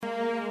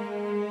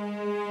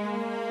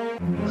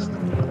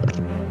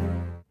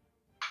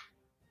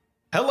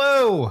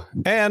Hello,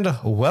 and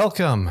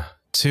welcome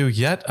to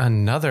yet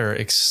another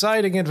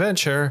exciting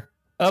adventure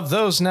of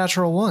Those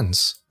Natural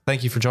Ones.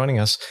 Thank you for joining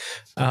us.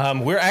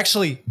 We're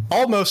actually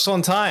almost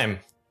on time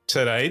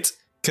tonight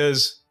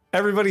because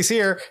everybody's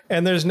here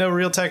and there's no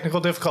real technical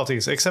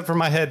difficulties except for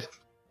my head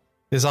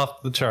is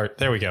off the chart.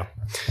 There we go.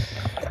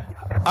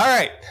 All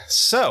right,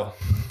 so.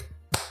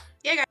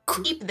 Yeah,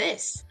 gotta peep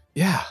this.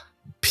 Yeah,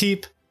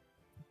 peep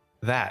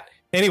that.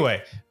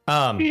 Anyway,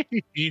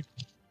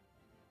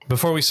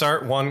 before we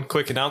start, one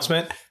quick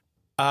announcement.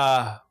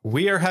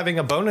 We are having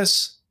a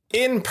bonus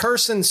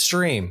in-person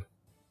stream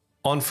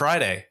on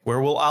Friday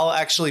where we'll all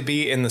actually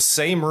be in the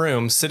same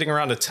room sitting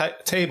around a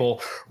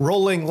table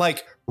rolling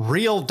like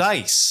real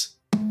dice.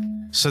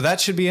 So that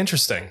should be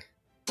interesting.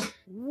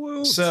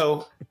 Woot.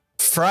 So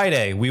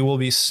Friday, we will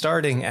be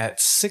starting at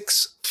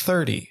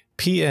 6:30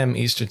 p.m.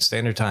 Eastern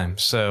Standard Time.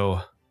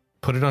 So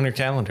put it on your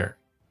calendar.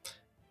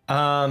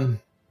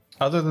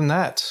 Other than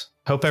that,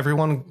 hope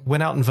everyone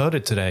went out and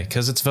voted today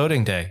because it's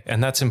voting day,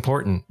 and that's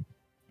important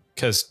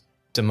because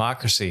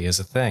democracy is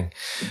a thing.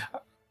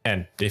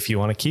 And if you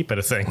want to keep it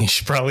a thing, you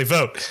should probably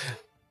vote.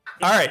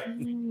 All right.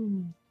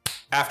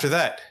 After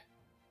that,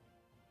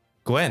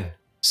 Gwen,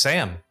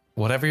 Sam,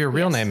 whatever your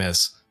real name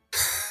is.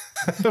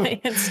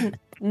 It's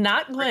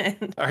not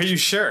Gwen. Are you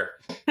sure?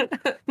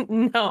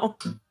 No.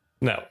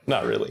 No,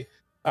 not really.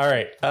 All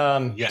right.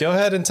 Go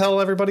ahead and tell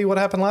everybody what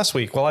happened last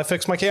week while I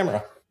fix my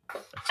camera.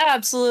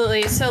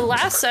 Absolutely. So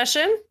last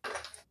session,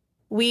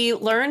 we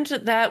learned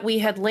that we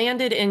had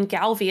landed in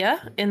Galve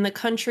in the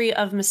country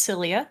of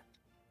Massilia.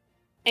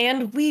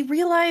 And we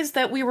realized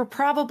that we were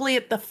probably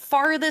at the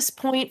farthest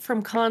point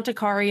from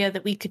Contacaria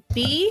that we could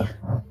be,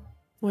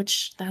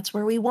 which that's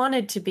where we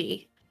wanted to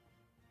be.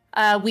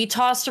 We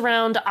tossed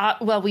around,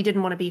 we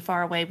didn't want to be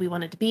far away. We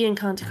wanted to be in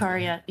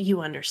Contacaria.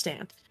 You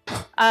understand.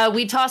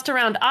 We tossed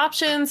around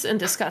options and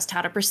discussed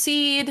how to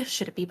proceed.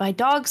 Should it be by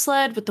dog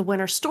sled with the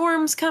winter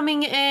storms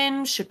coming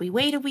in? Should we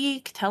wait a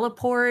week,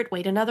 teleport,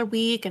 wait another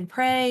week, and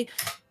pray?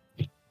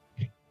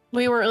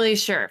 We weren't really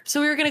sure.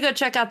 So we were going to go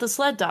check out the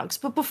sled dogs.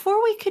 But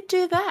before we could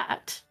do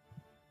that,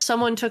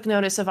 someone took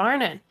notice of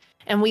Arnon.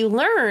 And we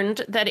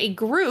learned that a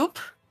group,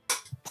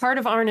 part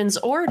of Arnon's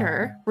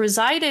order,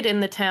 resided in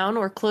the town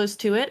or close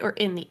to it or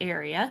in the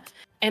area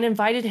and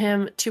invited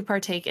him to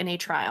partake in a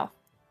trial.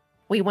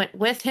 We went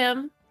with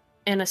him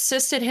and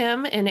assisted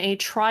him in a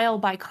trial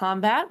by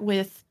combat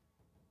with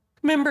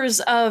members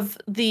of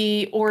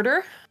the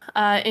order,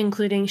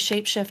 including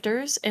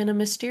shapeshifters and a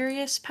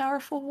mysterious,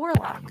 powerful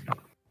warlock.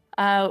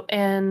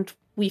 And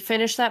we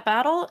finished that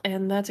battle,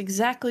 and that's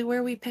exactly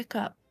where we pick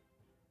up.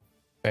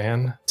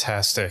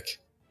 Fantastic.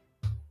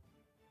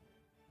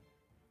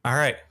 All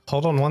right,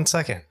 hold on one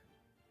second.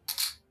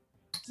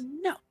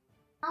 No.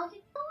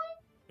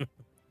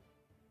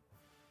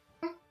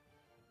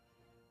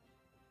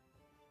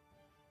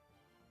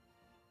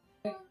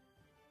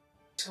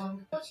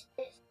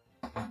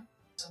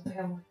 Something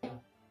I'm working on.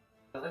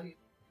 I love you.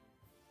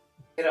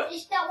 Get up.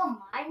 Is that one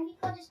mine?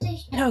 Because it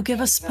says No, give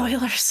us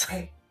spoilers.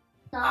 Hey,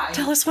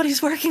 Tell us what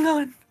he's working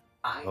on.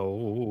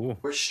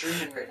 We're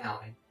streaming right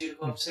now. I need you to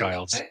go upstairs.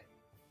 Giles. Okay?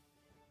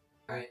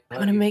 All right. I'm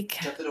gonna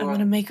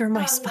make her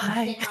my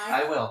spy.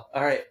 I will.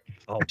 All right.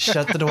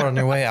 Shut the door on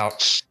your way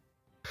out.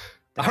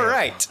 All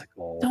right.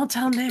 Don't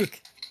tell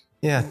Nick.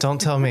 Yeah,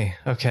 don't tell me.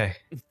 Okay.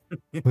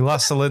 We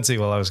lost to Lindsay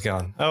while I was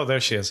gone. Oh, there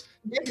she is.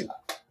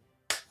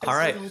 All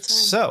right.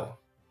 So.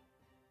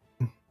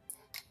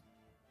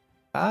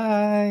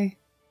 Bye.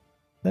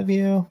 Love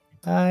you.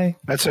 Bye.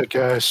 That's it,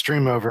 guys.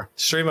 Stream over.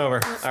 Stream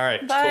over. All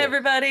right. Bye, cool.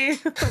 everybody.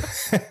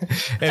 Anyway,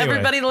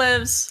 Everybody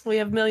lives. We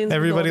have millions.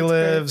 everybody of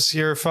gold. It's lives.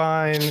 You're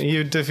fine.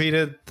 You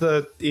defeated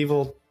the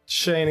evil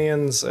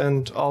Shanians,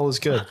 and all is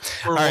good.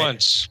 For All right.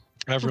 once,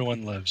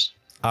 everyone lives.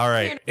 All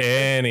right.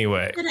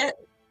 Anyway,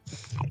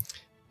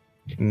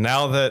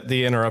 now that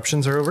the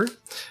interruptions are over,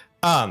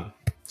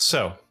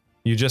 so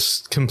you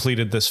just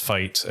completed this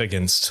fight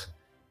against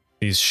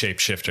these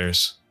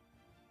shapeshifters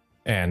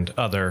and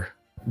other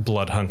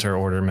Blood Hunter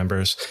Order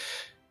members.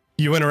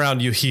 You went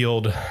around, you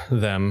healed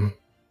them,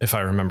 if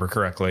I remember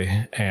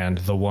correctly, and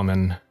the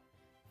woman...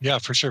 Yeah,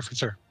 for sure.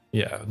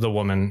 Yeah, the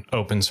woman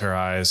opens her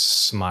eyes,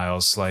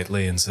 smiles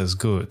slightly, and says,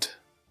 good.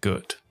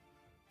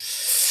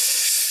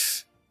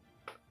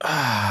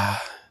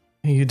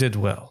 You did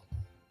well.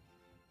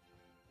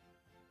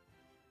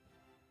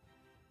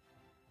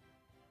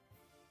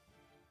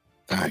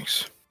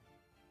 Thanks.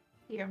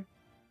 Yeah.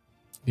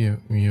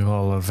 You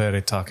all are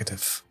very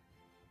talkative.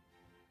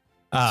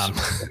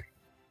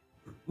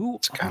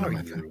 It's kind of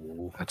my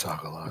thing. I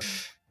talk a lot.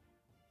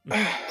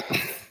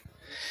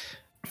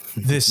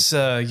 This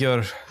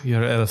your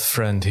elf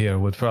friend here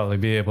would probably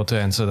be able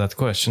to answer that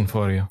question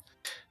for you.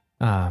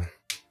 Go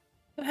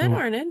ahead,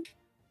 Arnon.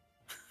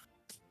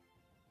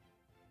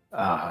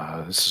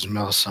 This is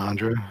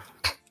Melisandre.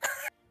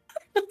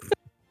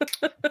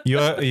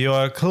 You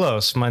are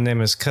close. My name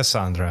is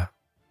Cassandra.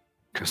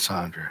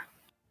 Cassandra.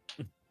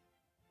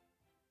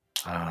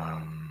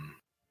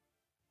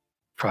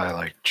 Probably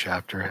like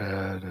chapter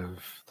head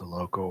of the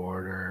local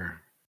order.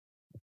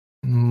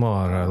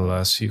 More or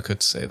less, you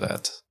could say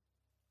that.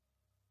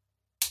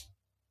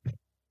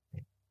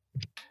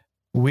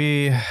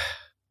 We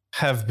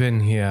have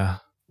been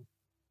here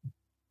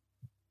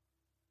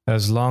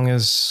as long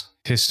as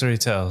history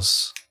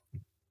tells.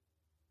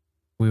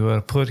 We were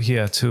put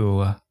here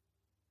to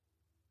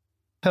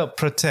help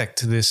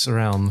protect this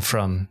realm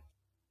from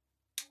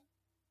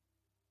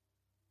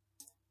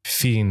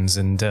fiends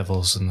and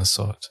devils and the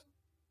sort.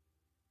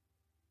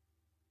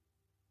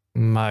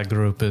 My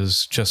group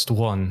is just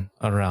one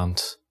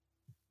around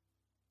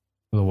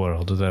the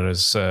world. There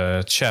is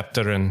a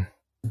chapter in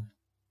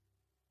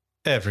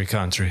every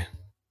country.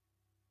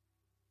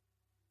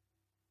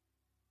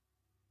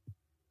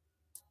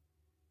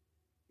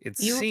 It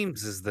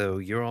seems as though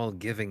you're all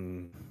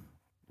giving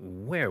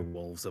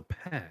werewolves a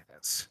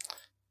pass.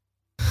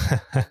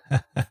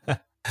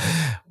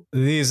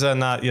 These are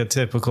not your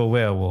typical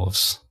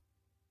werewolves.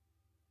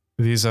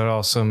 These are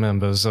also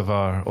members of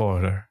our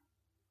order.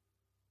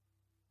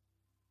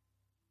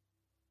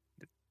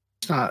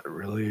 It's not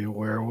really a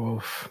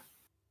werewolf.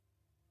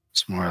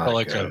 It's more Oh,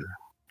 like, like a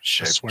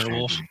shape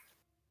swearwolf? changing.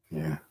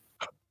 Yeah.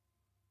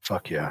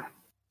 Fuck yeah.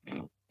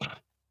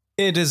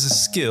 It is a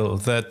skill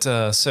that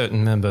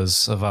certain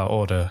members of our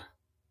order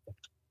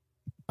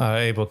are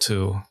able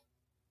to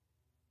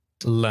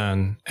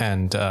learn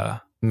and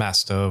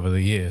master over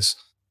the years.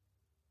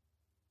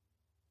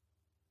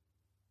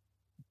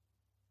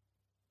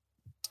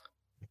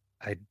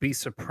 I'd be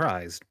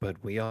surprised,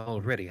 but we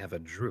already have a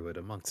druid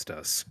amongst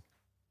us.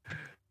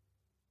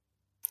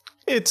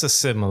 It's a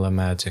similar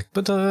magic,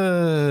 but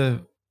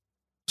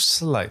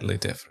slightly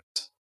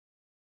different.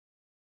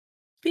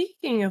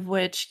 Speaking of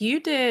which,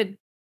 you did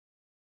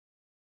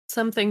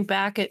something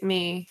back at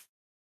me,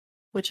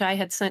 which I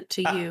had sent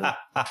to you.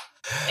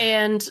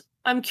 And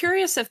I'm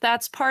curious if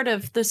that's part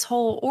of this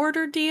whole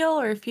order deal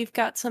or if you've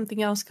got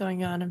something else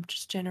going on. I'm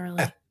just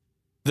generally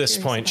This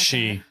curious point,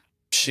 about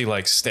she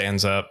like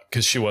stands up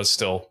because she was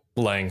still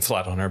laying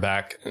flat on her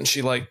back, and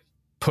she like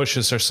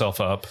pushes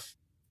herself up.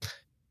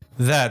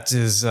 That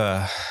is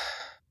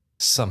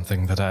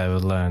something that I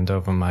have learned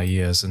over my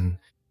years, and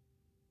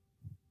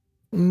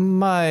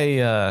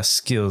my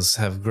skills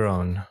have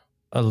grown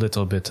a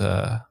little bit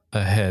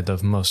ahead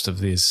of most of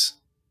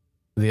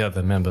the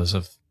other members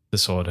of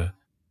this order.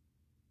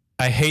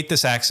 I hate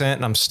this accent,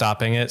 and I'm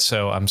stopping it,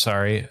 so I'm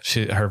sorry.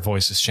 Her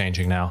voice is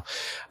changing now.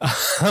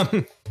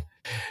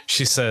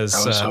 She says,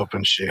 I was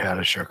hoping she had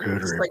a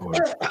charcuterie board.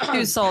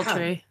 Too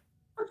sultry.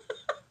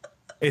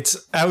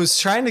 I was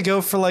trying to go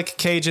for like a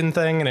Cajun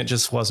thing, and it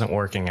just wasn't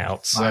working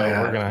out. So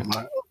we're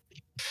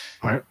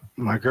gonna.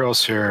 My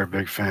girls here are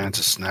big fans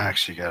of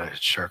snacks. You got a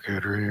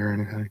charcuterie or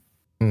anything?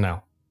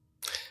 No.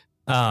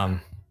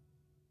 I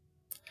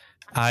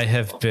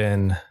have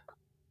been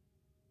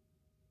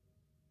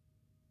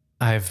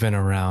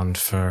around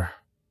for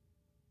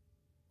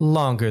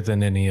longer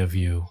than any of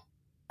you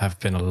have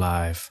been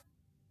alive.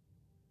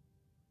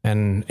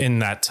 And in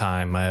that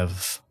time, I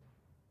have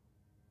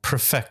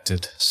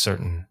perfected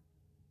certain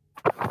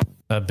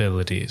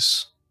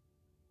abilities,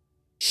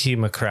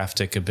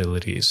 hemocraftic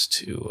abilities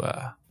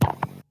to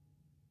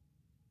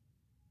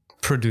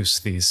produce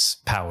these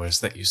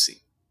powers that you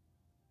see.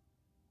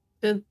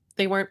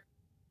 They weren't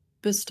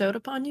bestowed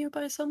upon you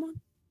by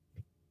someone?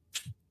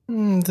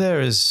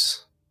 There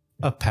is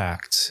a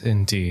pact,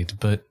 indeed,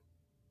 but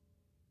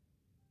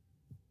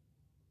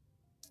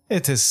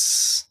it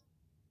is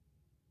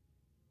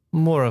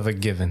more of a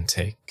give and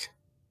take.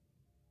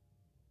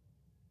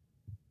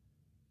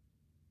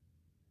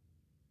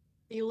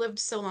 You lived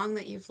so long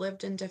that you've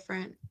lived in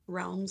different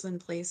realms and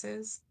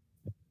places.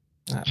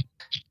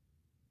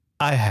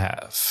 I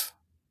have. Is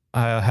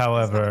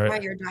However, that why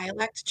your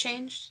dialect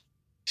changed?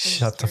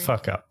 shut the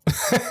fuck up. I'm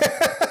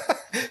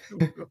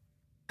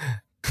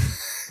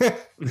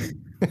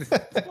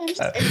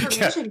just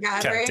information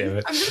gathering. damn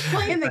it. I'm just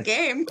playing the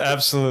game.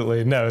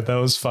 Absolutely. No, that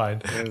was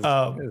fine.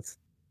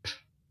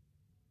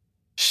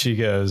 She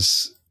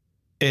goes,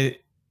 I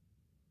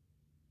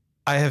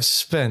have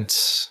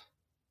spent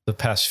the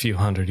past few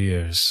hundred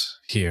years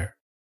here.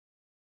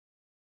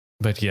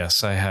 But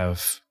yes, I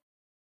have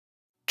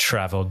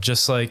traveled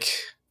just like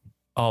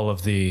all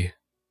of the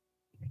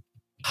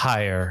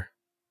higher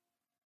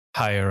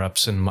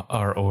ups in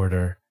our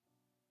order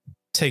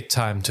take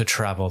time to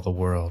travel the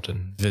world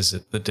and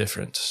visit the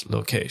different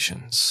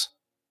locations,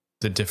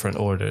 the different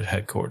order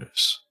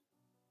headquarters.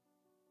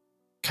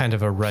 Kind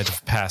of a rite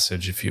of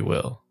passage, if you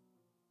will.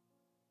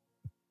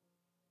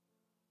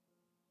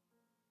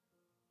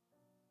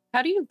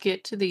 How do you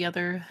get to the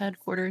other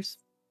headquarters?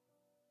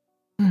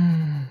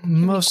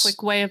 Most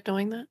Quick way of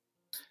doing that?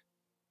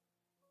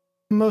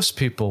 Most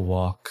people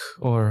walk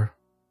or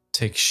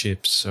take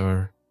ships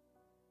or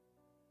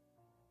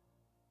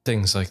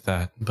things like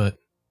that, but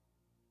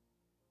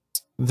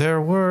there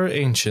were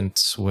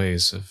ancient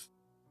ways of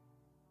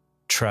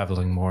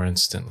traveling more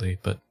instantly,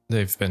 but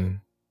they've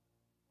been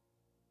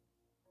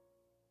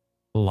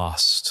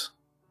lost.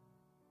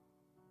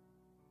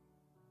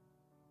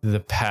 The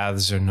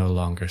paths are no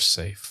longer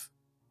safe.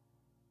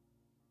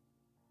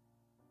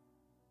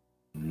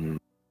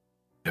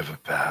 of a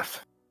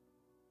path.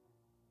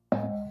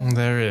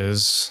 There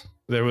is.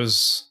 There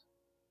was.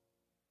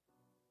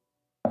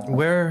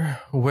 Where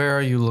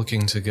are you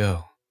looking to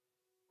go?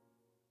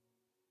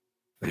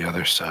 The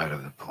other side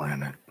of the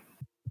planet.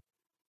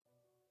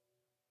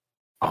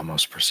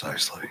 Almost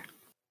precisely.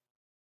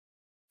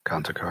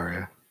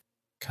 Kantakaria.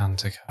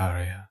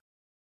 Kantakaria.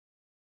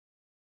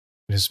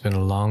 It has been a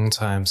long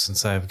time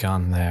since I have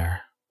gone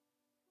there.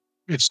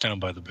 It's down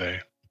by the bay.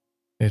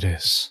 It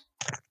is.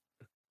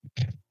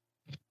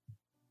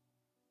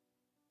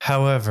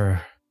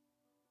 However,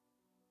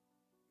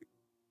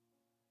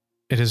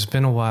 it has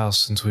been a while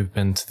since we've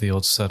been to the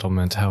old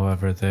settlement.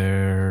 However,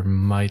 there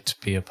might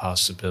be a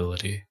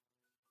possibility.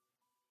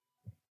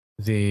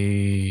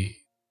 The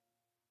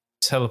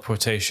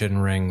teleportation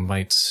ring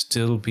might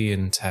still be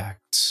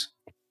intact.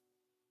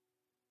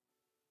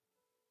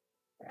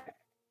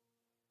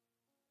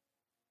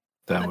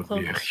 That would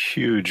be a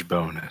huge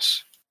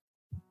bonus.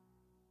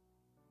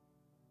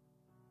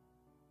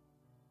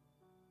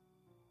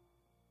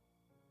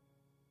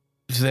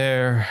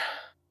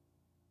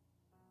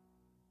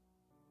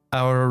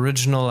 Our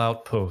original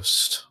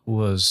outpost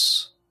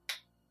was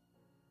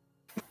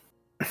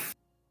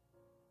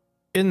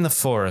in the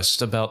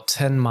forest about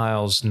 10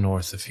 miles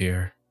north of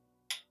here.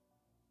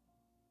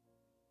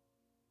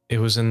 It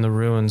was in the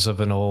ruins of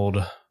an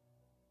old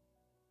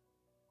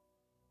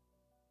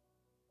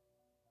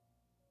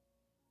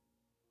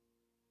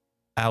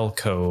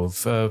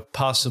alcove, a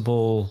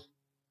possible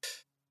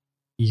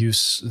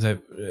use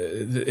that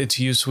its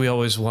use we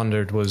always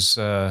wondered was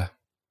that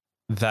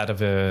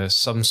of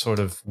some sort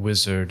of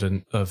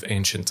wizard of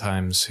ancient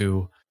times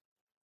who,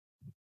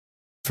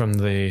 from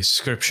the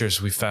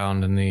scriptures we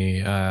found and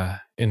the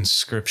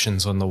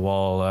inscriptions on the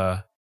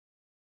wall,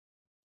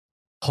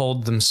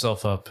 holed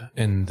themselves up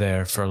in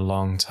there for a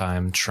long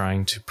time,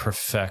 trying to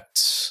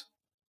perfect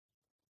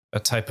a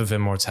type of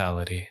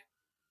immortality.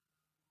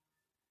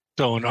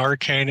 So an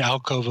arcane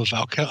alcove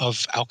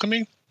of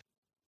alchemy?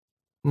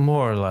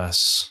 More or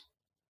less.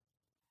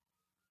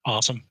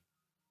 Awesome.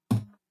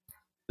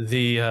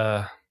 The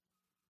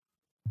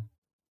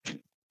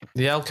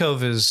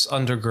alcove is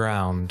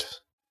underground,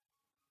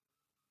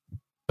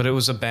 but it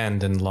was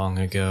abandoned long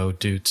ago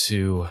due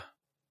to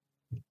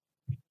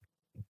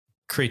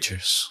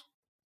creatures.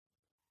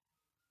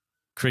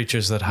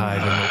 Creatures that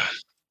hide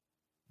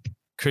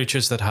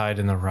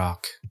in the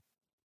rock.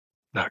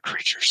 Not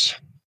creatures.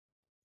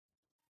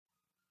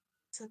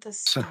 Is it the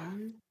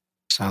stone?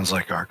 Sounds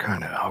like our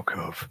kind of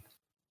alcove.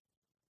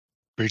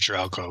 Creature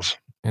alcove.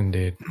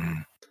 Indeed.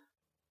 Mm.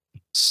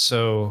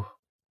 So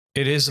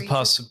it is a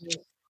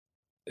possibility.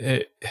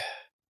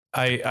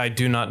 I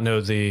do not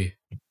know the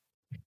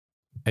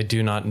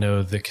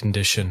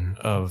condition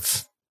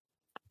of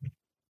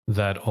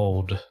that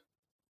old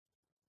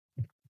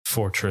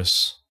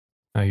fortress.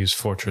 I use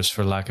fortress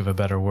for lack of a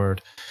better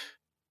word.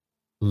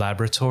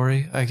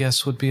 Laboratory, I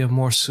guess, would be a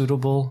more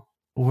suitable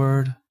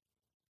word.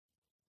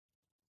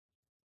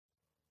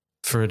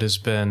 For it has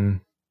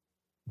been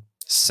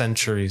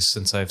centuries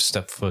since I've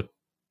stepped foot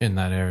in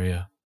that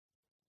area,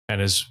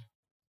 and has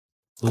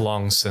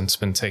long since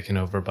been taken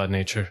over by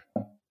nature.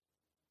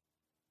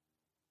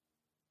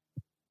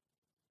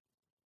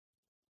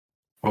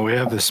 Well, we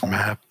have this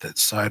map that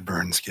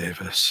Sideburns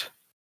gave us.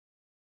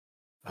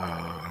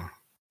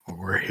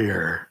 We're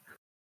here.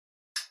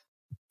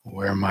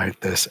 Where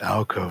might this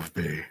alcove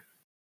be?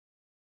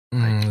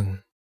 The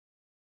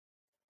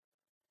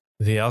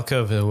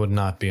alcove would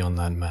not be on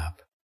that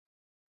map.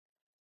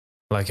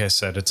 Like I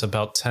said, it's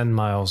about 10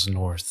 miles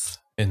north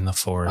in the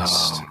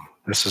forest. Oh,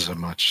 this is a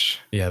much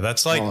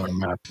that's like smaller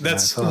map than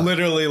that's I thought.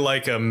 literally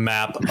like a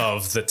map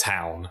of the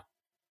town.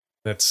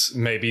 That's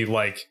maybe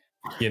like,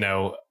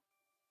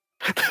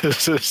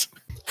 This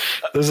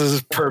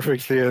is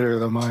perfect theater of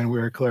the mind.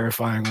 We're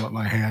clarifying what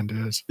my hand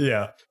is.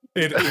 Yeah.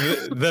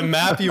 The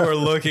map you are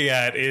looking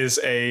at is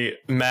a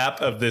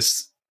map of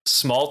this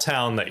small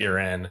town that you're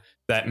in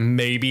that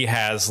maybe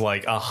has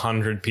like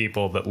 100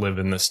 people that live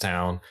in this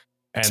town.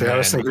 And See, I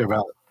was thinking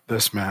about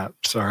this map.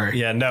 Sorry.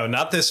 Yeah, no,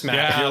 not this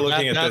map. You're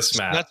looking at this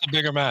map. That's a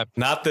bigger map.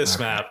 Not this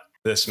Okay. map.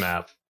 This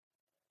map.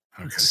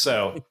 Okay.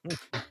 So,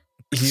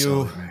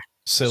 Silly me.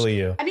 silly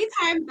you.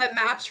 Anytime that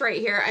maps right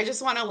here, I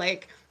just want to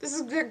this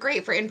is they're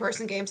great for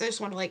in-person games. I just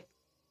want to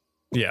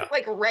Yeah.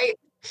 right,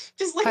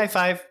 just High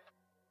five.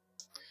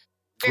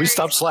 Can we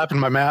stop slapping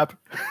my map?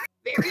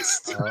 very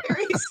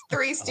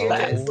Three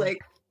Stooges.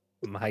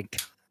 Mike.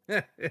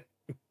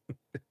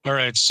 All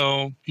right.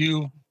 So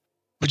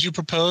would you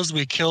propose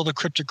we kill the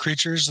cryptic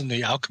creatures in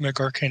the alchemic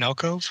arcane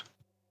alcove?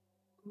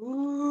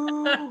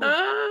 Ooh,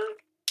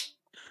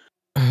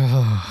 You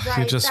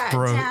write just that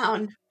broke.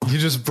 down. You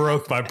just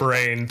broke my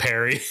brain,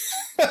 Perry.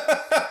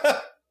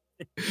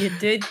 You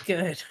did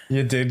good.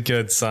 You did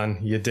good, son.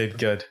 You did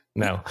good.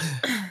 No,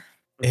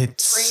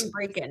 it's Brain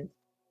breaking.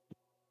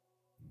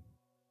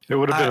 It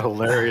would have been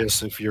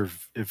hilarious if your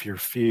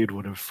feed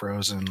would have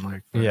frozen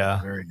like the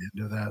Yeah. very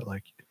end of that.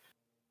 Like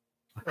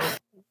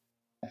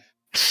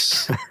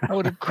I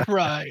would have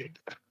cried.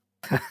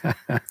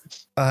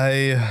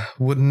 I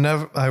would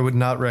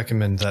not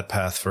recommend that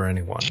path for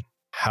anyone.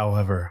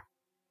 However,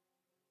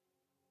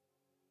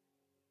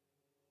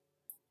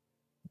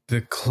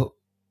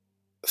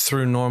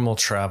 through normal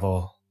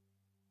travel,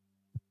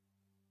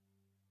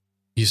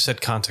 you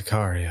said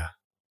Cantacaria.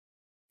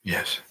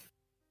 Yes.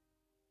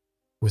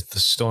 With the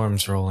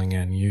storms rolling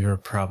in, you're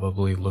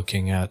probably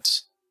looking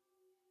at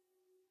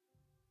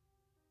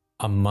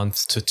a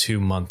month to 2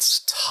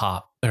 months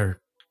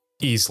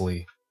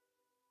easily.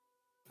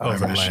 Our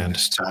mission Overland.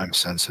 is time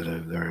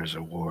sensitive. There is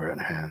a war at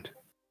hand.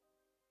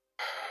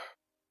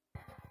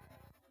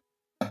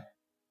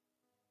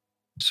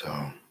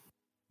 So,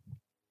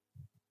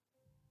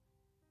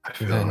 I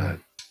feel that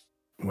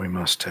we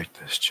must take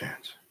this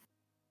chance.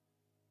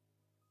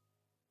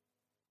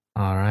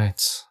 All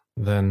right,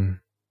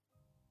 then.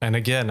 And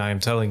again, I am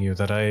telling you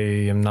that I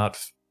am not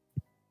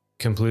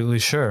completely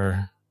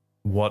sure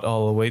what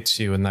all awaits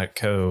you in that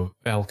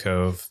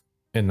alcove,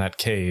 in that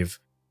cave,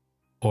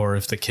 or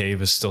if the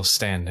cave is still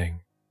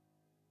standing.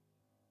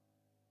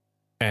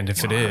 And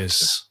if it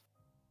is,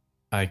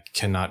 I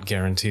cannot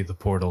guarantee the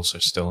portals are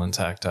still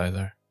intact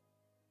either.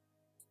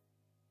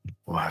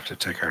 We'll have to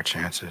take our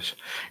chances.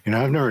 You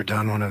know, I've never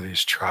done one of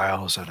these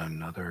trials at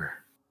another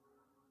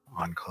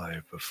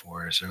enclave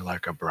before. Is there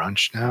like a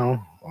brunch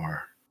now,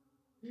 or?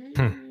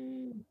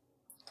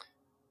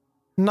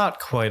 Not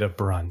quite a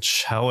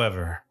brunch,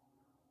 however.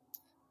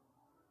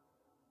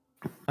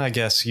 I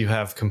guess you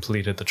have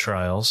completed the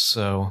trials,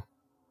 so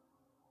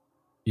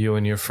you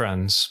and your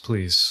friends,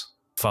 please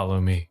follow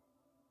me.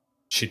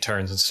 She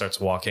turns and starts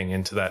walking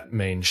into that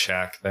main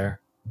shack there.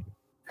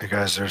 Hey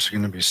guys, there's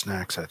going to be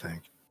snacks, I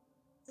think.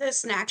 The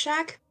snack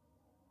shack?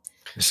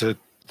 Is it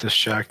the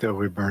shack that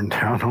we burned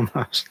down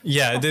almost?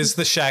 Yeah, it is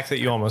the shack that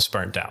you almost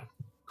burnt down.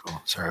 Cool.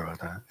 Sorry about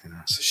that. You know.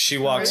 So she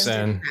walks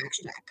in.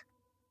 Shack.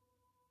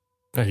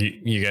 Are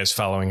you guys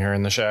following her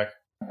in the shack?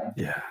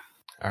 Yeah.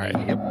 All right.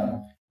 Yep.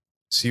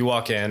 So you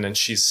walk in and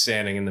she's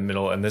standing in the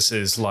middle, and this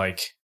is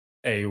like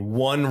a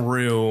one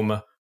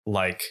room,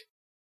 like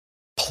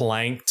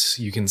planked.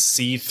 You can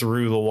see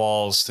through the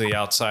walls to the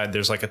outside.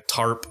 There's like a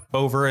tarp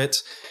over it.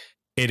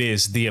 It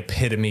is the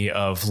epitome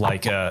of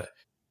like a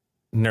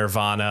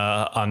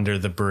Nirvana under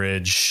the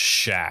bridge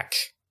shack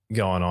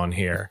going on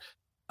here.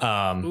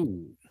 Yeah,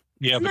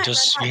 Isn't but that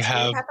just Red you Hot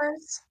Chili have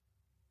Peppers?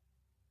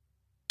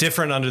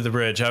 Different under the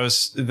bridge.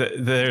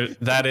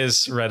 That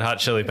is Red Hot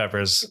Chili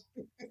Peppers.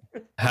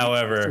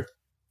 However,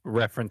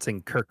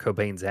 referencing Kurt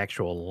Cobain's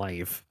actual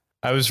life.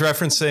 I was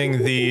referencing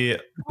the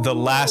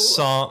last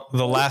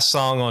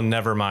song on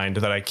Nevermind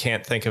that I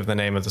can't think of the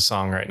name of the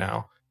song right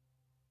now.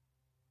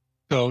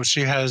 So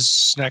she has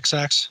snack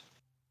sacks.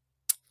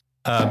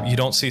 You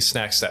don't see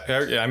snacks.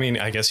 I mean,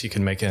 I guess you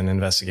can make an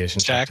investigation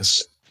check.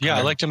 Stacks. Yeah,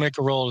 I'd like to make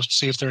a roll to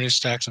see if there are any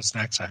stacks and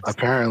snack sacks.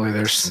 Apparently,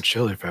 there's some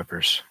chili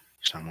peppers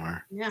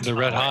somewhere. Yeah. They're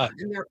red hot.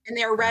 And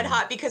they're red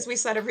hot because we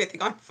set everything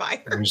on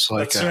fire. There's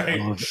like That's right.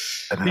 an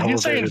Did you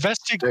say elevated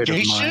state of mind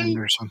investigation?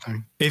 or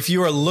something. If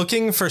you are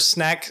looking for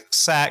stacks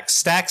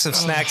of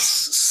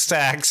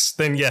stacks,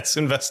 then yes,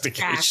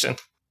 investigation.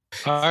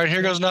 All right,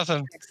 here goes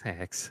nothing.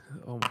 Hacks.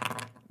 Oh,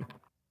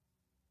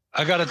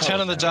 I got a 10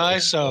 on the die,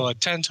 so a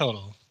 10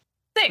 total.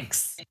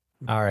 6.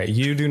 All right,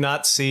 you do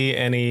not see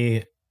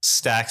any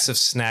stacks of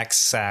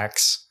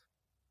sacks.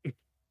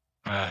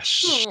 Ah, I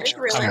just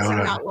realized I I'm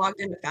wanna- not logged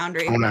into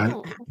Foundry. I wanna-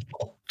 Oh,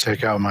 asshole.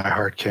 Take out my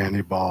hard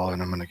candy ball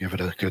and I'm going to give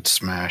it a good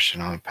smash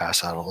and I'll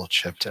pass out a little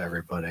chip to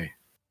everybody.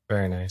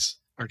 Very nice.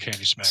 or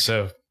candy smack.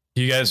 So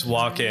you guys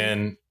walk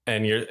in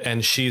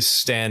and she's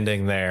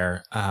standing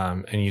there,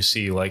 and you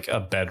see like a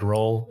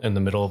bedroll in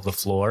the middle of the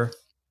floor.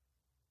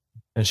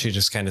 And she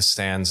just kind of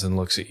stands and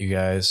looks at you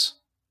guys.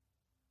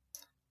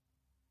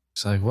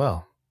 She's like,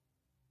 well,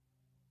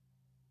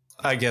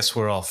 I guess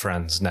we're all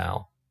friends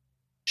now.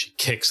 She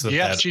kicks the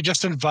Yeah, bed. she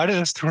just invited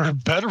us to her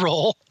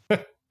bedroll.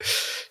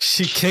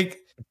 She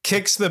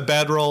kicks the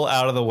bedroll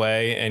out of the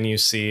way, and you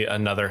see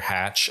another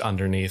hatch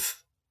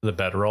underneath the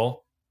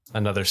bedroll,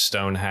 another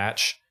stone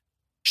hatch.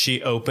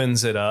 She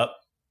opens it up,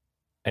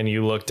 and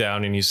you look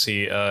down and you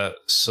see a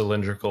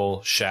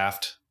cylindrical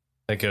shaft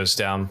that goes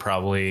down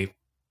probably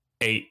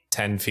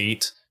 8-10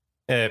 feet,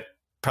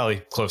 probably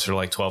closer to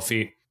like 12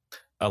 feet,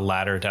 a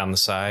ladder down the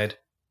side.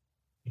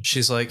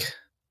 She's like,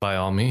 by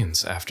all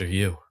means, after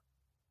you.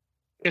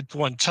 It's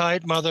one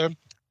tight, mother.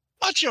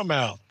 Watch your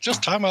mouth.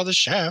 Just time out the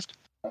shaft.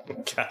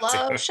 God damn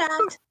Love it.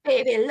 shaft,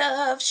 baby,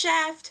 love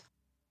shaft.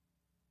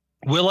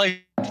 Will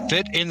I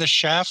fit in the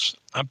shaft?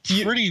 I'm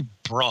pretty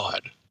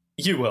broad.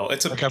 You will.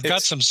 It's a. Like I've got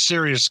it's- some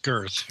serious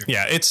girth. Here.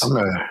 Yeah, it's I'm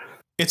gonna,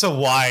 a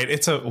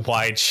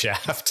wide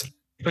shaft.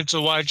 It's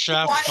a wide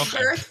shaft. Wide Okay.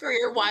 girth for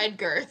your wide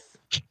girth.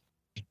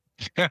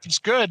 That's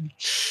good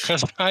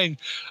because I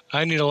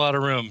need a lot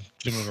of room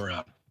to move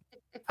around.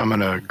 I'm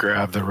gonna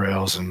grab the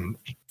rails and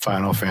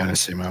Final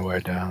Fantasy my way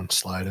down,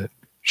 slide it.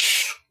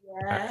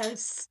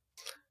 Yes.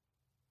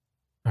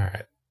 All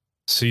right.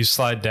 So you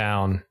slide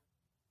down,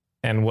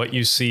 and what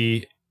you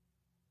see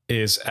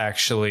is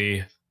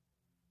actually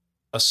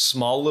a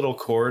small little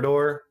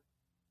corridor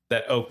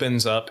that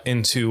opens up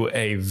into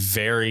a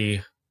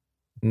very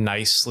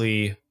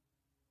nicely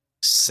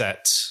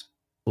set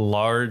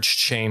large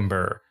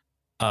chamber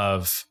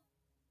of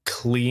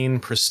clean,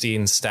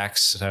 pristine stacked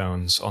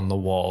stones on the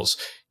walls.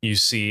 You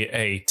see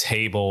a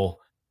table,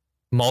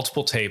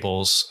 multiple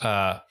tables,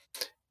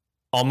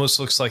 almost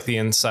looks like the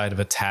inside of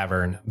a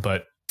tavern,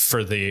 but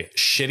for the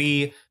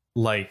shitty,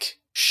 like,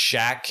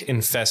 shack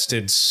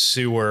infested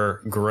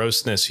sewer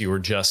grossness you were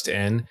just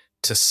in,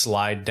 to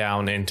slide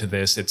down into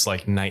this, it's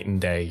like night and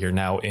day. You're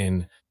now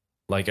in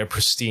like a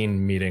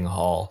pristine meeting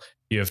hall.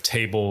 You have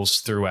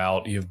tables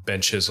throughout, you have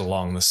benches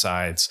along the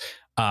sides.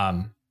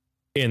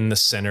 In the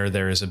center,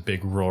 there is a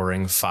big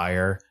roaring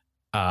fire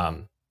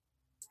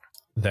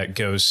that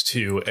goes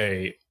to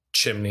a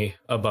chimney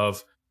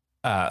above.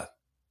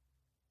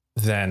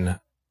 Then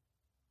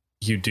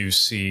you do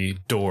see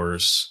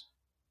doors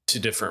to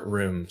different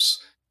rooms,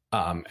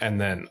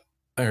 and then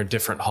or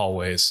different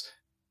hallways.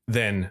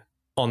 Then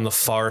on the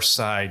far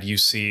side, you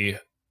see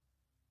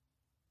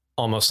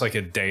almost like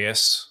a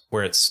dais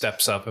where it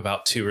steps up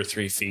about 2 or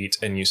 3 feet,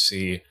 and you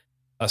see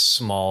a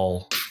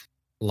small,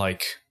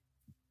 like,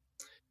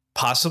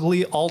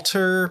 possibly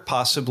altar,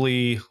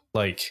 possibly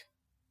like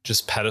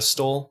just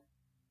pedestal.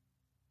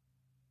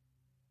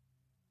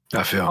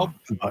 I feel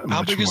how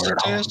much big is more the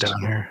at home dais?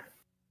 down here.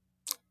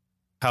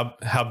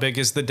 How big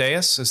is the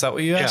dais? Is that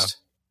what you asked?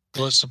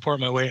 Will it support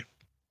my weight?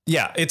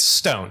 Yeah, it's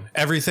stone.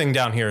 Everything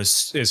down here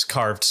is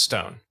carved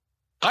stone.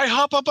 I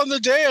hop up on the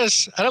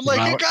dais and I'm like,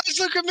 Wow. hey guys,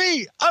 look at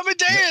me. I'm a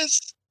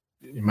dais.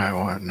 You might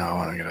want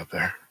to get up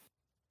there.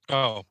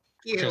 Oh,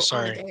 You Okay,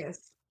 sorry. on a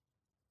dais.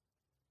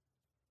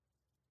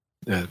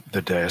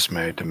 The dais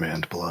may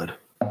demand blood.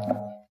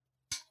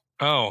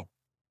 oh.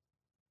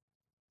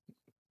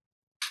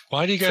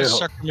 Why do you guys Phil.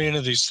 sucker me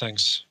into these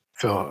things?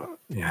 Phil,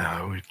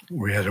 yeah,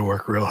 we had to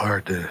work real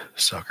hard to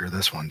sucker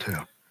this one too.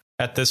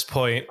 At this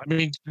point, I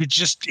mean,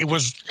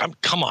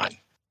 come on.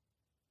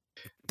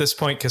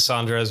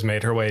 Cassandra has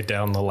made her way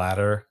down the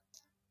ladder,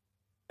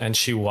 and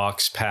she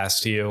walks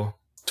past you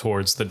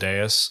towards the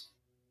dais.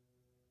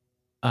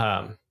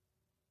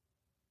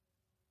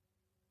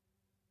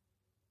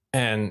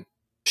 And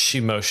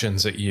she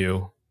motions at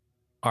you,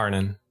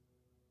 Arnon,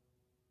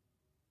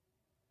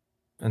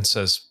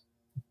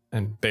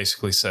 and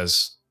basically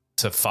says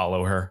to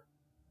follow her.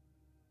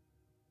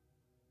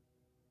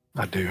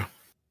 I do.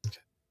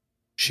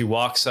 She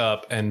walks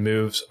up and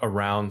moves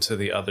around to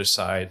the other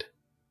side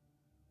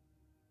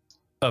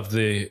of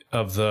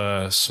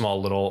the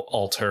small little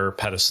altar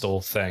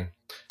pedestal thing.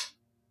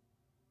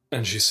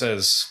 And she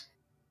says,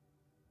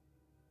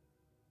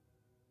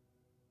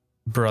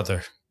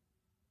 "Brother,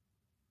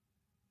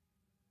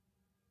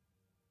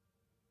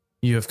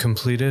 you have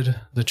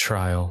completed the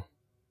trial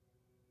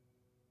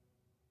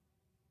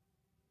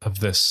of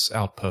this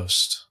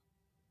outpost,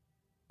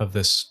 of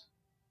this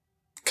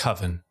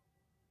coven.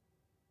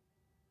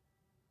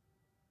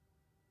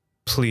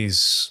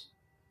 Please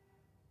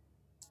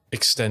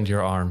extend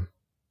your arm."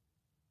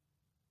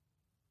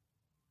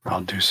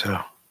 I'll do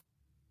so.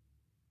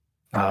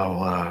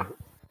 I'll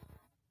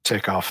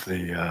take off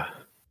the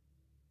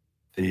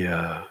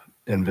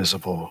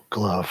invisible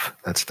glove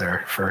that's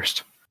there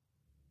first.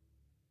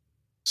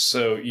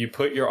 So you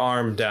put your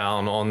arm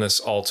down on this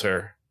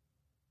altar.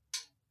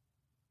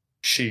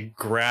 She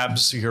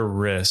grabs your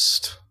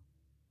wrist,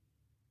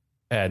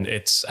 and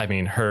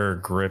her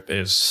grip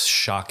is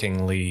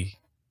shockingly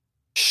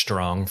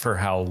strong for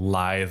how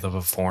lithe of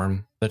a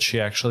form that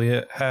she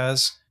actually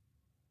has.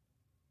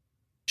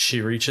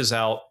 She reaches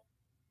out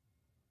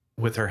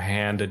with her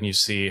hand, and you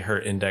see her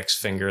index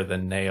finger, the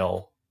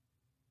nail,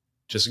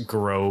 just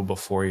grow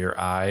before your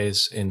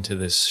eyes into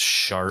this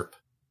sharp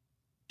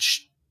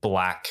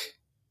black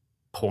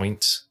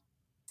point.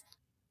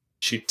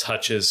 She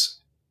touches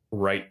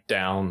right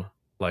down,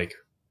 like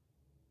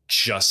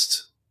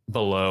just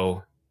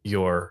below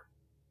your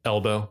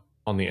elbow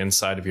on the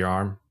inside of your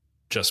arm,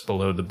 just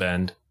below the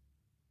bend.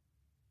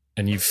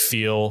 And you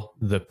feel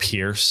the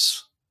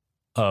pierce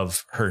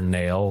of her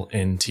nail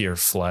into your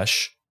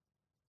flesh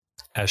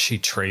as she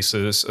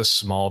traces a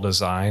small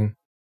design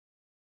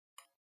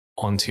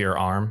onto your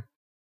arm.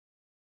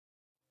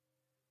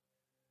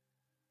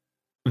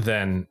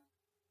 Then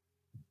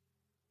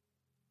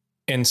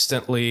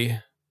instantly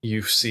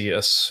you see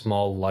a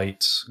small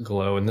light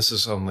glow, and this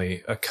is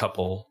only a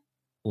couple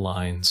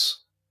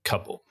lines,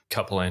 couple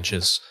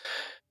inches.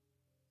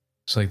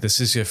 It's like, this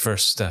is your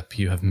first step.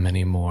 You have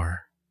many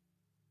more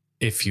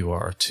if you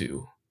are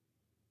to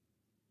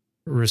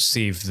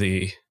receive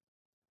the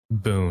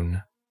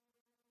boon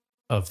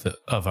of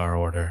our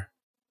order.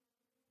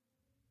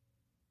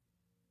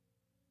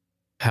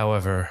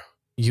 However,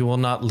 you will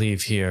not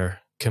leave here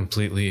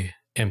completely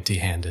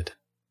empty-handed.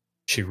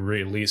 She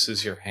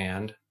releases your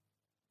hand,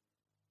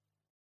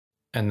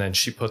 and then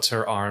she puts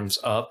her arms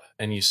up,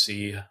 and you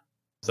see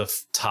the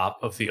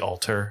top of the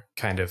altar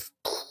kind of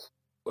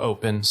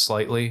open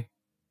slightly.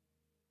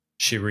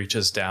 She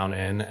reaches down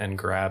in and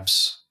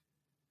grabs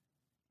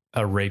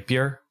a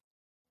rapier.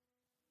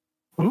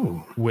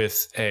 Ooh.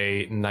 With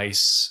a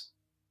nice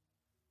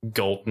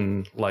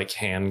golden like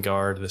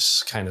handguard,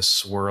 this kind of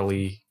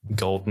swirly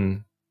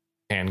golden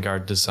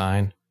handguard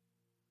design.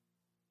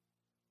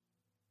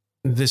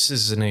 This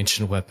is an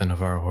ancient weapon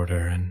of our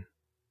order, and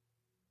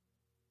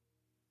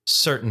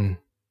certain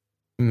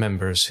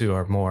members who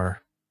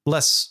are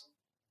less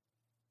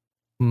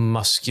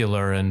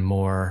muscular and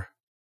more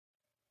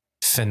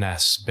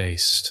finesse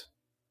based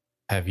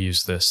have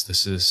used this.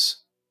 This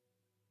is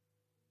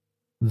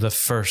the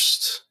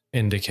first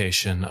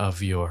indication of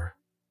the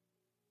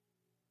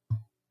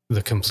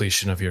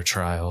completion of your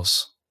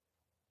trials.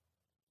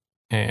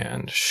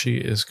 And she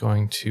is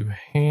going to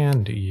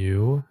hand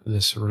you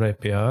this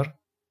rapier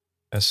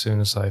as soon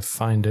as I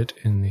find it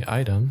in the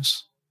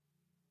items.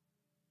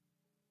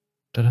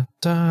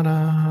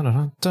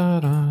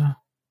 Da-da-da-da-da-da-da.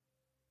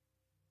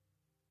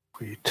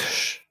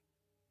 Sweet.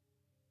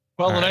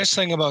 Well, All the right. nice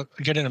thing about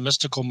getting a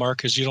mystical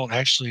mark is you don't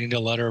actually need a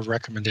letter of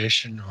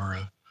recommendation or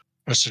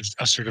a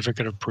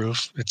certificate of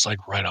proof. It's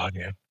like right on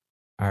you.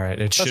 All right, it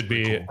That's should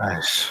be pretty cool.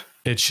 Nice.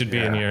 it should be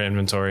in Yeah. your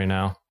inventory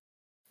now.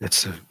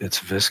 It's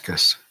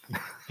viscous.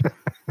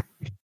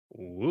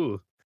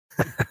 Ooh.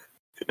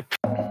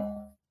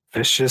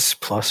 Vicious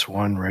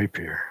 +1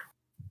 rapier.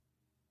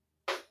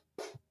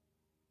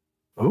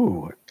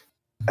 Ooh,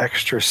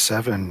 extra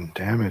 7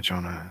 damage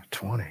on a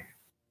 20.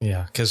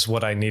 Yeah, because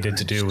what I needed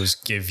to do was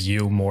give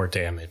you more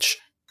damage.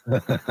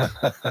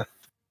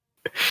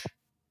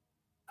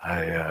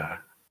 I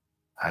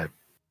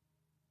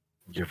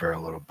give her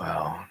a little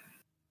bow.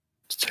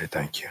 Say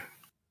thank you.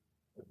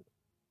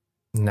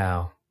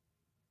 Now,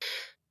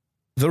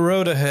 the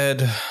road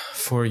ahead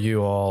for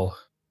you all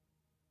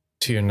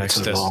to your next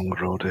It's a long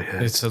road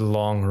ahead. It's a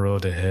long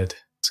road ahead.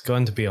 It's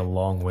going to be a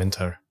long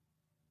winter.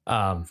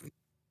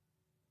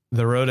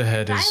 The road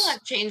ahead is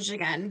Dialect changed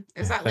again.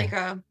 Is that like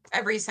a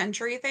every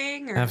century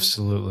thing? Or?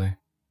 absolutely.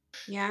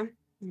 Yeah.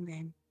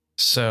 Okay.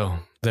 So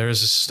there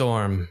is a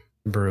storm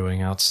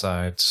brewing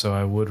outside, so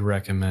I would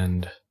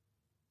recommend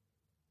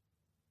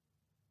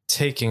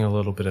taking a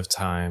little bit of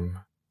time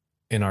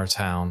in our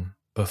town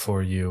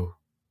before you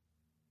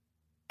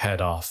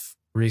head off.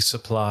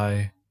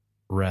 Resupply,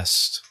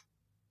 rest.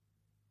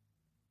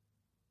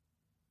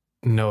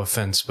 No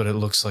offense, but it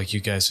looks like you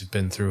guys have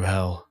been through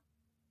hell.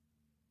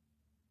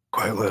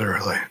 Quite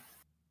literally.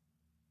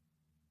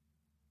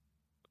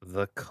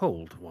 The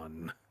cold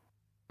one.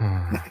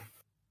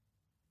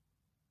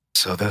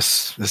 So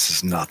this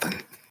is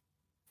nothing.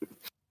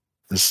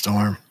 This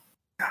storm.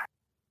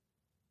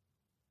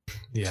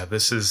 Yeah,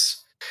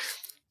 this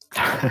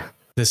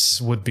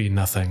would be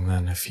nothing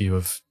then if you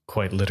have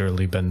quite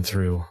literally been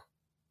through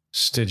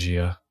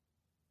Stygia.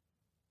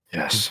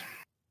 Yes.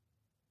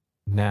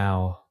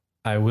 Now,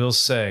 I will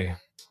say,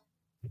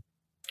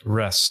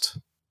 rest.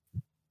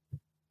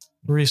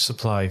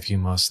 Resupply if you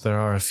must. There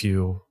are a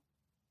few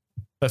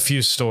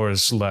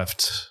stores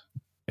left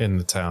in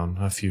the town,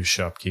 a few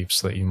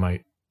shopkeepers that you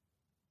might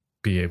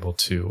be able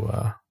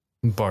to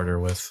barter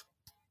with.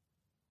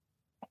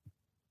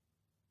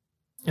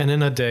 And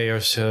in a day or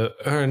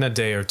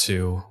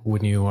two,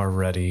 when you are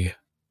ready,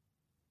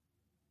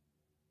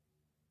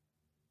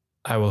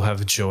 I will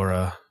have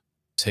Jorah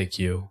take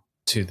you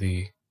to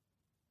the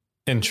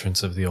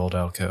entrance of the old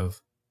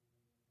alcove.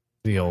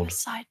 The old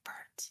Sideburns.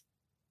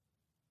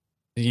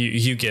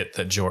 you get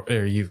that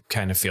you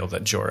kind of feel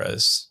that Jorah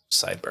is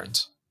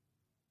sideburns.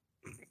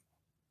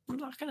 I'm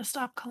not gonna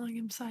stop calling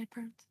him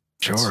sideburns.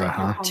 Jorah,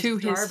 huh? To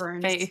his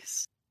Starburns.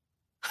 face.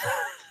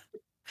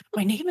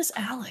 My name is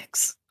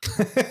Alex.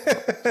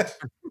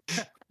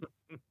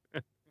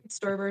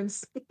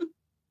 Starburns.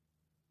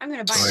 I'm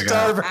gonna buy Oh my a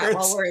God. hat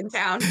while we're in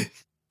town.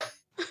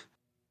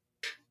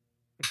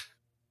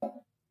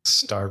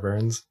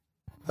 Starburns.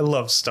 I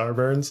love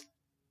Starburns.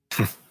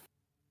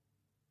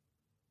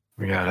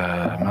 We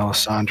got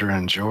Melisandre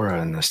and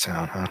Jorah in this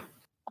town, huh?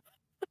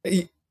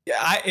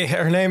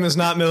 Her name is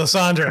not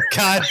Melisandre.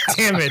 God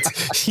damn it,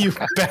 you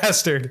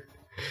bastard.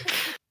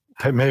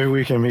 Hey, maybe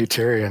we can meet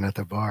Tyrion at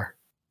the bar.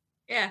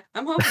 Yeah,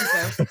 I'm hoping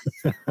so.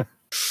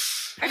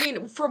 I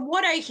mean, from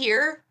what I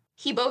hear,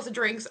 he both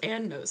drinks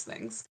and knows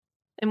things.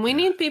 And we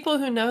need people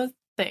who know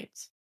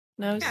things.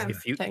 Knows Yeah.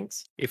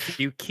 things. If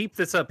you keep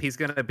this up, he's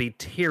gonna be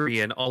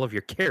Tyrion all of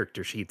your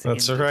character sheets.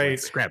 That's into, right. like,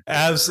 scrap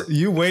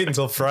You wait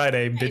until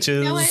Friday, bitches.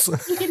 You know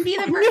what? He can be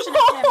the version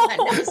of him that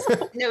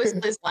knows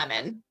Liz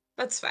Lemon.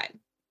 That's fine.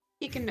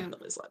 He can know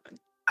Liz Lemon.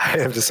 I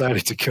have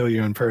decided to kill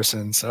you in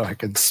person so I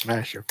can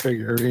smash your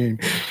figurine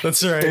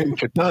That's right.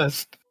 into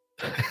dust.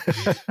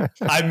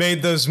 I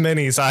made those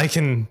minis. I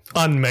can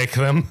unmake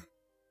them.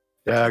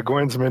 Yeah,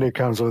 Gwen's mini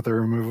comes with a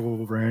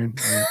removable brain.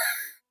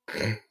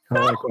 Kind of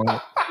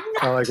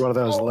like one of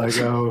those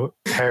Lego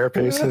hair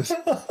pieces.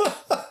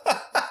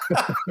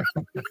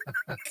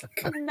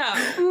 No.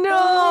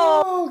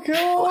 Oh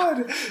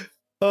God!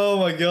 Oh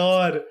my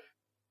God!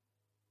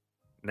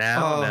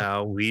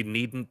 Now, we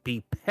needn't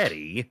be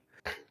petty.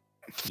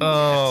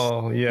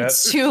 Oh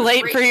yes. It's too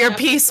late for your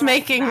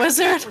peacemaking,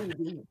 wizard.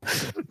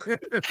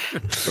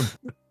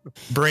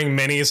 bring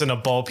minis and a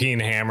ball peen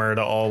hammer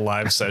to all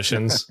live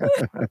sessions.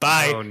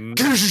 Bye. Oh, no.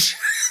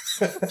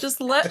 Just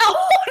let.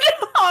 Oh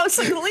no! I was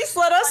like, at least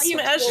let us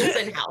smash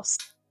it. in house.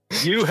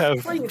 You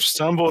have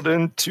stumbled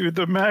into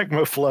the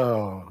magma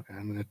flow,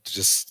 and it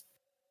just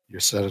you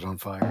set it on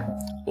fire.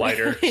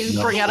 Lighter.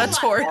 Bring out a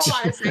torch.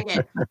 Hold on a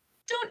second.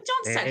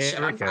 Don't set There shit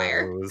on it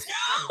fire. goes.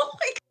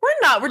 We're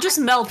not. We're just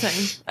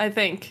melting. I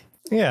think.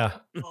 Yeah.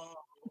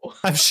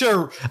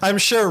 I'm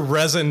sure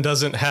resin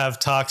doesn't have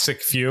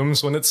toxic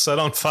fumes when it's set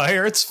on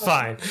fire. It's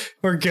fine.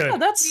 We're good. Oh,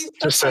 that's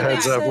Just a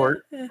heads up,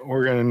 Yeah.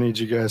 we're gonna need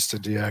you guys to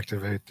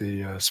deactivate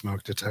the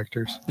smoke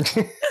detectors.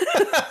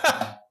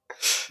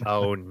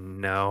 Oh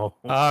no.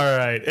 All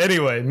right.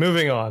 Anyway,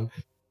 moving on.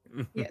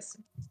 Yes.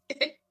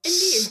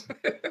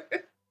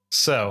 Indeed.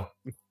 So,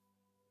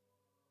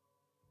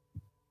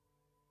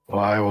 Well,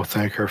 I will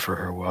thank her for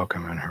her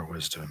welcome and her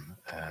wisdom,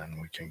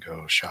 and we can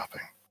go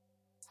shopping.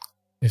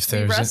 if Be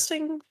there's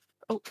resting.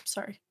 Oh,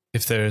 sorry.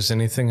 if there's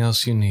anything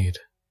else you need,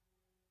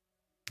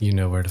 you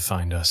know where to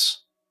find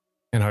us.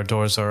 And our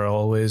doors are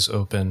always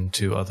open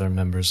to other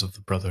members of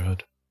the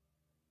Brotherhood.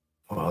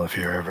 Well, if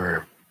you're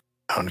ever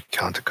on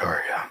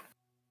Cantacaria,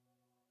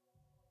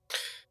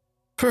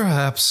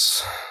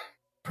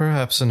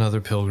 Perhaps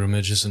another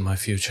pilgrimage is in my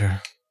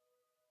future.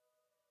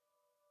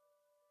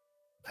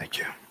 thank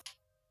you.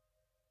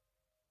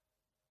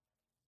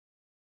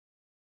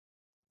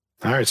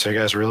 All right, so you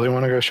guys really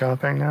want to go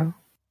shopping now?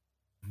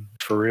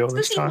 For real Let's go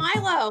this see time?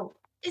 Milo.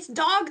 It's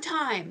dog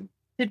time.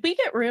 Did we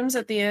get rooms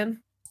at the inn?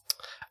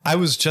 I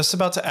was just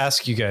about to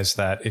ask you guys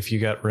that if you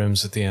got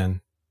rooms at the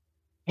inn.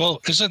 Well,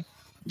 is I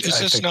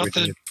this think not we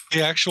did.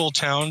 the actual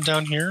town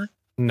down here?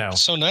 No.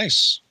 It's so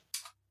nice.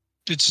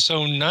 It's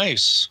so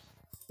nice.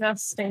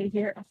 Just stay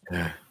here.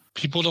 Yeah.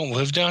 People don't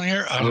live down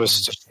here. I I don't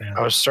was understand.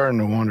 I was starting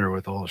to wonder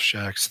with the whole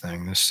Shax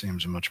thing. This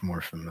seems much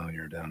more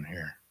familiar down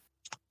here.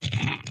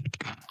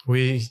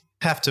 We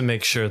have to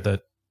make sure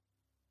that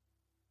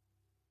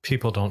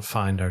people don't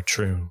find our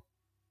true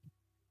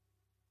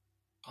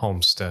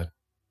homestead.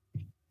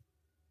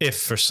 If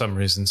for some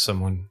reason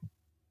someone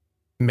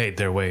made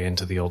their way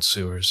into the old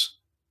sewers.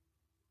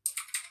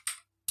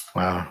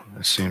 Wow,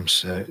 it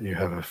seems that you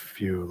have a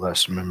few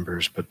less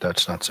members, but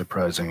that's not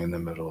surprising in the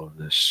middle of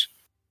this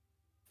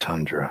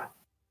tundra.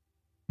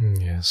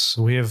 Yes,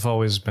 we have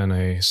always been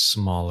a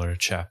smaller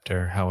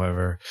chapter.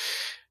 However,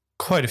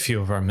 quite a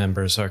few of our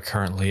members are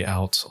currently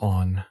out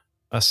on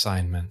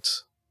assignment.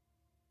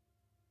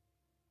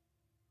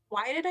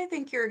 Why did I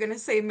think you were going to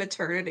say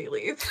maternity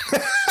leave?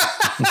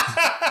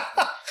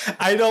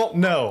 I don't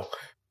know,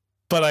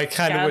 but I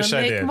kind of Gotta wish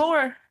I make did.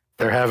 more.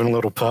 They're having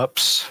little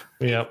pups.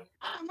 Yep.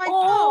 I'm like,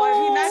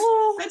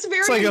 I mean, that's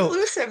very like a-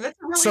 inclusive. That's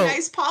a really so-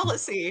 nice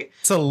policy.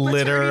 It's a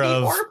litter Maternity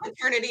of or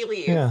paternity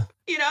leave. yeah,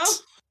 You know?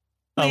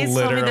 a Please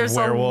tell me litter of there's a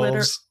litter.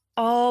 werewolves.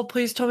 Oh,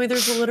 please tell me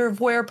there's a litter of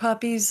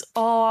werepuppies.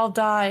 Oh, I'll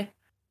die.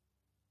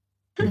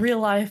 In real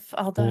life,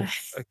 I'll Well, die.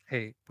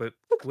 okay, but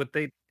would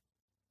they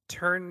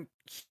turn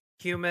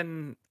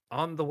human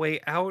on the way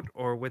out,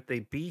 or would they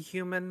be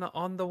human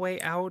on the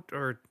way out?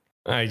 Or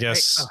I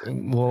guess.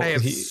 Well, I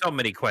have so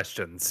many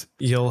questions.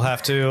 you'll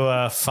have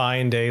to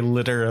find a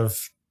litter of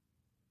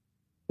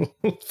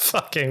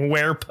fucking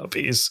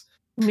werepuppies.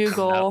 New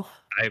goal.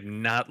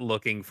 I'm not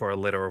looking for a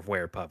litter of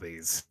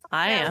werepuppies.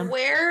 I Yeah, am.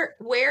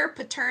 Where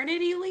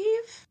paternity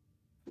leave?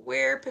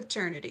 Where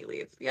paternity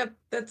leave? Yep,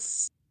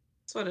 that's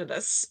what it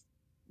is.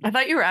 I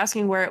thought you were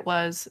asking where it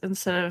was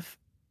instead of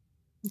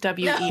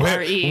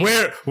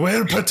WERE.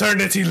 Where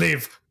paternity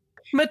leave?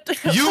 You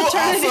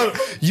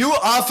Paternity-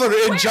 offer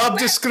in Where- job where-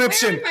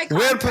 description. where in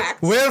my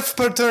contracts? Where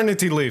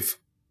paternity leave?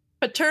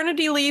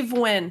 paternity leave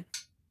when?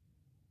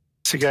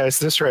 See, guys,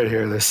 this right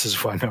here, this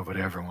is why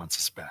nobody ever wants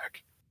us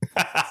back.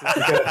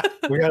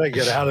 We gotta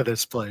get out of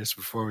this place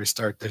before we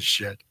start this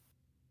shit.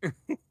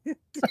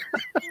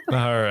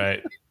 All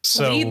right.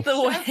 So Lead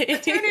the way.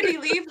 Paternity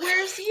leave,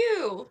 where's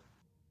you?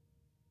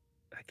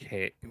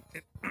 Okay.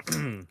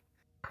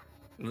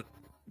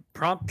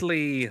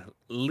 Promptly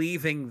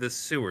leaving the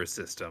sewer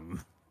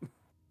system.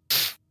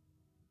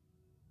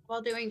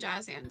 While doing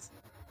jazz hands.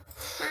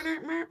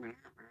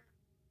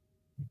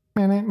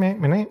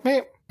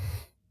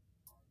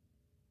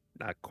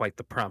 Not quite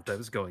the prompt I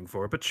was going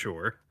for, but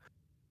sure.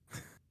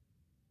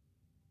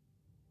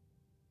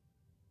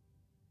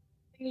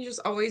 You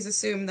just always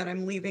assume that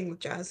I'm leaving with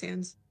jazz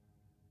hands.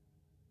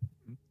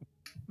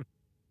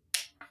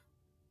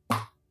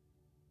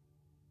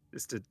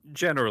 Just a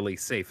generally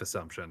safe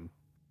assumption.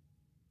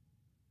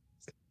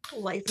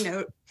 Life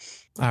note.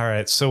 all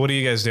right. So what are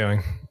you guys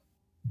doing?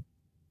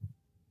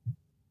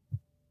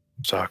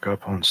 Stock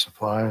up on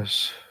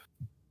supplies.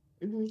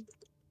 Mhm.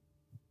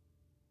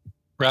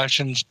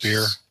 Rations,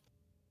 beer.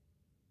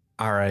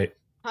 All right.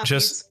 Puppies.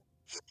 Just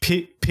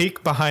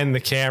peek behind the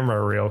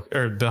camera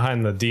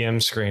behind the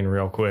DM screen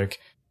real quick.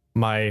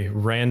 My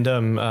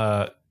random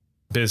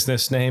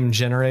business name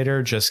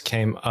generator just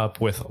came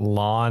up with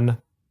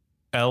lawn,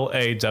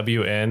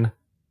 LAWN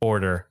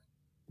order.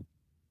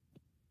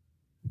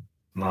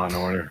 Law and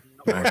order.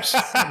 Nice.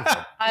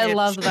 I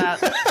love that.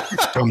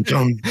 Dum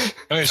dum.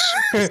 Nice.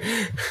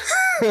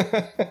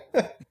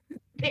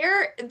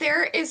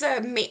 There is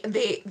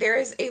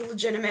a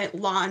legitimate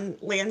lawn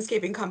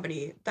landscaping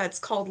company that's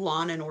called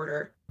Lawn and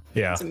Order.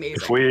 Yeah. It's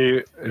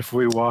amazing. If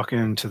we walk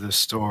into the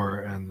store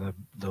and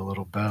the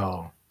little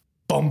bell,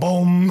 Boom,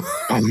 boom.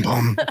 bum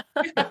bum.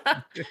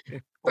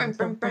 Brum,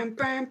 brum, brum,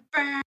 brum,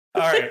 brum.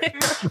 All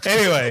right.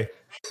 Anyway,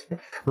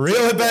 reel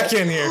it back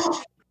in here.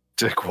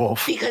 Dick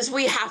Wolf. Because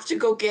we have to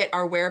go get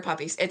our were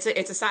puppies. It's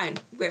a sign.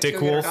 We have Dick to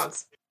go Wolf. get our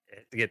dogs.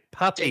 To get Dick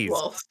puppies.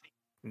 Wolf.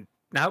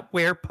 Not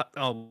where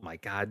oh my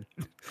god.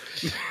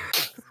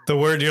 The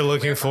word you're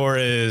looking for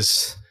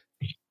is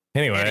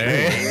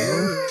anyway.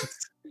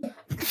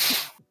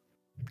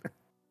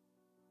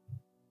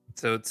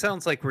 So it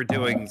sounds like we're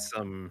doing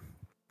some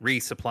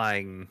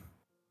resupplying,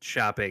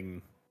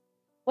 shopping,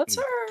 What's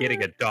our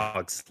getting a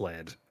dog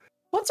sled.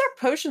 What's our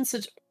potion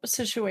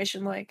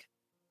situation like?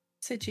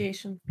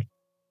 Situation.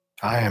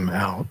 I am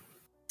out.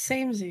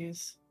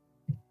 Samesies.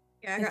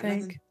 Yeah, I I got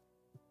think.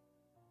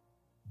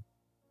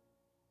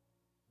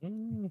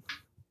 nothing.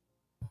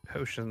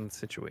 Potion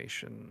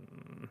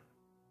situation.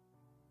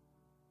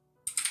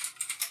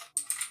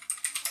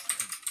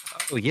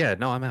 Oh yeah,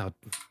 no, I'm out.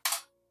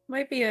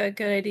 Might be a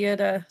good idea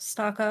to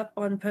stock up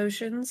on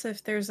potions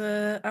if there's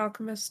a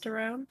alchemist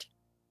around.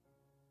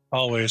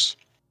 Always.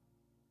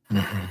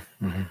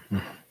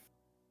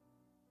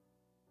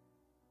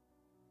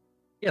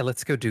 Yeah,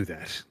 let's go do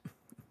that.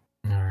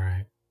 All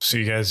right. So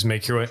you guys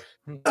make your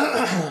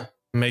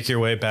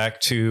way back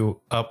to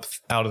up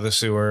out of the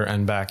sewer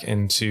and back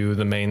into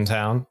the main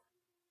town.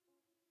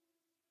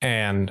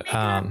 And Make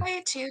our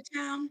way to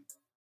town.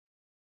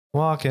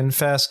 walking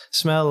fast,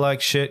 smell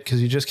like shit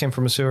because you just came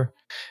from a sewer.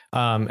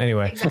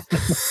 Anyway.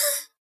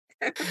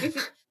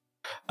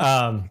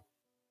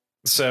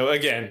 So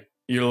again,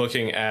 you're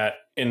looking at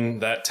in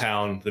that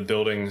town, the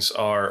buildings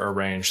are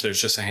arranged.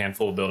 There's just a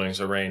handful of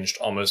buildings arranged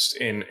almost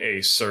in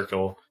a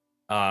circle,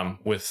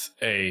 with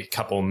a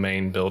couple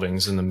main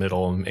buildings in the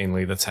middle,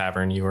 mainly the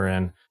tavern you were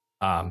in,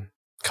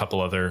 couple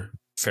other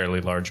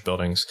fairly large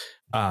buildings.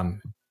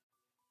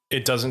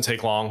 It doesn't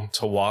take long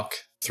to walk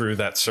through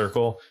that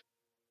circle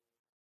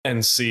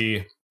and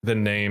see the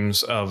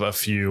names of a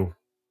few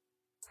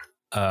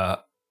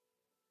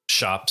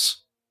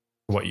shops,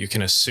 what you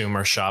can assume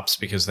are shops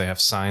because they have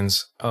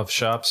signs of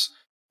shops.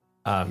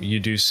 You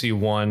do see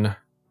one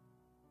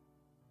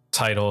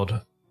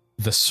titled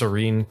The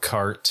Serene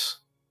Cart.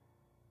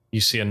 You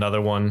see another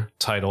one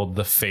titled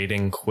The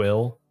Fading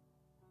Quill.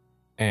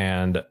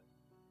 And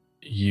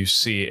you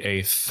see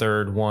a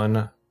third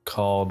one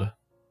called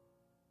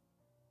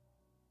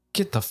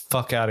Get the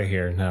fuck out of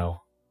here.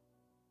 No.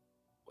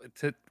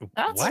 That's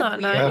what?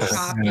 not Yeah. nice.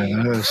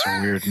 That is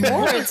a weird Or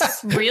name.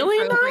 it's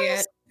really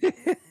nice.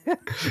 Appropriate.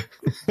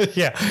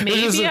 Yeah.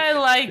 Maybe I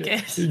like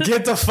it.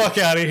 Get the fuck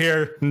out of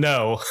here.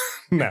 No.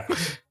 No.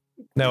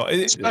 No.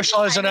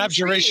 Specialize in I'm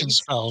abjuration intrigued.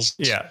 spells.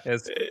 Yeah.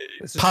 It's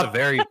just Pop- a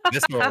very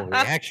visceral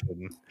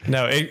reaction.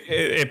 No,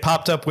 it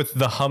popped up with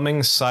the humming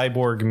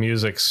cyborg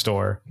music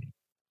store.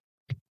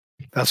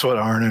 That's what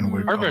Arnon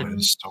would call Perfect.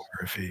 his store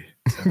if he.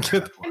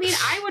 I mean,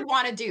 I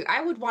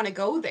would want to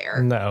go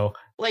there, No.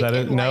 like that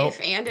in is- no, life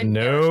and in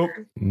Nope.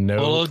 character. Full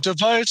Nope. of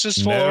devices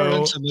for No.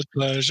 intimate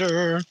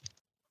pleasure.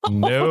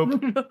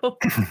 Nope. No.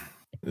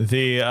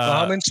 The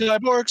I'm in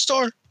cyborg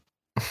store.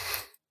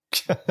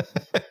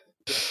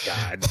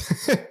 God.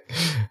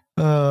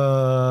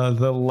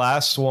 the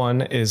last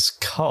one is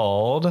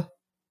called.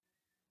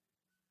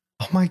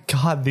 Oh my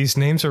god, these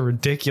names are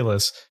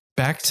ridiculous.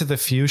 Back to the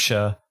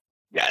Fuchsia.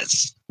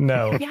 Yes.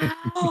 No.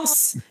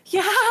 Yes.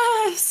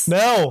 Yes.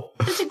 No.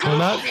 It's a We're good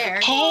not- there.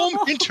 Home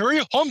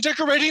interior, home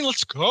decorating.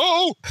 Let's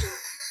go.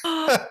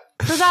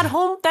 For that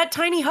home, that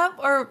tiny hut,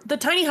 or the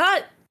tiny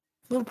hut.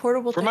 Little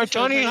portable For thing my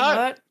tiny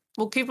hut.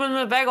 We'll keep them in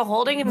a bag of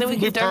holding, and then we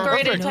can Perfect.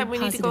 decorate Perfect. anytime we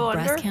need to go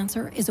breast under.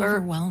 cancer is or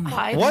overwhelming.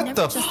 hide. What I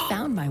never the just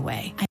found my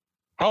way.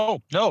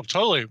 Oh no,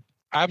 totally, No,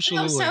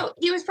 absolutely. so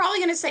he was probably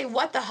going to say,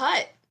 "What the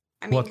hut?"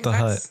 I mean, What 'cause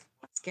the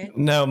that's good.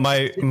 No,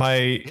 my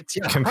It's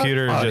your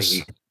computer hot just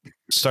body.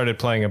 started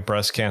playing a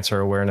breast cancer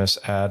awareness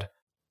ad.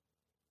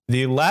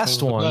 The last Those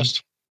are the one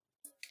best.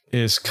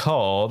 is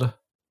called.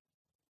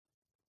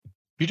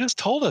 You just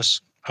told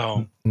us.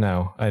 Oh,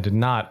 No, I did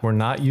not. We're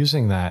not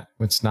using that.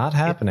 It's not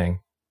happening.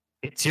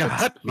 It's your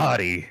hut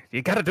body.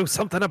 You gotta do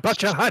something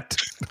about your hut.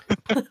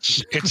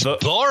 it's The-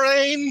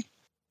 boring.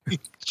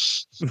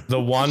 The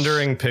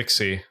Wandering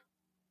Pixie.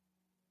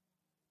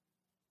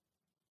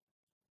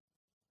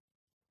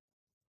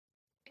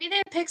 Maybe they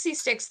have pixie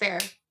sticks there,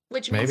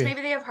 which means Maybe.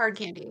 maybe they have hard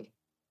candy.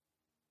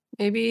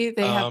 Maybe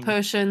they have Um,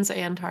 potions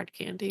and hard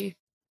candy.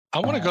 I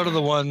want to go to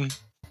the one.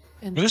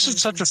 And This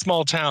is such a potions.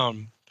 small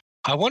town.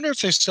 I wonder if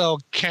they sell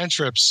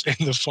cantrips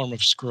in the form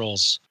of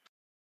scrolls.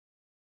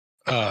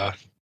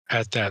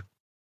 At that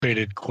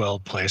faded quill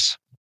place.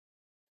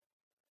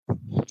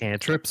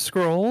 Cantrip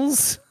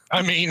scrolls.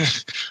 I mean,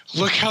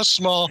 look how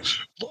small.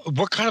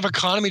 What kind of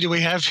economy do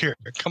we have here?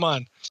 Come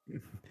on.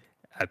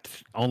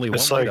 That's only one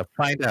It's way like- to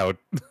find out.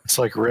 It's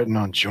like written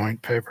on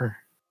joint paper.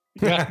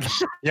 Yeah,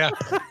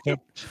 yeah.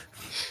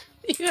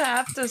 You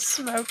have to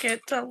smoke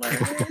it to learn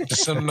it.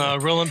 Some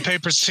rolling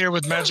papers here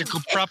with magical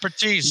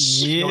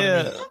properties. You know what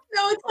I mean? Yeah.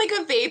 No, it's like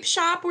a vape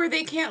shop where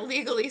they can't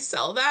legally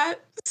sell that.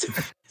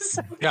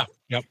 So Yeah.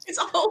 Yep. it's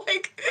all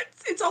like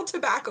it's all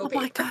tobacco Oh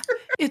paper. my god.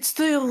 It's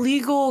the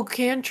illegal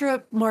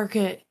cantrip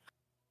market.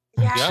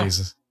 Yeah. Yeah.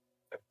 Jesus.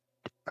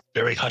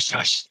 Very hush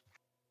hush.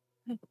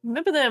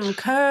 Remember them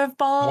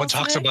curveballs? No one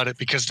talks Nick? about it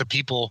because the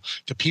people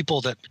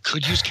that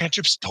could use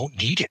cantrips don't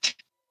need it.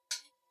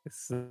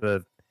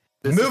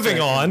 Moving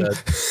on.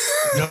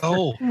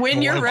 No. When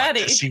no, you're I want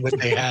ready. to see what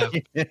they have.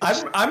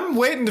 I'm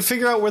waiting to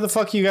figure out where the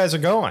fuck you guys are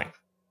going.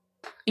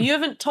 You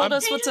haven't told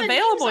us Hey, what's the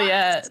available name's on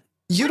yet.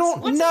 You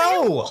don't what's know.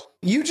 available?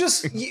 You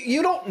just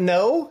you don't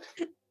know.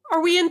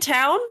 Are we in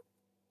town?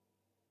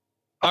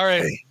 All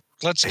right,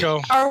 let's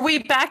go. Are we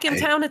back in Hey.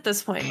 town at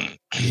this point?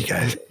 You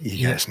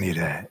guys need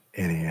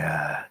any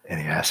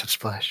acid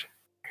splash?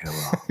 Get a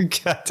little,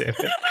 God damn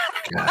it.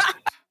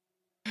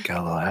 got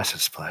a little acid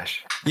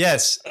splash.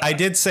 Yes, I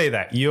did say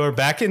that. You are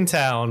back in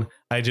town.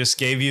 I just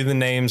gave you the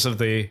names of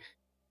the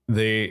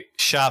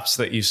shops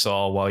that you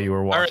saw while you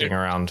were walking right.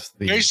 around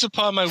the Based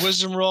upon my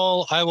wisdom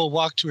roll, I will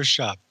walk to a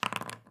shop.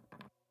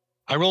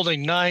 I rolled a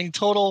 9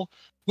 total.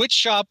 Which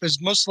shop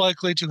is most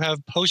likely to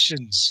have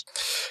potions?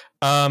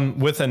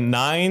 with a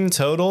 9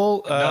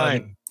 total.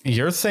 9.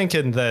 You're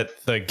thinking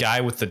that the guy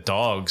with the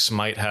dogs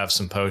might have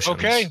some potions.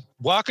 Okay,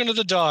 walking to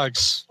the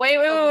dogs. Wait.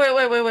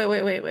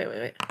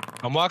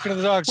 I'm walking to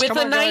the dogs. With Come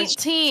a on, guys.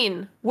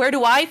 19, where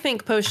do I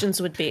think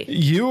potions would be?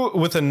 You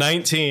with a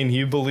 19,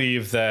 you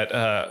believe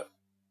that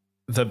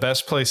the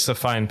best place to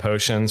find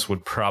potions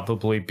would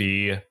probably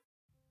be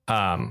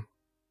the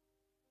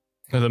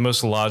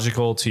most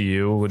logical to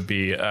you would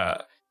be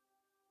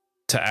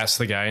to ask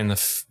the guy in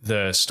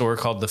the store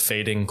called the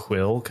Fading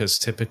Quill, because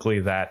typically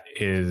that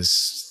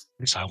is,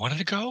 So I wanted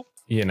to go.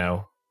 you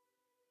know,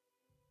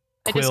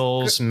 I just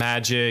quills,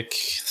 magic,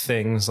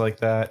 things like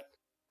that.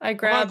 I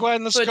Come on, grab go ahead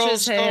and let's go.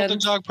 Butch's Let's go with the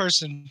hand. dog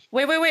person.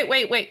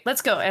 Wait.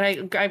 Let's go. And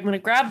I'm going to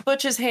grab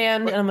Butch's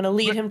hand and I'm going to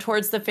lead him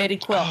towards the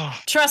faded quill.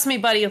 Trust me,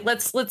 buddy.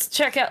 Let's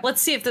check out.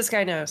 Let's see if this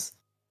guy knows.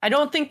 I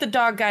don't think the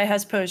dog guy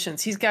has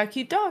potions. He's got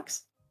cute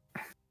dogs,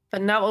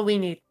 but not what we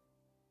need.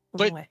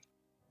 But- Away.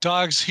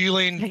 Dogs, I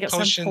healing, guess I'm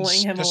potions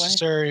pulling him away.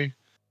 necessary.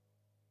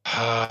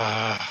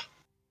 I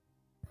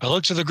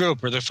look to the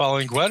group. Are they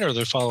following Gwen or are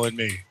they following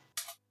me?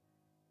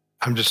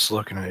 I'm just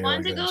looking at I you.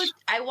 want to go. guys.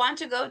 I want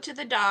to go to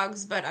the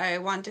dogs, but I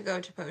want to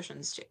go to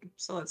potions too.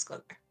 So let's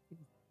go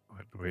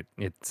there.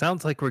 It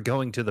sounds like we're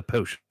going to the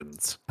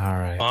potions. All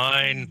right.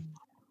 Fine.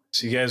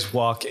 So you guys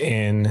walk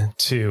in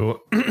to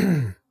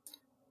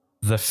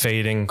the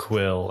Fading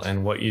Quill,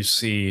 and what you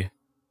see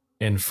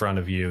in front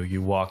of you,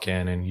 you walk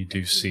in and you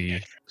do see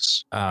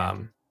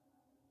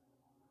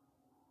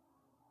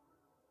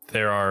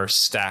there are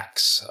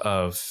stacks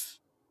of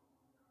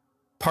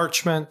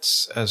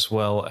parchments as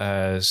well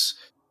as,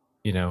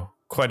 you know,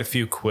 quite a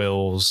few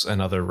quills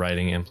and other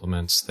writing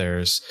implements.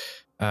 There's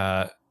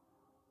leather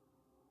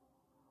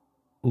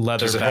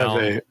Does it have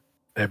bound.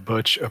 a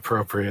butch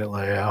appropriate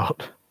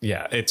layout?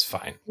 Yeah, it's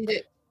fine.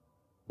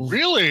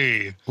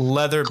 Really?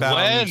 Leather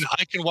bound. Gwen,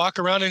 I can walk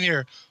around in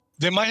here.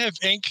 They might have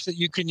ink that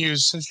you can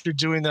use since you're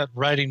doing that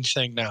writing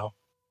thing now.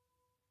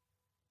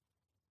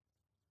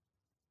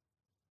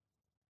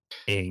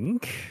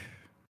 Ink?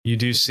 You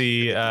do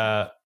see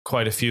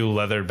quite a few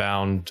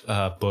leather-bound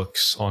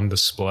books on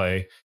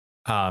display,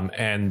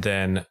 and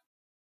then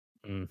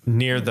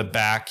near the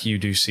back, you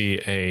do see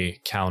a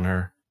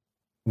counter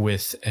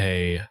with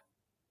a.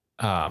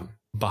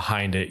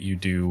 Behind it, you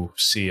do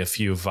see a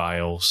few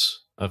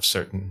vials of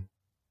certain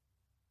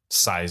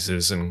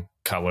sizes and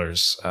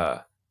colors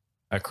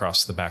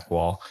across the back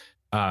wall.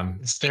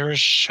 Is there a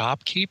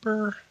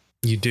shopkeeper?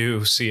 You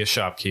do see a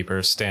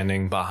shopkeeper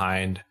standing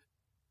behind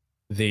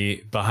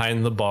the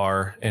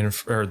bar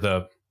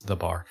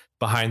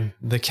behind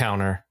the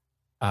counter.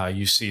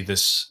 You see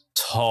this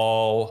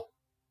tall,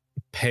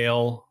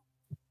 pale,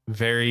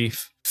 very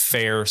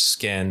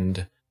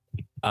fair-skinned,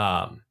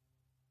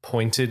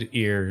 pointed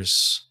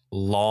ears,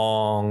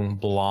 long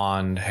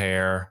blonde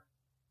hair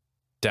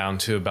down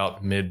to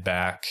about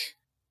mid-back,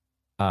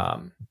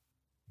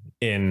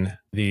 in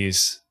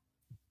these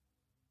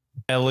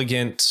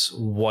elegant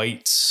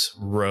white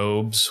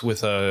robes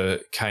with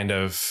a kind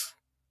of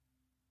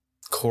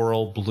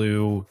coral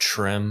blue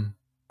trim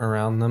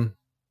around them.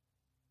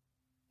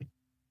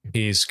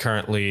 He's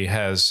currently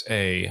has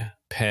a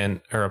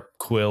pen or a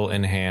quill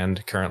in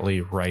hand,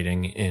 currently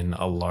writing in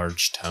a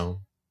large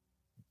tome.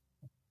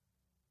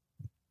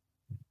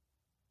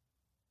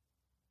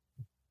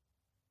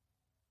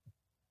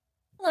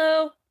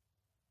 Hello.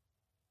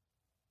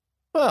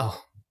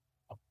 Well,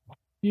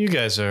 you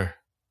guys are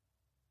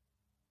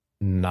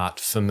not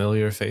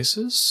familiar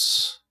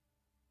faces.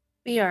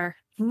 We are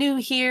new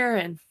here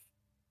and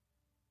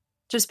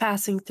just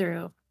passing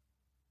through.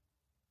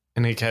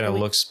 And he kind of Are we-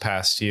 looks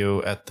past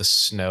you at the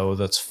snow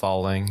that's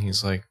falling.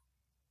 He's like,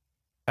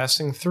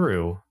 passing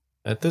through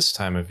at this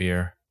time of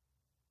year.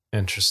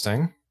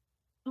 Interesting.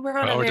 We're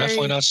on Well, a we're very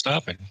definitely not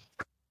stopping.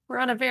 we're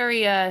on a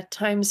very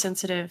time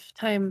sensitive,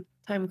 time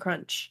time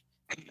crunch.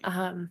 As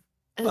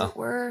Well. it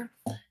were.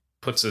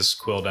 Puts his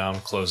quill down,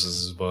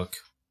 closes his book.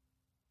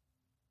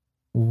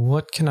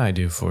 What can I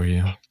do for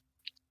you?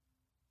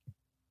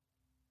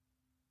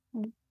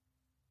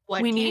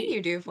 What We can need-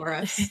 you do for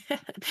us?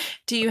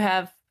 Do you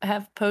have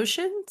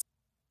potions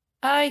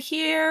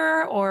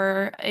here,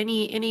 or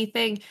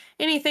anything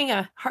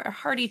a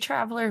hardy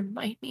traveler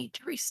might need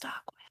to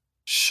restock with?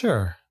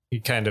 Sure. He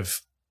kind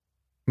of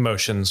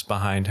motions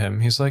behind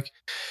him. He's like,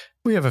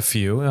 we have a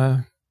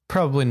few.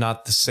 Probably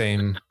not the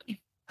same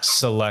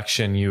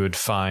selection you would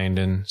find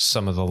in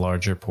some of the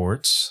larger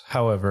ports.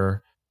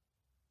 However,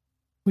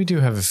 we do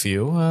have a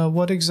few.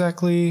 What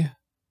exactly...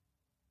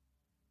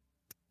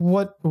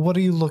 What are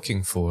you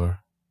looking for?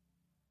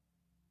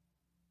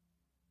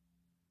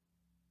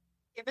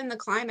 Given the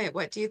climate,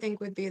 what do you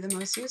think would be the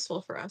most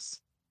useful for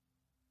us?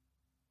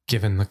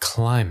 Given the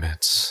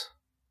climate...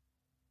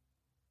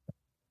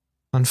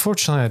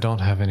 Unfortunately, I don't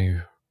have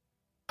any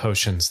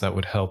potions that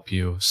would help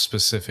you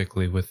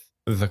specifically with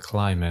the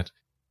climate.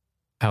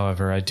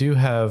 However, I do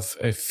have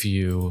a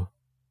few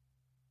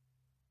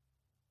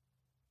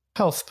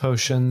health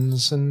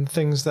potions and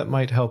things that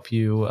might help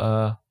you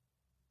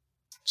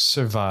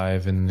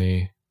survive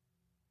in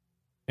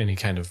any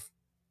kind of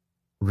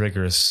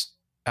rigorous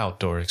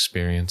outdoor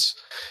experience.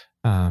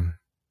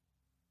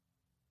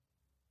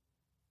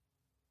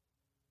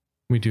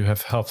 We do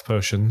have health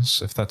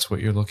potions, if that's what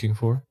you're looking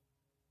for. Do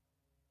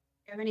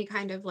you have any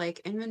kind of like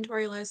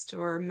inventory list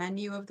or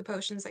menu of the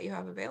potions that you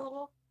have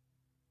available?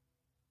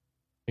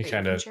 He that you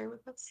kind can of share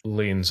with us?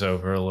 leans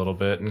over a little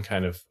bit and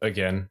kind of,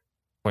 again,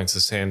 points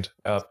his hand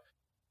up.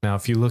 Now,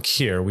 if you look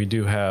here, we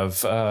do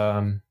have,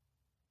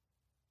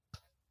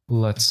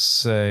 let's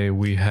say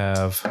we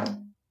have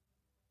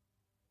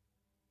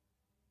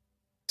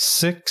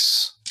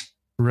 6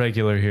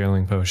 regular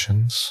healing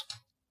potions,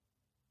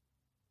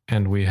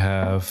 and we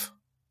have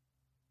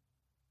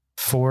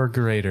 4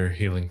 greater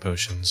healing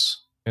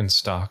potions in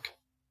stock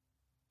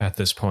at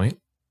this point.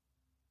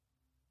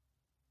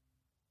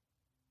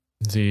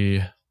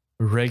 The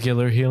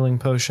regular healing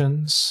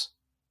potions,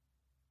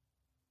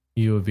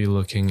 you would be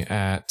looking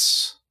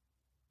at...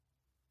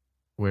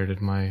 Where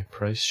did my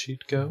price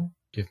sheet go?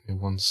 Give me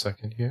 1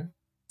 second here.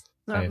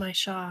 Not my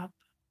shop.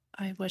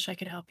 I wish I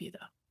could help you,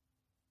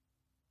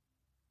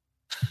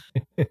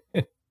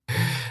 though.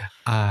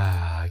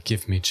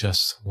 Give me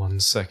just 1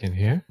 second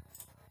here.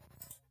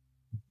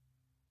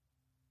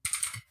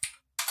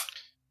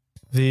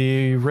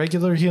 The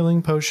regular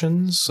healing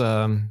potions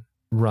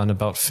run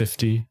about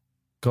 50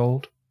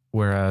 gold,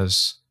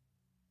 whereas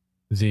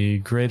the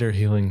greater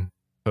healing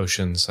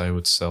potions I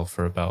would sell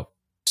for about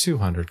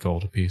 200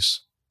 gold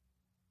apiece.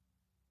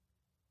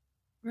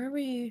 Where are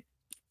we?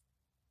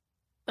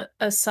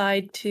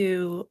 Aside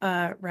to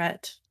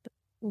Rhett,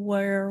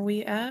 where are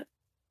we at,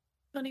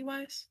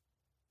 money-wise?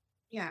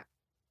 Yeah.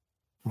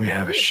 We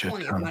have a shit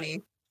plenty of ton.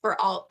 money for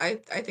all. I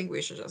think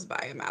we should just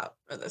buy him out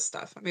for this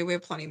stuff. I mean, we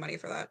have plenty of money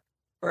for that.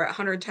 We're at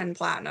 110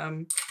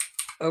 platinum,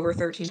 over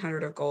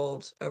 1,300 of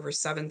gold, over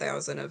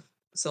 7,000 of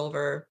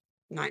silver,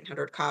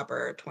 900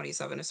 copper,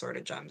 27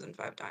 assorted gems, and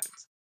 5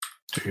 diamonds.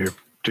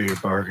 Do your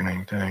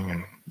bargaining thing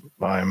and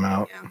buy them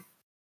out.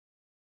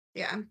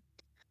 Yeah.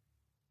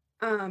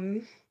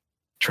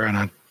 Try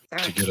not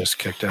Sorry. to get us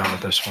kicked out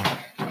of this one.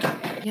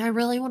 Yeah, I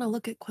really want to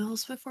look at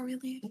quills before we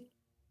leave.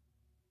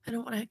 I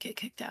don't want to get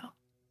kicked out.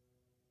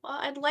 Well,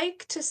 I'd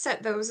like to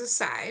set those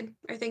aside.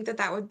 I think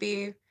that would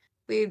be.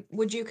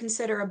 Would you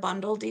consider a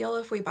bundle deal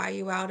if we buy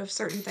you out of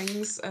certain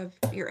things of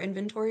your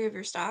inventory of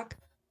your stock?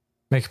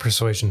 Make a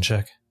persuasion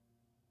check.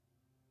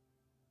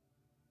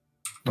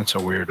 That's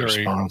a weird Very-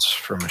 response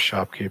from a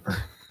shopkeeper.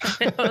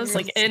 It was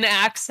like an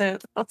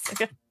accent. I was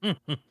like, It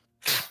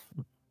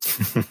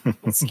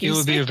excuse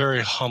would be me. a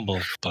very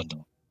humble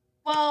bundle.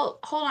 Well,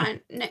 hold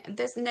on, Nick.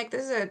 This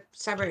is a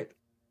separate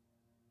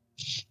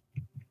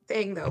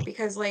thing though,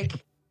 because like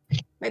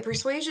my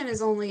persuasion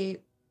is only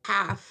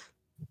half.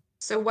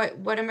 So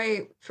what am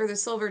I for the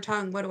silver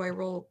tongue? What do I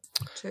roll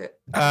to?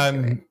 add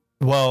to it?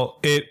 Well,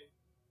 it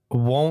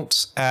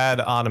won't add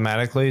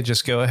automatically.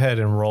 Just go ahead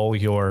and roll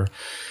your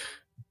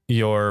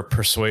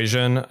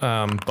persuasion.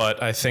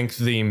 But I think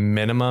the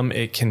minimum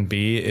it can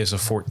be is a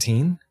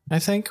 14. I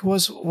think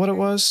was what it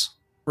was,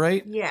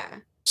 right? Yeah,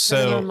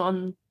 So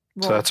On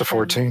So that's a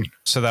 14.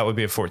 so that would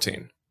be a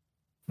 14.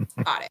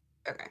 got it.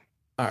 Okay,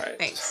 All right.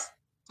 thanks.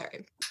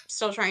 Sorry,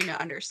 still trying to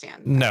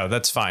understand. No,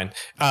 that's fine.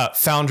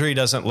 Foundry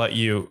doesn't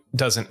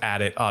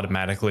add it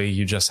automatically.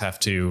 You just have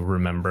to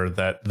remember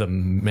that the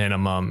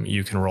minimum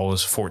you can roll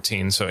is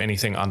 14. So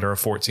anything under a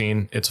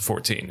 14, it's a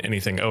 14.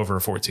 Anything over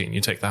a 14, you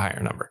take the higher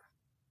number.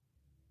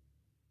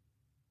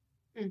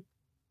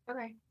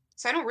 Okay,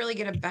 so I don't really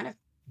get a benefit.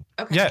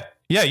 Okay.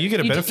 Yeah, you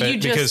get a benefit You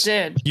just because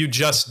did. you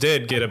just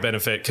did get a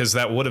benefit because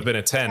that would have been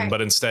a 10, Okay.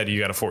 but instead you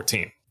got a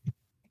 14.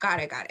 Got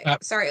it.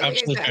 Sorry, like I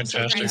absolutely said, I'm still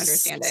trying to fantastic.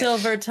 understand it.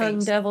 Silver tongue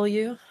Thanks. devil,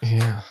 you.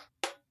 Yeah.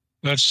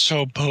 That's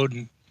so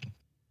potent.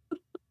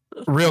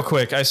 Real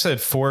quick, I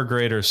said 4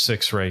 greater,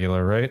 6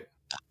 regular, right?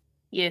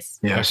 Yes.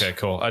 Yes. Okay,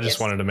 cool. I just Yes.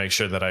 wanted to make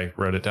sure that I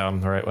wrote it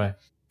down the right way.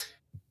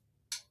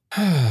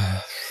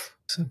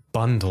 It's a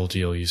bundle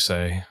deal, you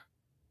say?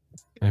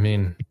 I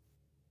mean,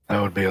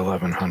 That would be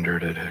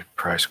 1,100 at a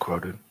price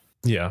quoted.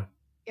 yeah.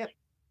 Yep.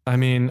 I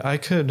mean, I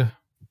could,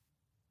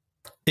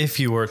 if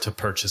you were to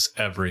purchase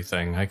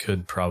everything, I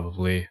could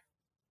probably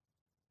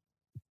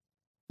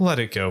let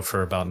it go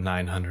for about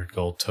 900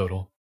 gold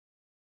total.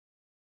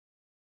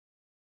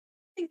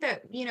 I think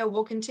that,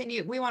 we'll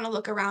continue. We want to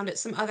look around at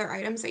some other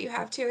items that you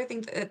have too. I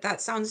think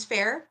that sounds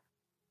fair.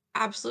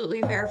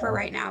 Absolutely fair for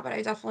right now, but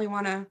I definitely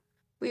want to,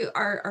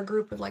 our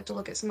group would like to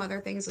look at some other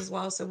things as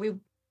well. So we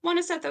want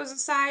to set those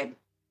aside,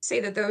 say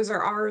that those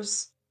are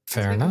ours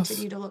Fair as we enough.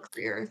 continue to look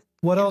through your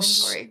What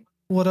else? inventory.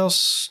 What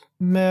else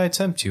may I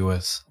tempt you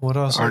with? What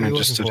else are you Arnon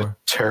looking just did a for?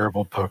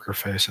 terrible poker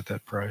face at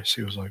that price.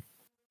 He was like,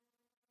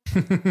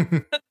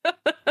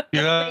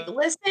 Yeah. Like,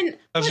 listen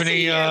Have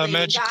any here, Lady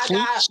magic Gaga.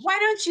 flutes? Why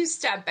don't you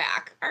step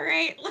back? All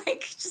right,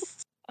 like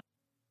just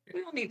we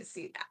don't need to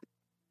see that.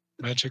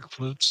 Magic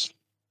flutes.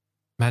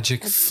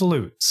 Magic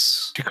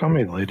flutes. "Did you call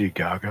me Lady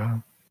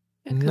Gaga?"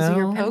 Because of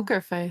your No. poker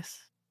face.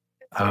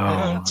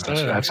 Oh, it's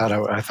I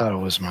thought it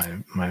was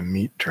my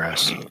meat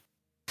dress.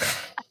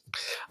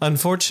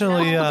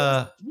 Unfortunately,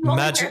 No, you only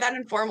magic. wear that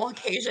in formal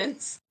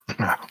occasions.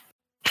 Magic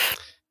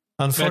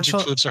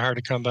Unfortunately, flutes are hard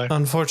to come by.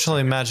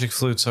 unfortunately, magic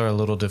flutes are a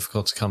little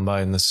difficult to come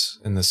by in this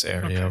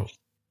area, Okay.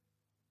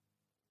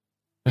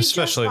 We just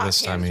especially bought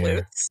this pan time of year.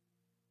 flutes.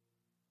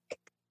 Do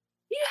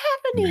you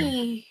have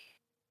any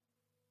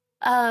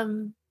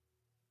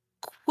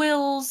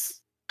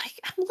quills?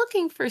 I'm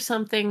looking for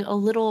something a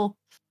little,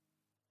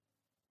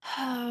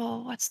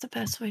 oh, what's the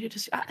best way to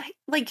describe,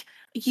 like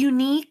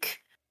unique,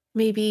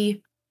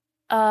 maybe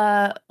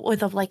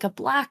with like a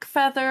black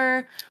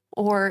feather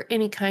or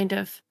any kind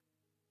of,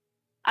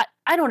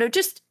 I don't know,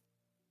 just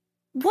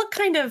what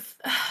kind of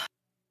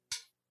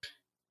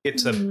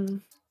It's he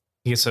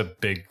gets a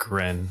big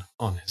grin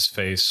on his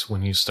face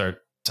when you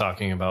start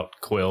talking about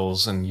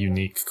quills and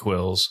unique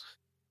quills.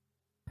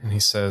 And he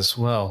says,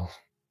 well,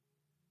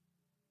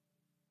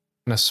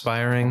 an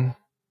aspiring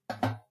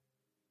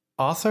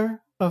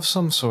author of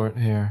some sort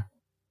here.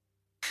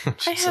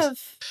 I have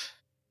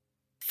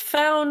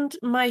found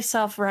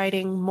myself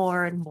writing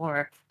more and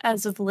more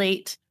as of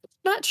late.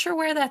 Not sure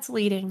where that's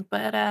leading,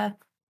 but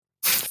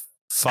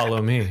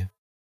Follow me.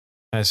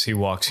 As he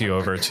walks you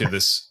over to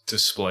this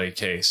display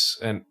case,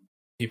 and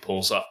he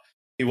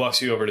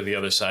walks you over to the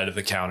other side of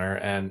the counter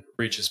and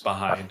reaches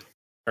behind,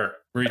 or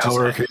reaches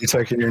Elric, are you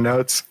taking your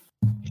notes?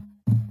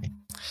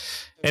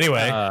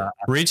 anyway,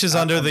 reaches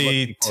under I'm the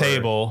looking for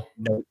table,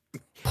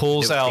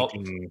 pulls out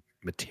note-taking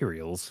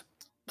materials.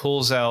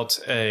 pulls out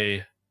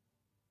a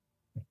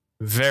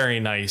very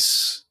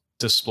nice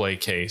display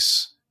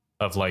case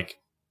of like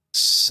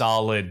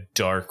solid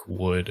dark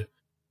wood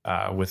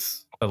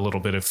with a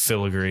little bit of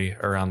filigree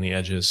around the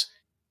edges.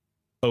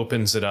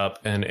 Opens it up,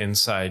 and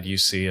inside you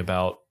see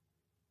about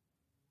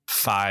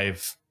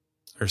 5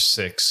 or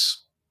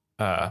 6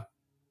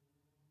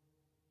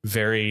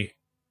 very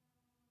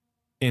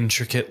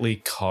intricately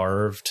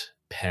carved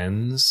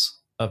pens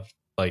of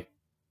like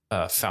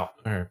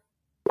fountain or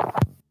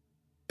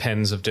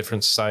pens of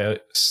different size.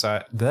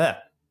 I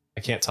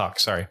can't talk.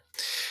 Sorry.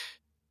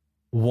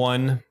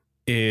 One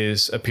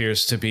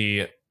appears to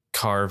be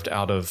carved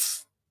out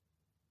of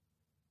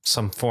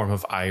some form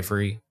of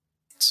ivory.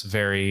 It's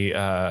very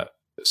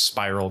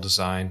spiral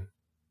design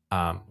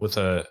with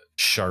a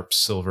sharp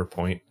silver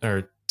point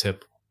or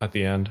tip at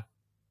the end.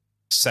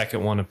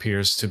 Second one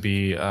appears to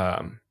be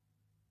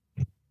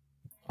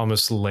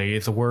almost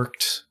lathe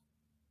worked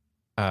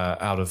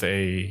out of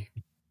a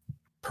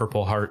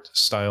Purple Heart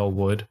style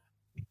wood.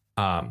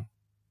 The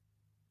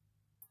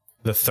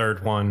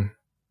third one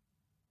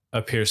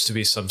appears to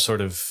be some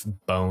sort of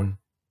bone.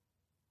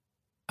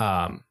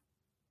 And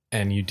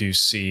you do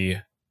see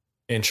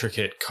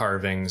intricate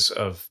carvings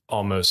of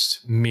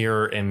almost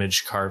mirror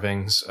image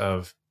carvings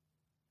of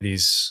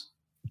these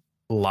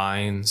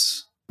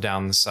lines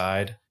down the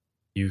side.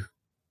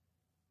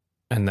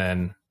 And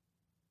then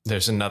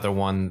there's another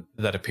one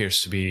that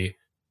appears to be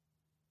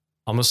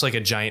almost like a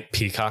giant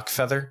peacock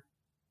feather.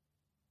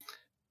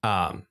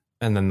 And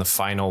then the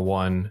final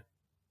one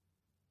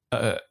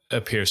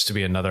appears to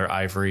be another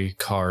ivory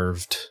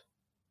carved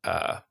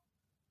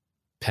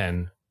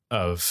pen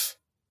of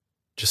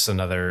just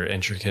another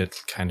intricate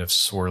kind of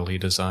swirly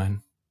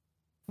design.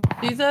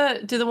 do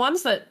the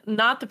ones that,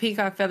 not the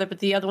peacock feather, but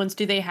the other ones,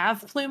 do they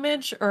have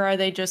plumage, or are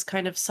they just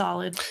kind of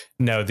solid?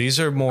 No, these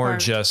are more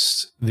Carved.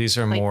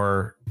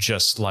 more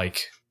just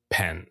like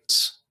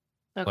pens,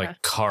 Okay.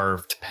 like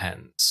carved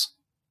pens.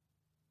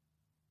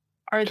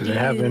 Are Do they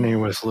have any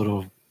with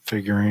little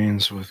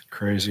figurines with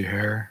crazy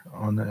hair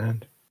on the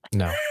end?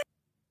 No.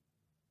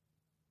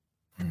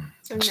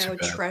 So That's no too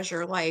bad.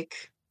 treasure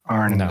like.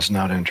 Arnon No. is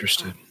not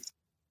interested.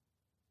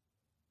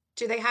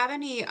 Do they have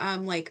any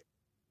like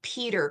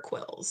Peter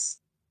quills?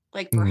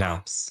 Like No.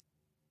 perhaps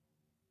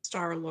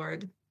Star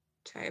Lord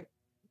type.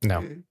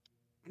 No.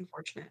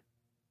 Unfortunate.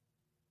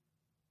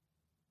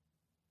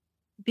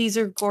 These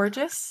are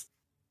gorgeous.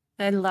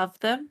 I love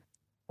them.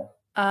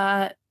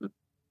 How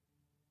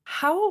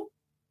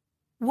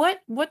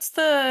What's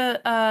the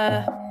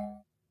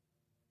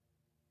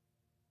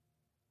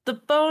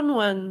bone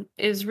one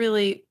is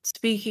really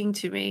speaking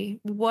to me.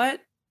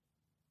 What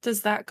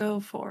does that go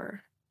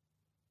for?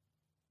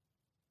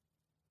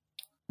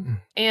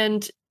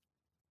 And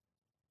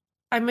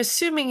I'm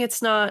assuming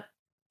it's not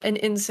an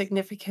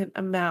insignificant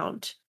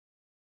amount.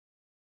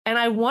 And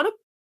I want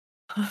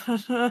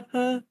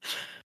to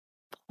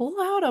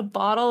pull out a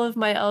bottle of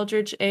my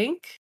Eldritch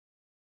ink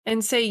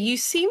and say, you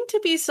seem to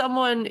be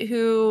someone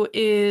who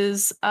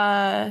is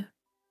very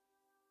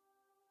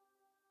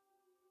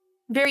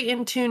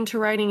in tune to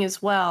writing as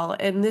well.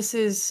 And this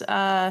is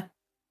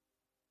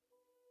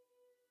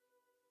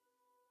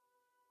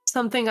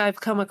something I've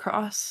come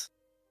across.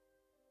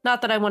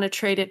 Not that I want to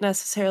trade it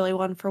necessarily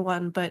one for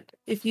one, but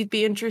if you'd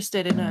be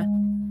interested in a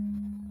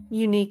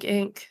unique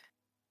ink.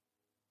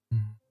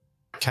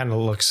 Kind of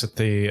looks at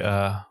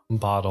the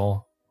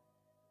bottle.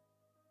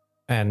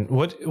 And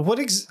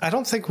I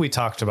don't think we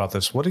talked about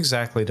this. What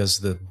exactly does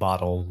the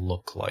bottle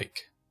look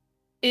like?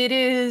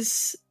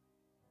 It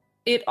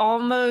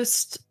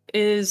almost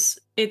is,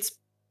 it's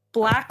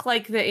black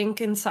like the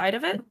ink inside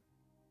of it,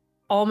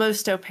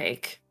 almost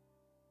opaque,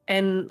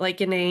 and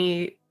like in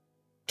a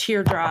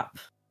teardrop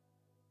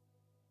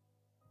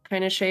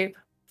kind of shape,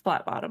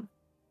 flat bottom.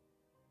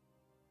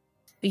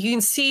 You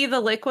can see the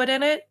liquid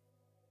in it,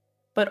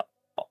 but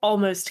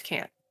almost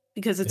can't,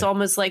 because it's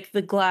almost like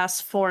the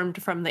glass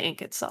formed from the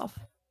ink itself.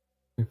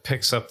 He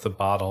picks up the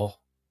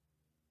bottle,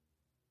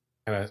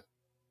 kind of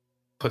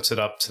puts it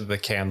up to the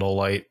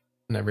candlelight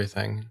and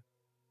everything.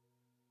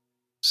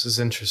 This is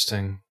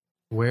interesting.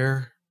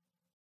 Where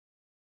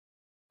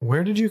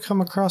did you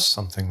come across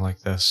something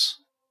like this?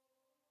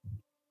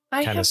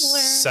 I Kind have of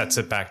learned. sets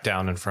it back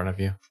down in front of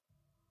you.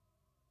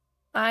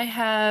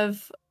 I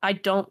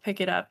don't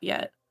pick it up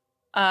yet.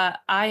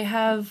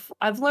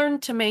 I've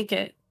learned to make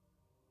it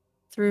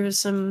through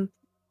some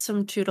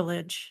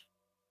tutelage.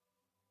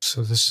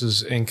 So this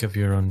is ink of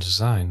your own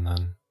design,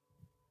 then?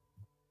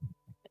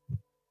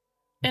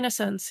 In a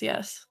sense,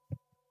 yes.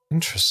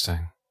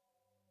 Interesting.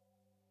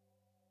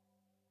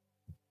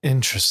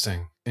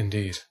 Interesting,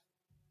 indeed.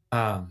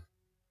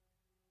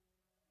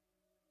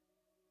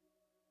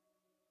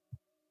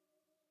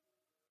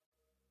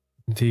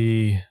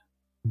 The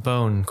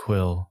bone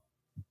quill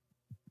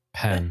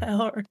pen.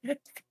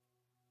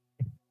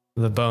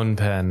 The bone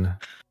pen.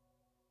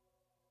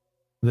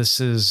 This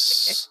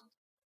is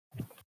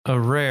a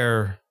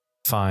rare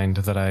find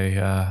that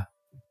I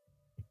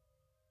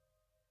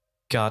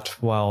got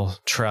while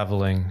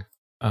traveling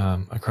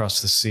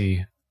across the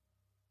sea.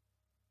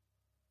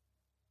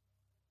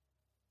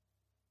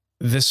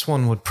 This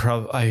one would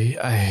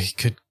I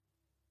could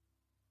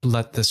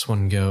let this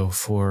one go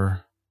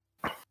for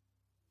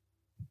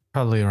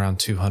probably around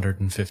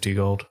 250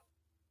 gold.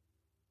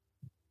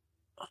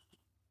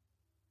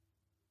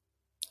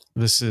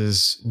 This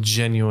is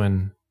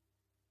genuine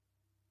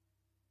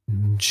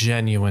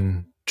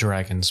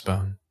dragon's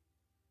bone.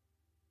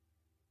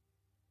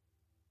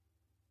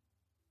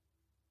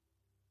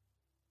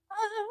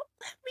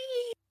 Let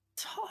me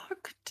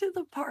talk to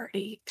the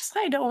party, because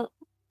I don't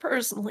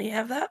personally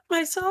have that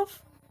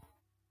myself.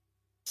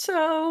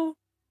 So,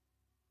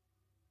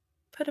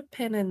 put a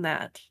pin in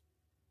that.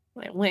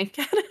 I wink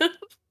at him.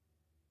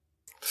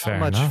 Fair How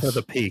much enough. for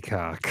the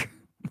peacock?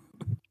 I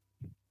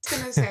was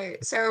gonna say,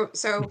 so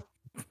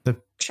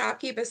The-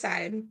 shopkeep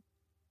aside,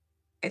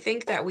 I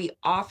think that we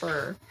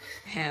offer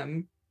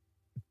him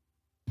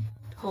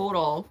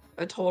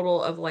a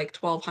total of like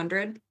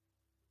 1,200.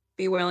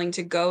 Be willing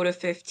to go to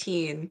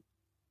 15,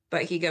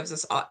 but he gives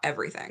us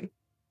everything.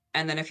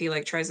 And then if he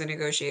like tries to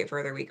negotiate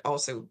further, we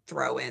also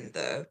throw in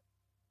the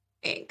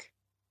ink,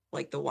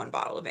 like the one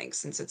bottle of ink,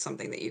 since it's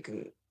something that you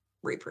can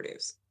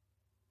reproduce.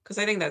 Because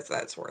I think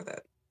that's worth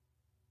it.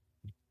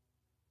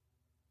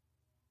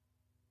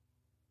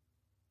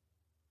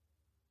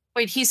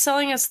 Wait, he's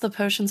selling us the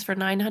potions for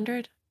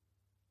 900?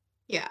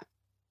 Yeah.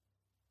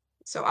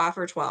 So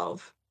offer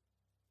 12.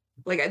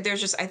 Like I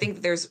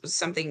think there's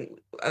something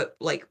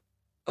like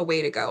a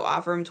way to go.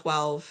 Offer him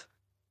 12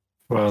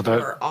 Well,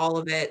 for all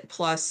of it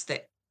plus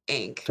the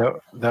ink.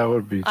 that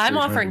would be. I'm 300.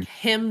 offering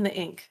him the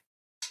ink.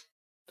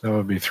 That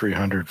would be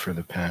 300 for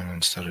the pen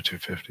instead of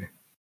 250.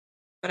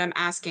 But I'm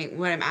asking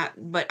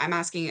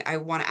I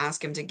want to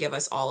ask him to give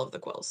us all of the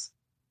quills.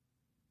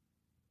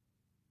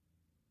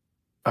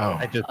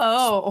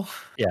 Oh,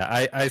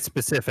 Yeah, I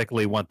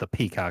specifically want the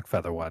peacock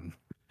feather one.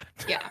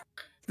 Yeah.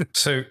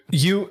 So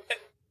you,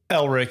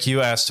 Elric,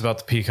 you asked about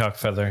the peacock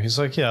feather. He's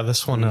like, yeah,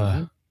 this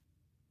one,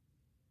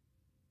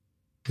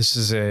 this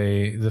is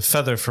the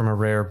feather from a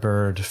rare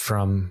bird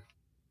from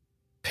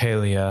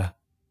Palia.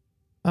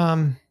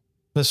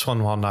 This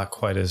one, while not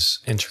quite as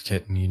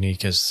intricate and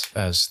unique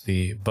as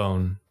the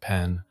bone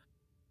pen,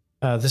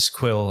 this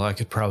quill I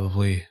could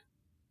probably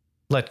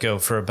let go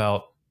for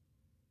about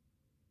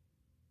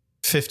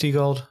 50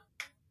 gold.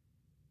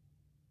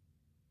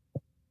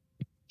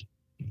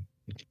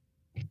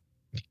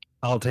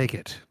 I'll take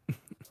it.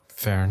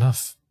 Fair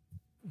enough.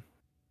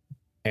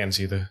 Hands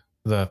you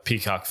the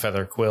peacock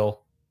feather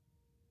quill.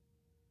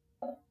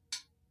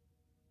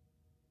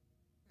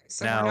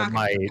 So Now we're not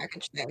my- going to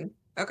package thing.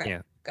 Okay.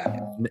 Yeah. Got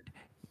it.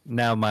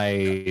 Now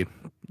my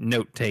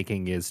note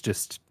taking is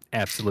just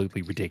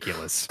absolutely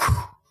ridiculous.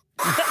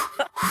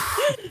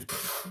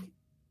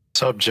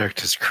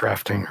 Subject is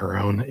crafting her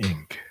own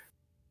ink.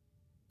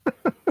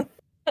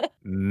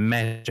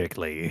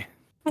 Magically.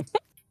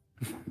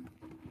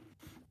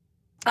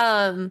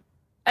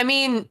 I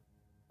mean,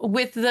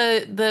 with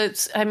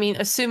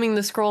assuming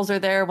the scrolls are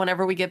there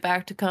whenever we get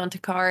back to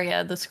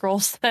Contakaria, the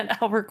scrolls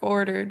that Albert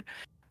ordered,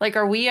 like,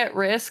 are we at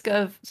risk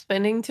of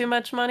spending too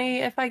much money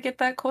if I get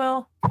that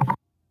quill?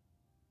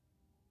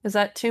 Is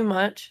that too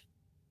much?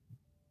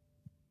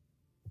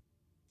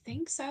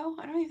 Think so.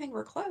 I don't even think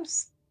we're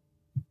close.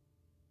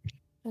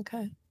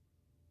 Okay.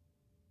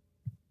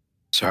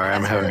 Sorry,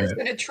 I'm That's where I having was it.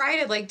 going to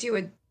try to like do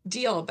a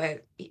deal,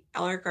 but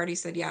Alaric already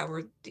said, yeah,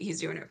 he's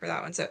doing it for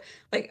that one. So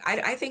like,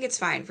 I think it's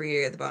fine for you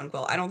to get the bone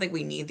quill. I don't think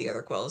we need the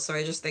other quills. So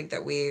I just think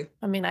that we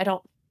I mean, I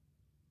don't.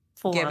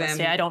 Full Give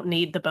honesty, him- I don't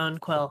need the bone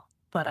quill,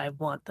 but I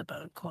want the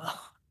bone quill.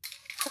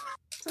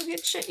 so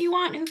get shit you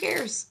want. Who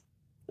cares?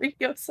 Free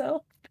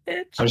yourself,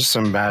 bitch. I'm just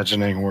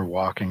imagining we're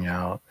walking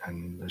out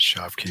and the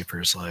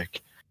shopkeeper's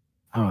like,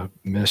 "Oh,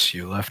 miss,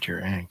 you left your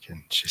ink."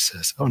 And she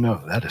says, "Oh,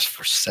 no, that is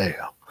for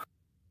sale."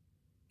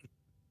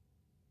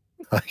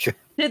 Like,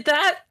 Did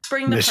that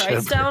bring the Miss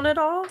price Shepard. down at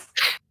all?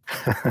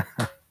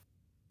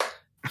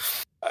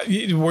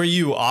 Were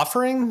you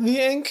offering the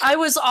ink? I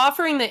was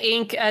offering the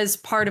ink as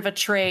part of a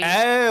trade.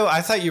 Oh,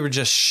 I thought you were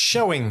just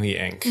showing the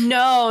ink.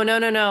 No.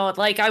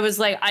 Like, I was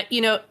like, I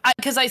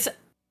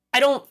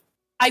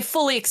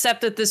fully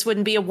accept that this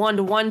wouldn't be a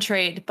 1-to-1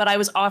 trade, but I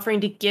was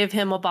offering to give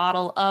him a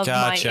bottle of my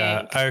Gotcha.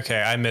 ink.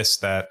 Okay, I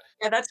missed that.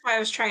 Yeah, that's why I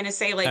was trying to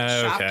say like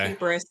Okay.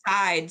 shopkeeper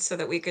aside so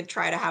that we could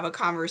try to have a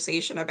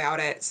conversation about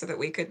it so that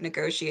we could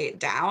negotiate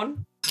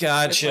down. with,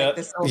 Gotcha. like,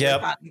 the silver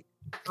Yep. cotton-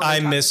 I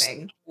silver missed- cotton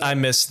thing. I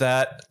missed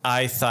that.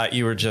 I thought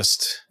you were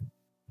just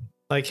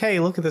like, hey,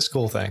 look at this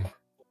cool thing.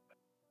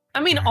 I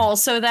mean,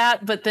 also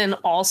that, but then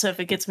also if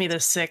it gets me the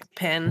sick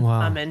pin,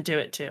 Wow. I'm into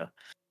it too.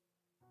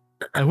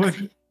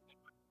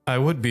 I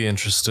would be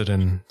interested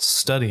in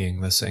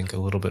studying this ink a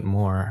little bit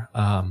more.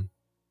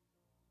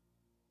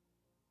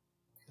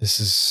 This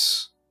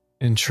is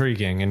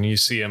intriguing, and you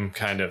see him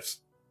kind of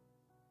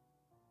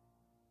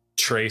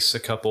trace a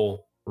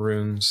couple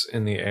runes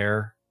in the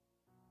air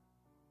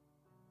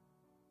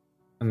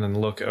and then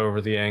look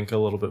over the ink a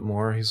little bit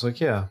more. He's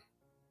like, yeah.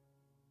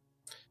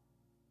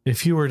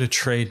 If you were to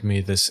trade me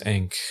this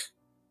ink,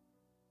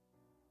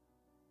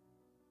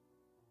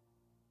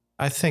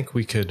 I think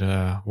we could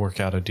work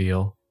out a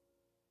deal.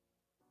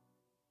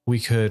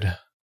 We could...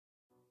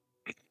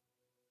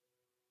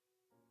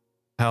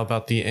 How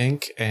about the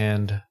ink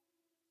and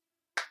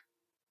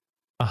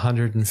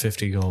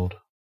 150 gold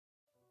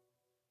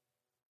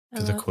I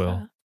for the love quill?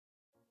 that.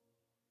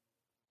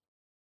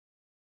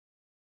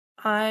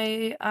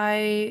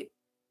 I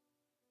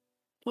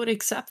would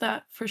accept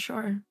that for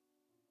sure.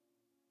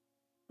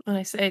 When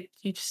I say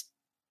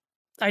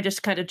I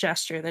just kind of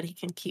gesture that he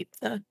can keep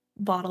the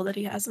bottle that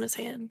he has in his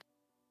hand.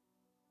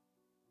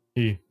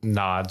 He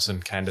nods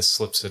and kind of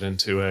slips it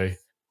into a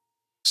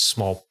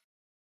small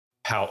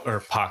pouch or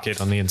pocket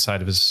on the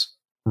inside of his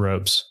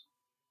robes.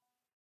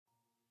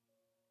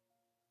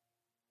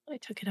 I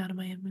took it out of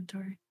my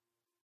inventory.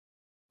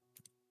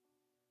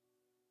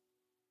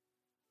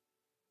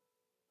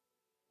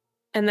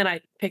 And then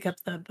I pick up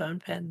the bone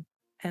pen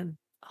and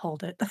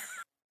hold it.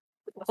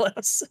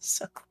 Close,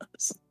 so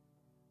close.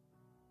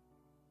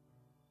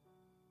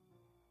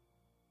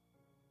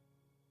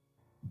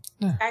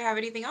 I have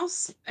anything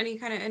else? Any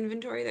kind of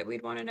inventory that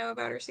we'd want to know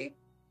about or see?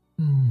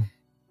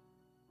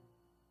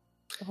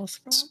 Spell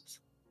scrolls.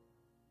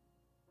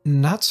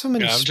 Not so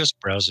many. Yeah, I'm just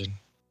browsing.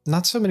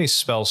 Not so many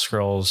spell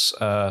scrolls.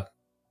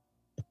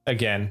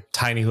 Again,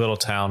 tiny little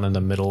town in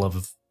the middle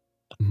of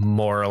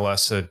more or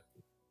less a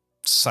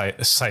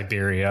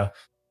Siberia.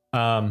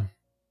 No,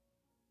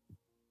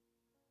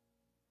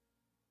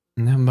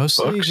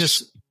 mostly Books?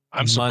 just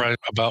I'm surprised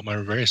about my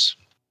race.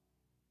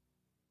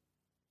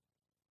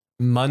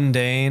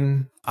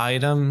 mundane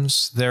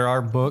items. There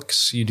are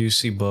books. You do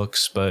see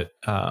books, but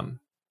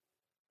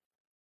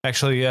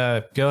actually,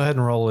 go ahead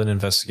and roll an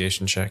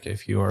investigation check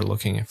if you are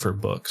looking for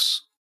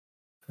books.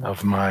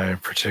 Of my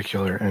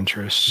particular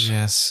interests.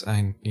 Yes,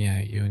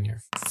 you and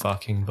your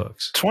fucking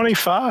books.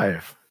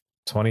 25.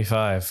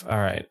 25. All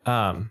right.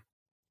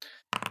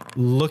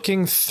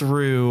 Looking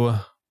through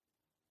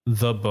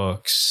the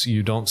books,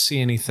 you don't see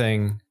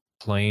anything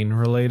plane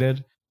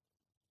related.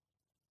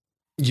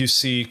 You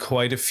see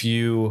quite a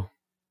few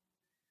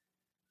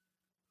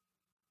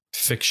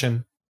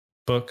fiction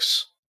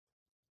books,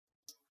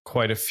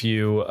 quite a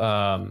few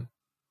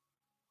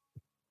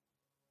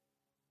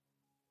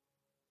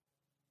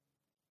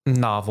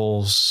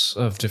novels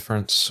of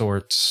different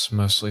sorts,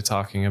 mostly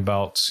talking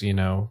about,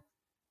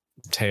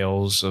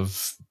 tales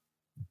of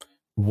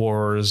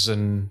wars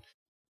and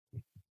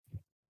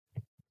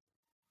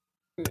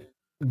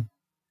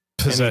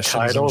possessions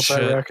Any titles and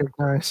I shit.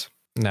 recognize?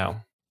 No.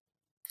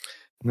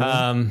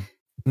 No?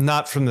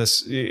 Not from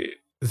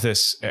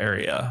this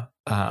area.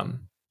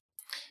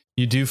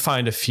 you do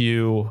find a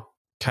few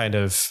kind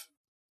of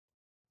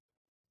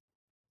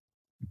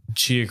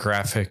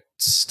geographic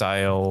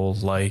style,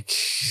 like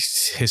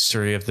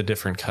history of the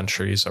different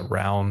countries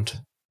around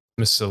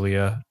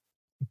Massilia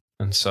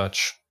and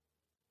such.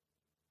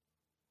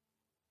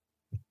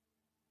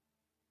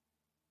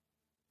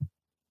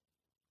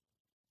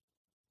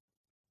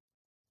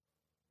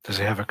 Does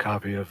he have a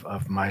copy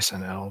of Mice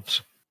and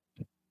Elves?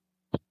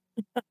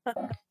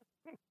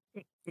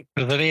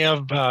 Does any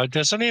of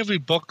the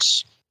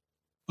books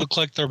look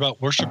like they're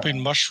about worshiping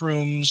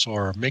mushrooms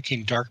or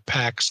making dark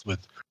pacts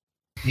with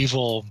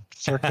evil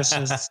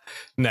circuses?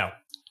 No,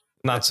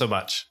 not so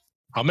much.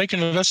 I'll make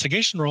an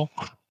investigation roll.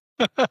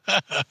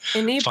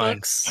 Any Fine,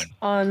 books fine.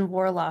 on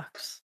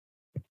warlocks?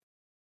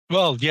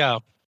 Well, yeah,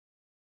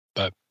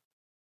 but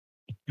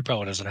he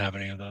probably doesn't have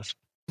any of those.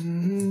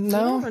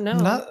 No, never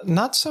know.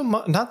 not so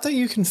much. Not that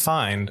you can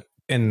find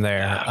in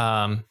there.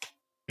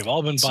 They've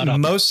all been bought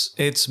up.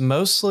 It's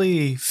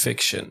mostly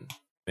fiction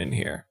in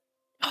here.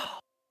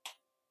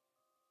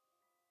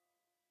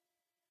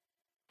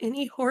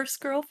 Any horse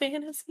girl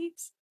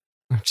fantasies?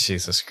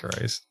 Jesus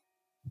Christ.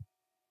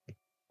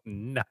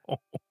 No.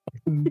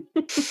 Any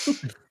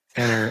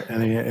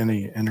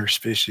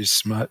interspecies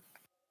smut?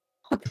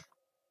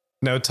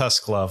 No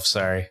tusk glove,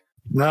 sorry.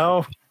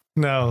 No.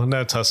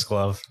 No tusk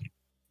glove.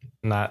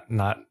 Not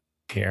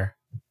here.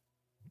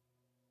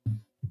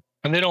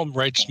 And they don't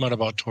write smut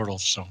about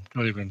turtles, so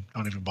don't even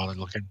bother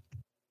looking.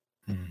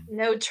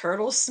 No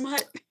turtle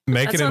smut.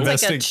 Make That an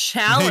sounds like a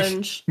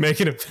challenge. Make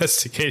an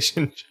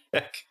investigation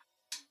check.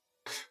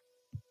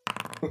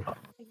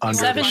 Under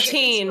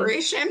 17.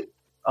 Inspiration.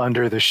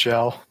 Under the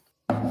shell.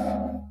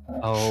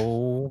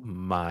 Oh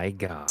my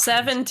god.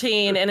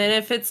 17, and then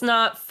if it's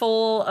not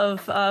full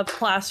of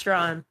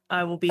plastron,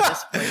 I will be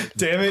disappointed.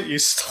 Damn it, you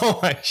stole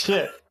my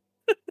shit.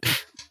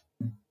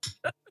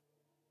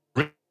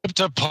 Ripped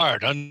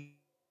apart under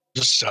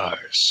the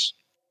stars.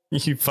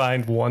 You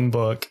find one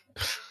book,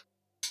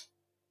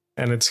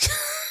 and it's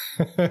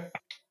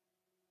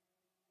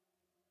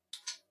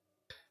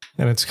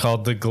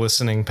called The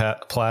Glistening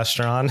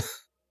Plastron.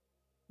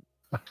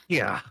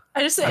 Yeah.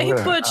 I just say, hey,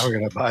 I'm Butch.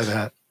 gonna buy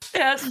that.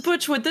 Yeah,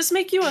 Butch, would this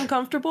make you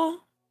uncomfortable?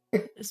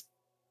 Just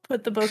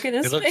put the book in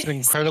his It looks face.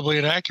 incredibly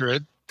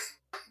inaccurate.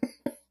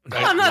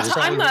 I'm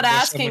not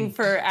asking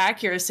for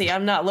accuracy.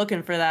 I'm not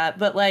looking for that.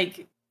 But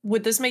like,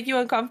 would this make you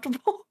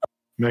uncomfortable?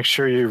 Make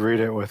sure you read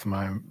it with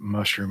my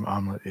mushroom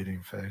omelet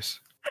eating face.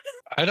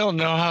 I don't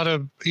know how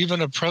to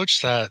even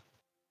approach that.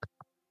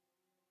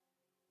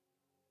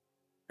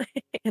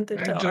 Hand it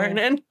I to don't-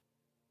 Arnon.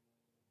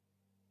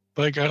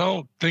 Like, I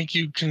don't think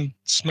you can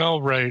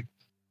smell right.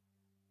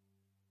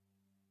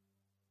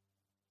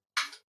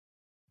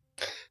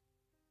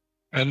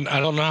 And I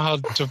don't know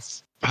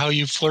how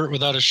you flirt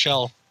without a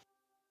shell.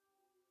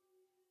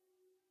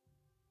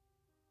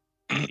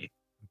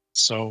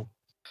 So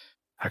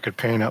I could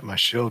paint up my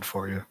shield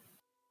for you.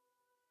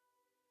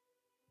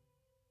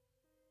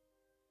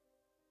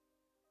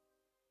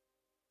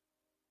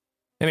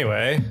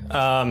 Anyway,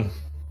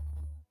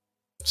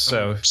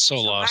 so I'm so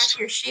lost. Back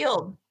your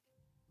shield.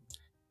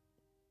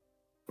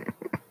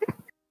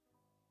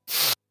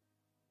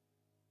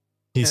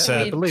 he I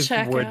said, believe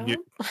Check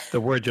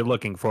the word you're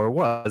looking for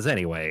was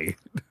anyway.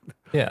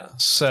 yeah,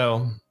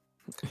 so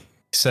he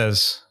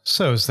says,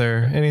 so is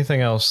there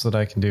anything else that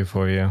I can do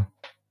for you?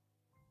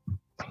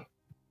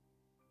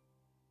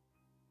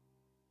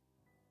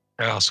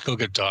 Yeah, let's go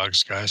get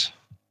dogs, guys.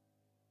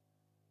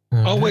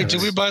 Oh wait,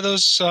 did we buy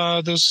those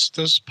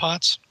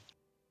pots?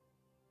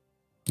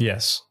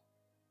 Yes.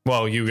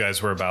 Well, you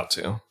guys were about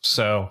to.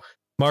 So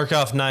mark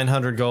off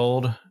 900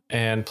 gold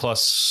and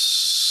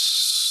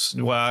plus,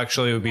 well,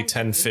 actually it would be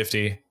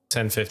 1050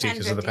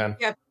 because of the pen.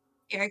 Yep.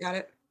 Yeah, I got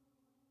it.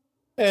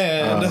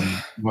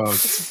 And Well,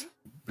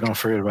 don't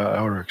forget about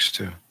Elric's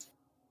too.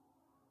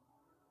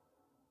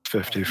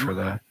 50 for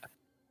that.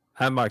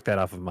 I marked that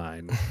off of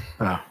mine.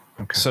 Oh,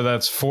 okay. so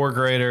that's 4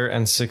 greater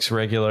and 6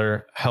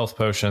 regular health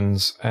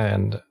potions.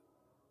 And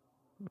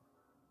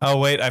oh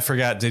wait, I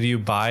forgot. Did you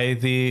buy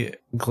the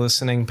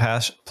glistening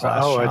plastron?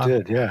 Oh, I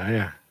did.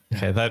 Yeah.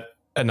 Okay, that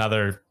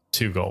another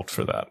 2 gold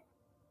for that.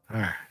 All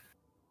right.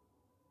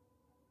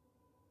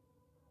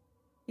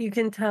 You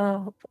can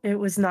tell it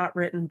was not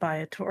written by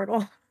a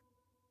turtle.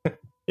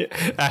 Yeah,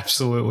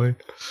 absolutely.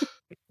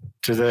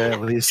 Do they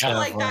at least I feel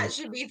have? like that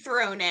should be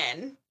thrown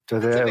in. Do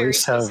It's they a at very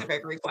least have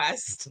specific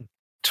request.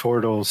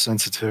 turtle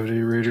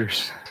sensitivity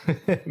readers?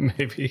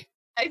 Maybe.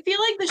 I feel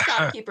like the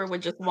shopkeeper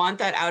would just want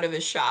that out of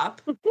his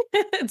shop.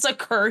 It's a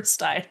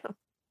cursed item.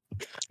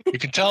 You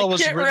can tell it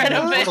was Get written rid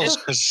of in it. turtles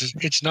because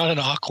it's not an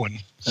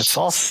aquan. It's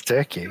all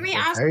sticky. Can we The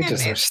ask him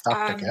pages are if,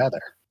 stuck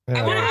together.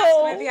 I want to Yeah.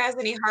 ask him if he has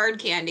any hard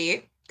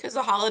candy because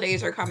the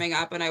holidays are coming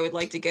up, and I would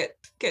like to get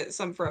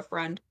some for a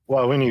friend.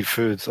 Well, we need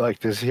foods. Like,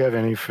 does he have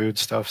any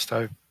foodstuffs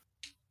type?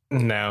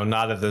 No,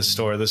 not at this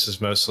store. This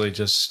is mostly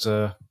just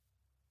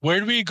Where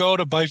do we go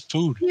to buy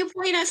food? Can you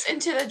point us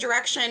into the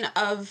direction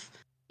of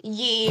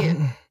ye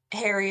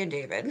Harry and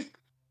David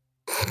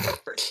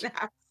for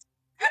snacks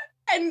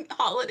and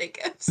holiday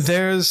gifts?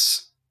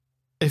 there's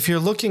If you're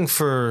looking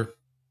for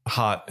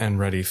hot and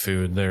ready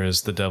food, there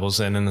is the Devil's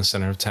Inn in the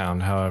center of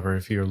town. However,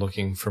 if you're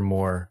looking for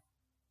more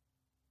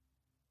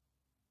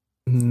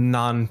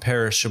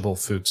non-perishable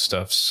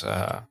foodstuffs,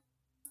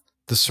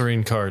 the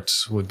Serene Cart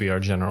would be our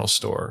general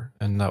store,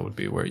 and that would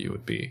be where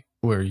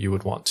you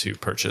would want to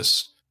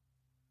purchase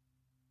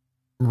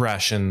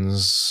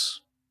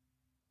rations,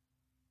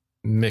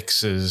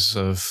 mixes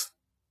of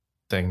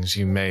things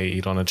you may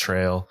eat on a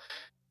trail.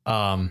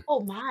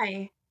 Oh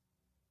my.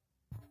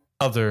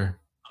 Other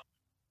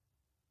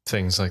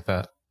things like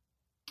that.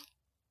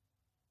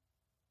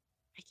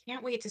 I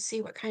can't wait to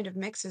see what kind of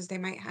mixes they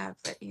might have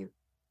that you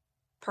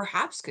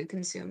perhaps could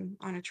consume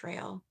on a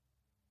trail.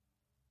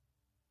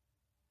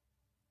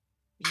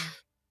 Yeah.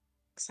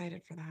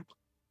 Excited for that.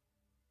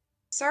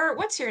 Sir,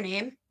 what's your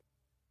name?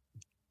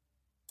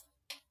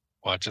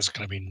 Well, it's just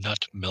going to be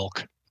nut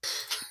milk.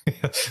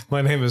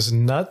 My name is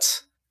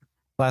Nut.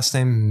 Last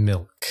name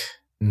Milk.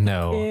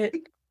 No.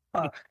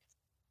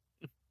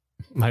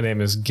 My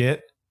name is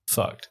Get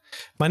Fucked.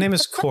 My name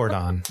is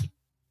Cordon.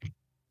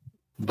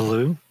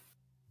 Blue?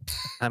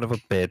 Kind of a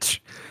bitch.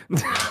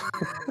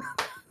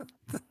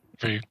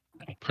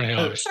 Pretty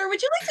obvious. Sir,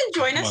 would you like to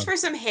join Come us on. for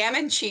some ham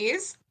and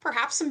cheese?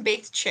 Perhaps some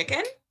baked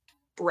chicken?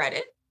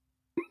 Breaded?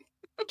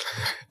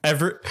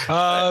 Every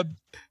Uh,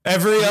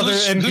 other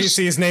who's-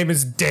 NPC's name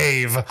is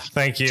Dave.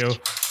 Thank you.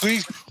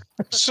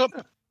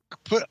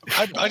 But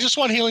I just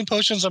want healing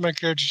potions on my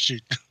character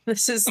sheet.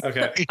 This is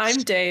Okay. I'm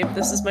Dave.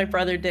 This is my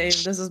brother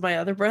Dave. This is my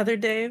other brother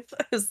Dave.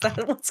 Is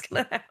that what's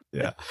gonna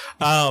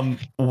happen?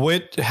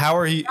 How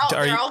are you?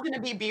 They're all going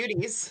to be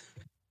beauties.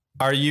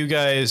 Are you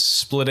guys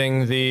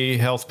splitting the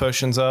health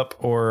potions up,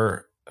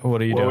 or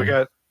what are you Well, doing? we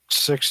got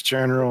 6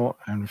 general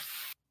and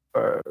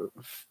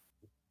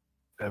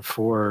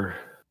 4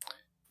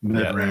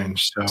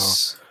 mid-range.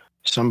 So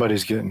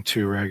somebody's getting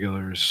 2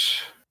 regulars.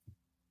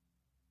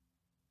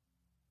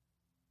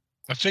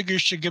 I figure you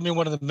should give me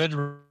one of the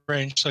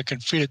mid-range so I can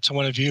feed it to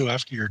one of you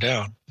after you're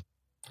down.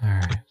 All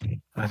right.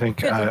 I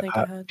think Good to think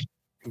ahead.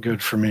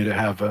 good for me to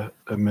have a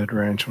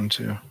mid-range one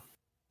too.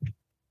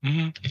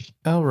 Mm-hmm.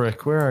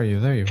 Elric, where are you?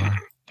 There you are.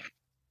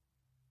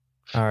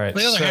 All right. On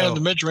the other so, hand,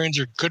 the mid-range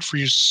are good for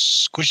you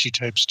squishy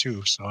types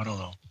too, so I don't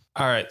know.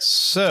 all right.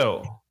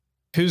 So,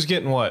 who's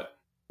getting what?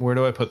 Where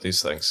do I put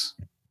these things?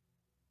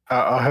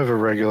 I'll have a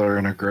regular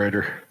and a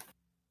greater.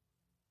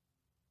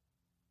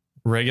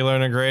 Regular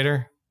and a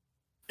greater?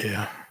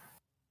 Yeah.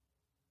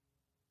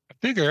 I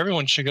figure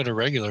everyone should get a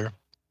regular.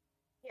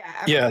 Yeah,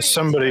 Yeah, everybody gets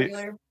somebody-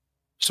 regular.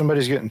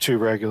 Somebody's getting 2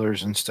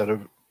 regulars instead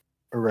of a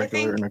I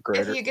regular and a think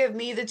greater. if you give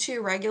me the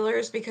 2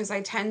 regulars, because I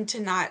tend to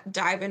not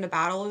dive into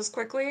battle as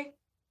quickly,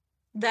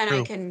 then I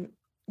True. can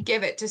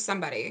give it to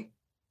somebody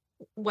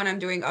when I'm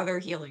doing other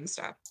healing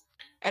stuff.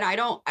 And I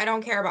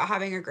don't care about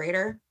having a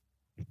greater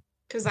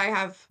because I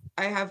have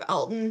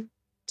Elton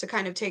to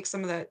kind of take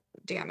some of the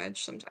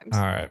damage sometimes.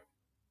 All right.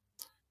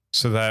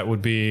 So that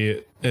would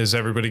be, is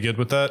everybody good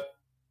with that?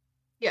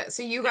 Yeah,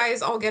 so you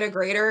guys all get a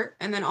greater,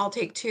 and then I'll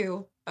take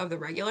 2 of the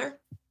regular.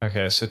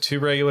 Okay, so 2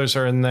 regulars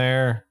are in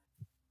there.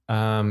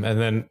 And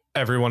then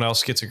everyone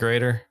else gets a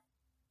greater.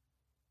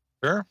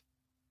 Sure.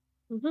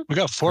 Mhm. We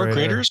got 4 Greater.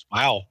 graders?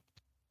 Wow.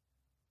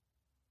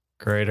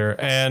 Greater.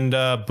 And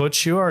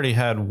Butch, you already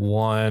had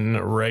 1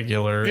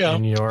 regular Yeah.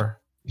 in your.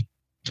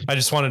 I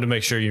just wanted to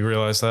make sure you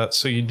realize that.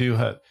 So you do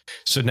have.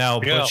 So now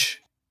Yeah.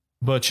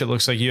 Butch, it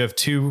looks like you have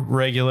 2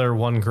 regular,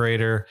 1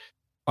 greater.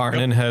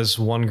 Arnon has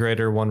 1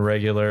 greater, 1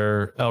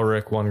 regular.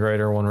 Elric 1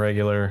 greater, 1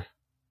 regular.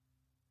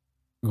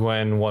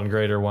 Gwen 1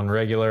 greater, 1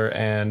 regular,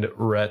 and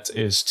Rhett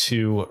is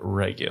 2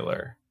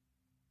 regular.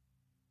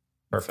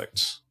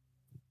 Perfect.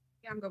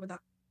 Yeah, I'm good with that.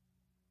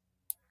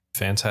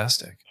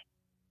 Fantastic.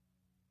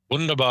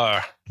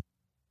 Wunderbar.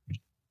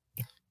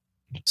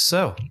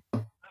 So,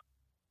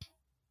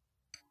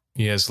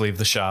 you guys leave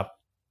the shop.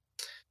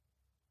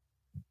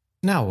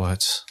 Now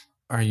what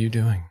are you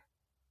doing?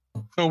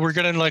 So we're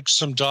getting like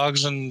some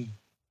dogs and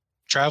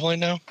traveling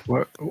now?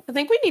 What, I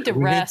think we need to Do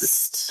we need to-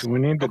 rest. do we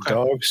need the Okay.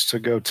 dogs to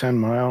go 10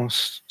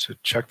 miles to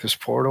check this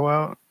portal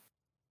out?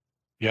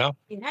 Yeah. I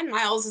mean, 10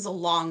 miles is a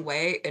long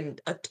way in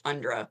a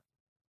tundra.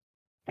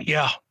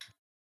 Yeah.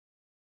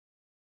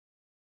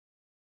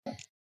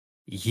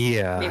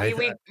 Yeah.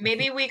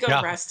 Maybe we go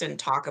Yeah. rest and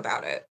talk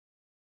about it.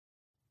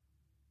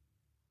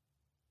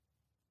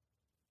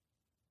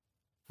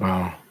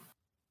 Well,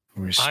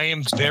 we I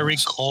am very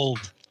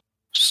cold.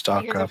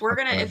 stock Because up. if we're with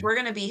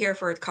gonna the- be here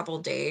for a couple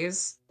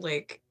days,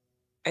 like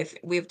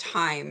we have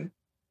time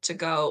to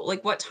go.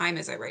 Like, what time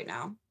is it right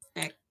now,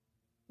 Nick?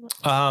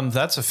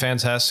 That's a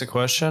fantastic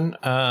question.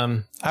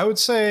 I would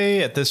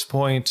say at this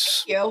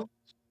point, You?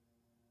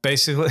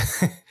 basically,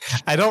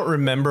 I don't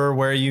remember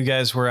where you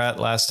guys were at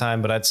last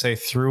time, but I'd say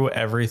through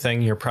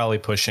everything, you're probably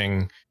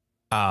pushing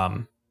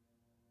 5,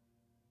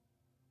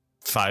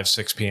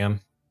 6 p.m.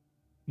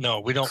 No,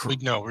 we don't. We're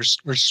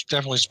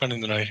definitely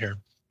spending the night here.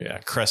 Yeah,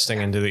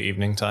 cresting into the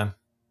evening time.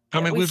 I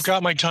Yeah, mean, we we've s-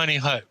 got my tiny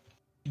hut,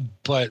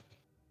 but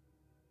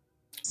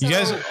You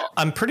guys, So,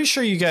 I'm pretty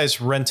sure you guys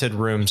rented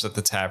rooms at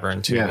the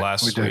tavern too Yeah, we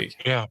last did. week.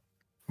 yeah,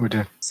 We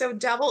did. So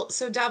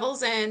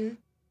Devil's in,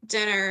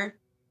 dinner,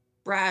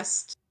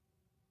 rest,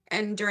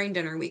 and during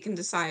dinner we can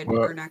decide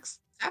Well, our next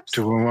steps.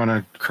 Do we want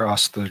to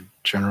cross the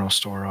general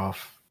store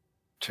off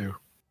too?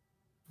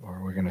 Or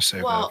are we going to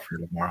save Well- that for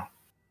tomorrow?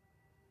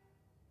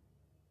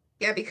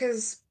 Yeah,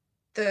 because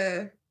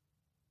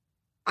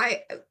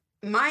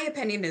my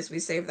opinion is we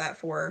save that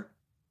for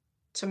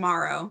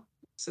tomorrow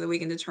so that we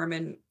can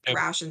determine Yep.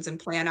 rations and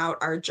plan out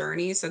our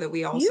journey so that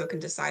we also can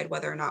decide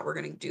whether or not we're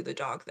going to do the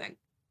dog thing.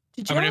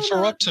 Did I mean, if y'all it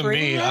were not up to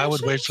bring me, I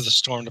would wait for the rations?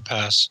 storm to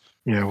pass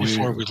Yeah,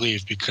 before we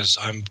leave because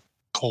I'm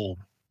cold.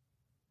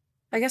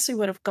 I guess we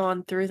would have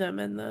gone through them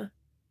in the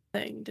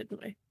thing,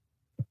 didn't we?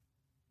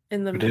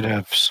 In the we did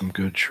have some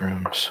good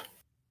shrooms.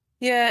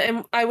 Yeah,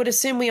 and I would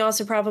assume we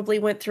also probably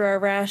went through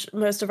our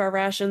most of our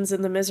rations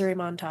in the misery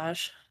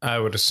montage. I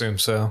would assume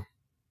so.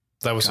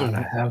 That was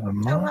Gotta have a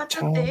So lots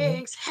of montage.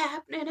 things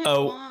happening at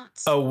Oh,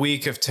 once. a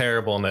week of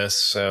terribleness.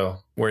 So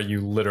where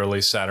you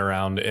literally sat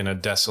around in a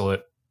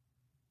desolate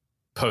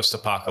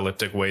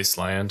post-apocalyptic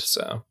wasteland.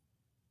 So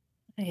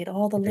I ate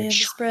all the land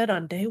spread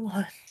on day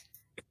one.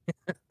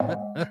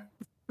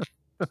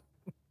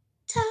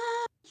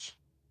 Touch.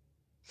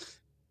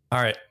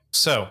 all right.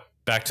 So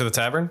back to the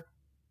tavern.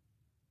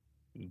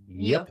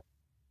 Yep.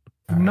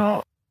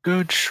 Not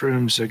good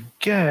shrooms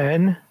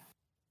again.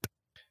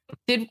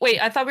 Wait,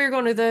 I thought we were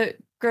going to the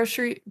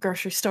grocery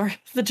store,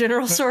 the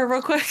general store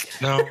real quick.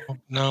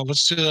 No,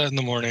 let's do that in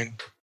the morning.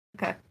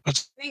 Okay. I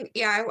think,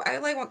 I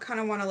like kind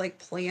of want to like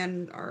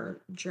plan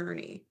our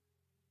journey.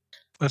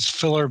 Let's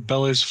fill our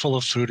bellies full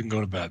of food and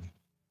go to bed.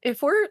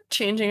 If we're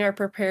changing our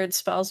prepared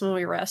spells when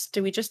we rest,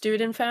 do we just do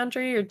it in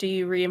Foundry or do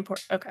you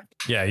re-import? Okay.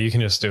 Yeah, you can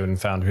just do it in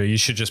Foundry. You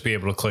should just be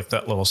able to click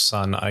that little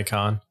sun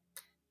icon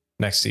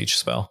next to each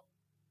spell.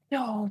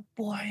 Oh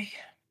boy.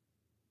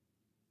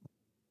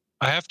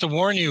 I have to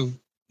warn you,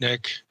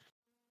 Nick.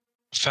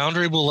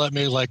 Foundry will let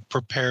me like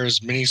prepare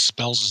as many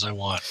spells as I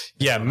want.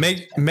 Yeah,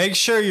 make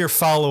sure you're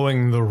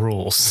following the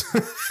rules.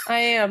 I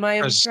am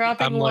Because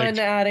dropping I'm one, like,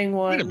 adding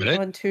one a minute.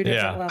 on 2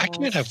 different Yeah. levels. I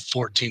can't have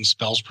 14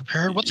 spells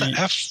prepared. What the Ye-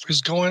 F is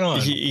going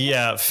on?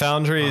 Yeah,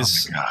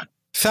 Foundry's Oh my god.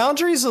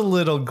 Foundry's a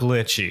little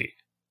glitchy.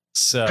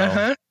 So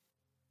Uh-huh.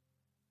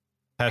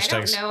 I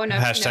hashtag don't know enough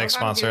to know hashtag if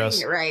sponsor I'm us.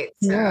 doing it right.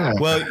 So. Yeah.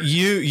 Well,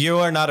 you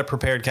are not a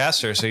prepared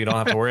caster, so you don't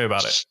have to worry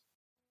about it.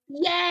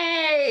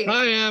 Yay!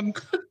 I am.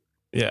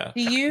 Yeah.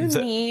 Do you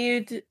The-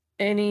 need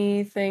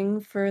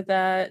anything for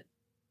that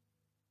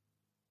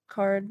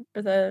card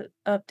or the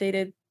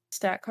updated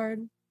stat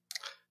card?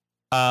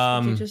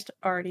 Or do you just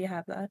already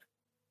have that?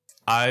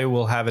 I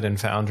will have it in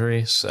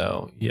Foundry,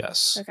 so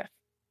yes. Okay.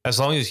 As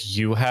long as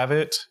you have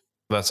it,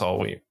 that's all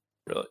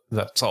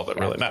that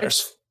really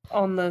matters. It's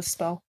on the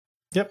spell.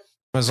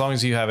 As long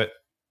as you have it.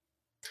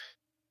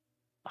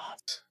 Oh,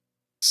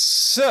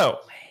 So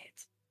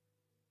wait.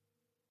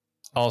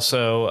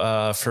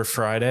 also for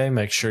Friday,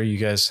 make sure you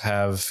guys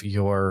have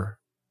your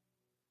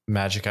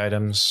magic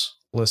items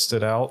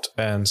listed out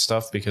and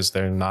stuff because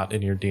they're not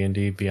in your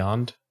D&D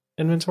Beyond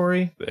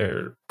inventory.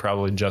 They're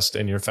probably just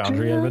in your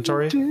Foundry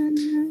inventory.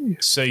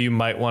 So you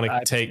might want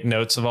to take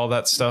notes of all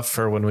that stuff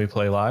for when we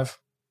play live.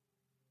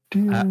 All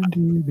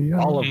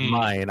of Mm.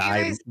 mine, I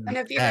And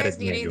if you added guys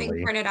need anything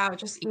manually. printed out,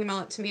 just email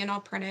it to me and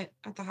I'll print it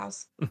at the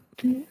house.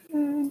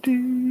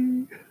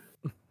 Can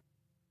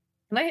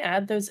I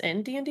add those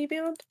in D&D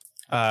Beyond?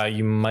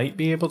 You might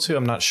be able to.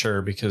 I'm not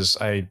sure because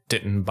I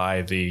didn't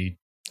buy the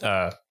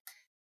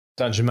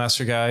Dungeon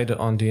Master Guide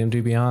on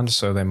D&D Beyond,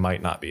 so they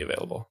might not be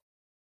available.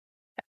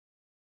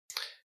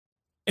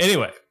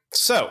 Anyway,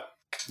 so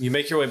you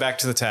make your way back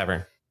to the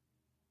tavern.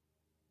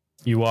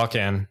 You walk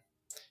in.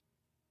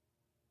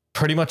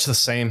 Pretty much the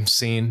same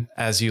scene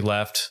as you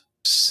left.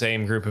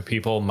 Same group of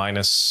people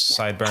minus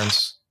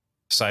Sideburns.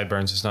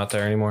 Sideburns is not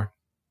there anymore.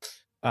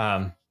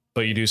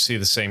 But you do see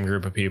the same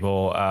group of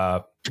people,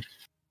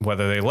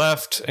 whether they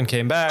left and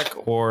came back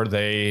or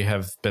they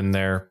have been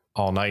there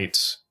all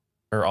night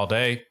or all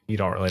day. You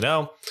don't really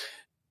know.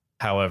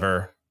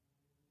 However,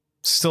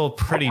 still a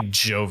pretty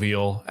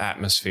jovial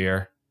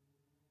atmosphere.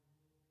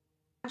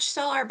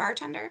 Still our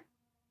bartender?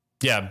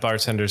 Yeah,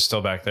 bartender's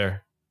still back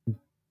there.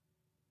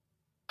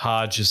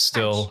 Hodge is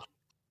still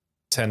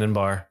tending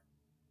bar.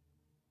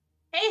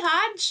 Hey,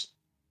 Hodge.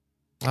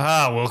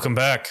 Welcome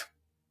back.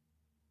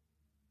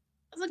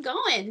 How's it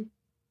going?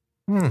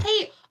 Hmm.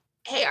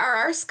 Hey, are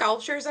our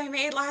sculptures I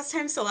made last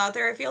time still out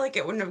there? I feel like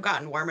it wouldn't have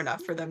gotten warm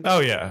enough for them. Oh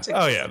yeah.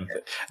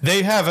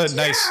 They have a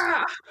nice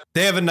Yeah.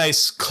 they have a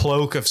nice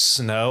cloak of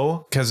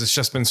snow because it's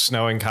just been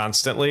snowing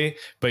constantly.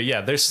 But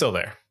yeah, they're still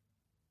there.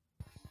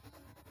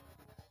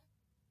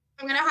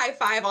 I'm gonna high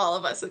five all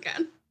of us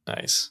again.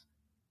 Nice.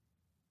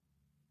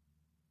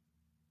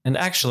 And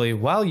actually,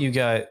 while you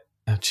got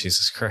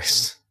Jesus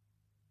Christ.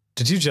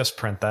 Did you just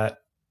print that?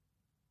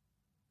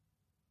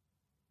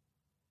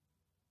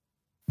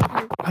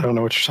 I don't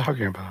know what you're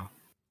talking about.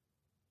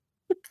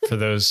 For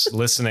those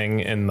listening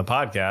in the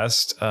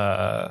podcast,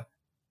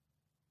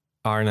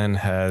 Arnon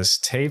has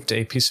taped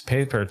a piece of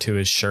paper to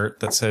his shirt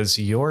that says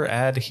your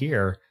ad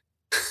here.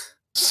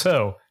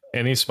 So,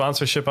 any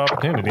sponsorship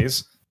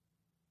opportunities?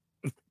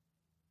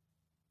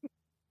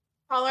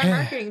 Call our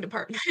marketing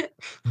department.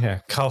 Yeah,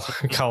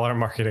 call our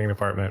marketing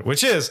department,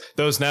 which is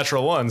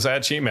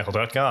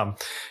thosenaturalones@gmail.com.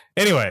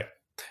 Anyway,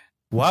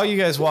 while you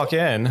guys walk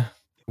in,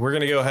 we're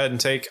going to go ahead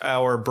and take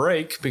our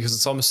break because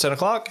it's almost 10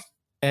 o'clock,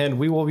 and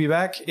we will be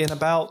back in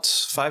about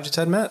 5 to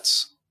 10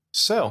 minutes.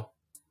 So,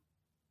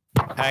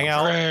 hang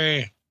out,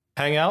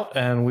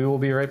 and we will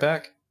be right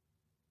back.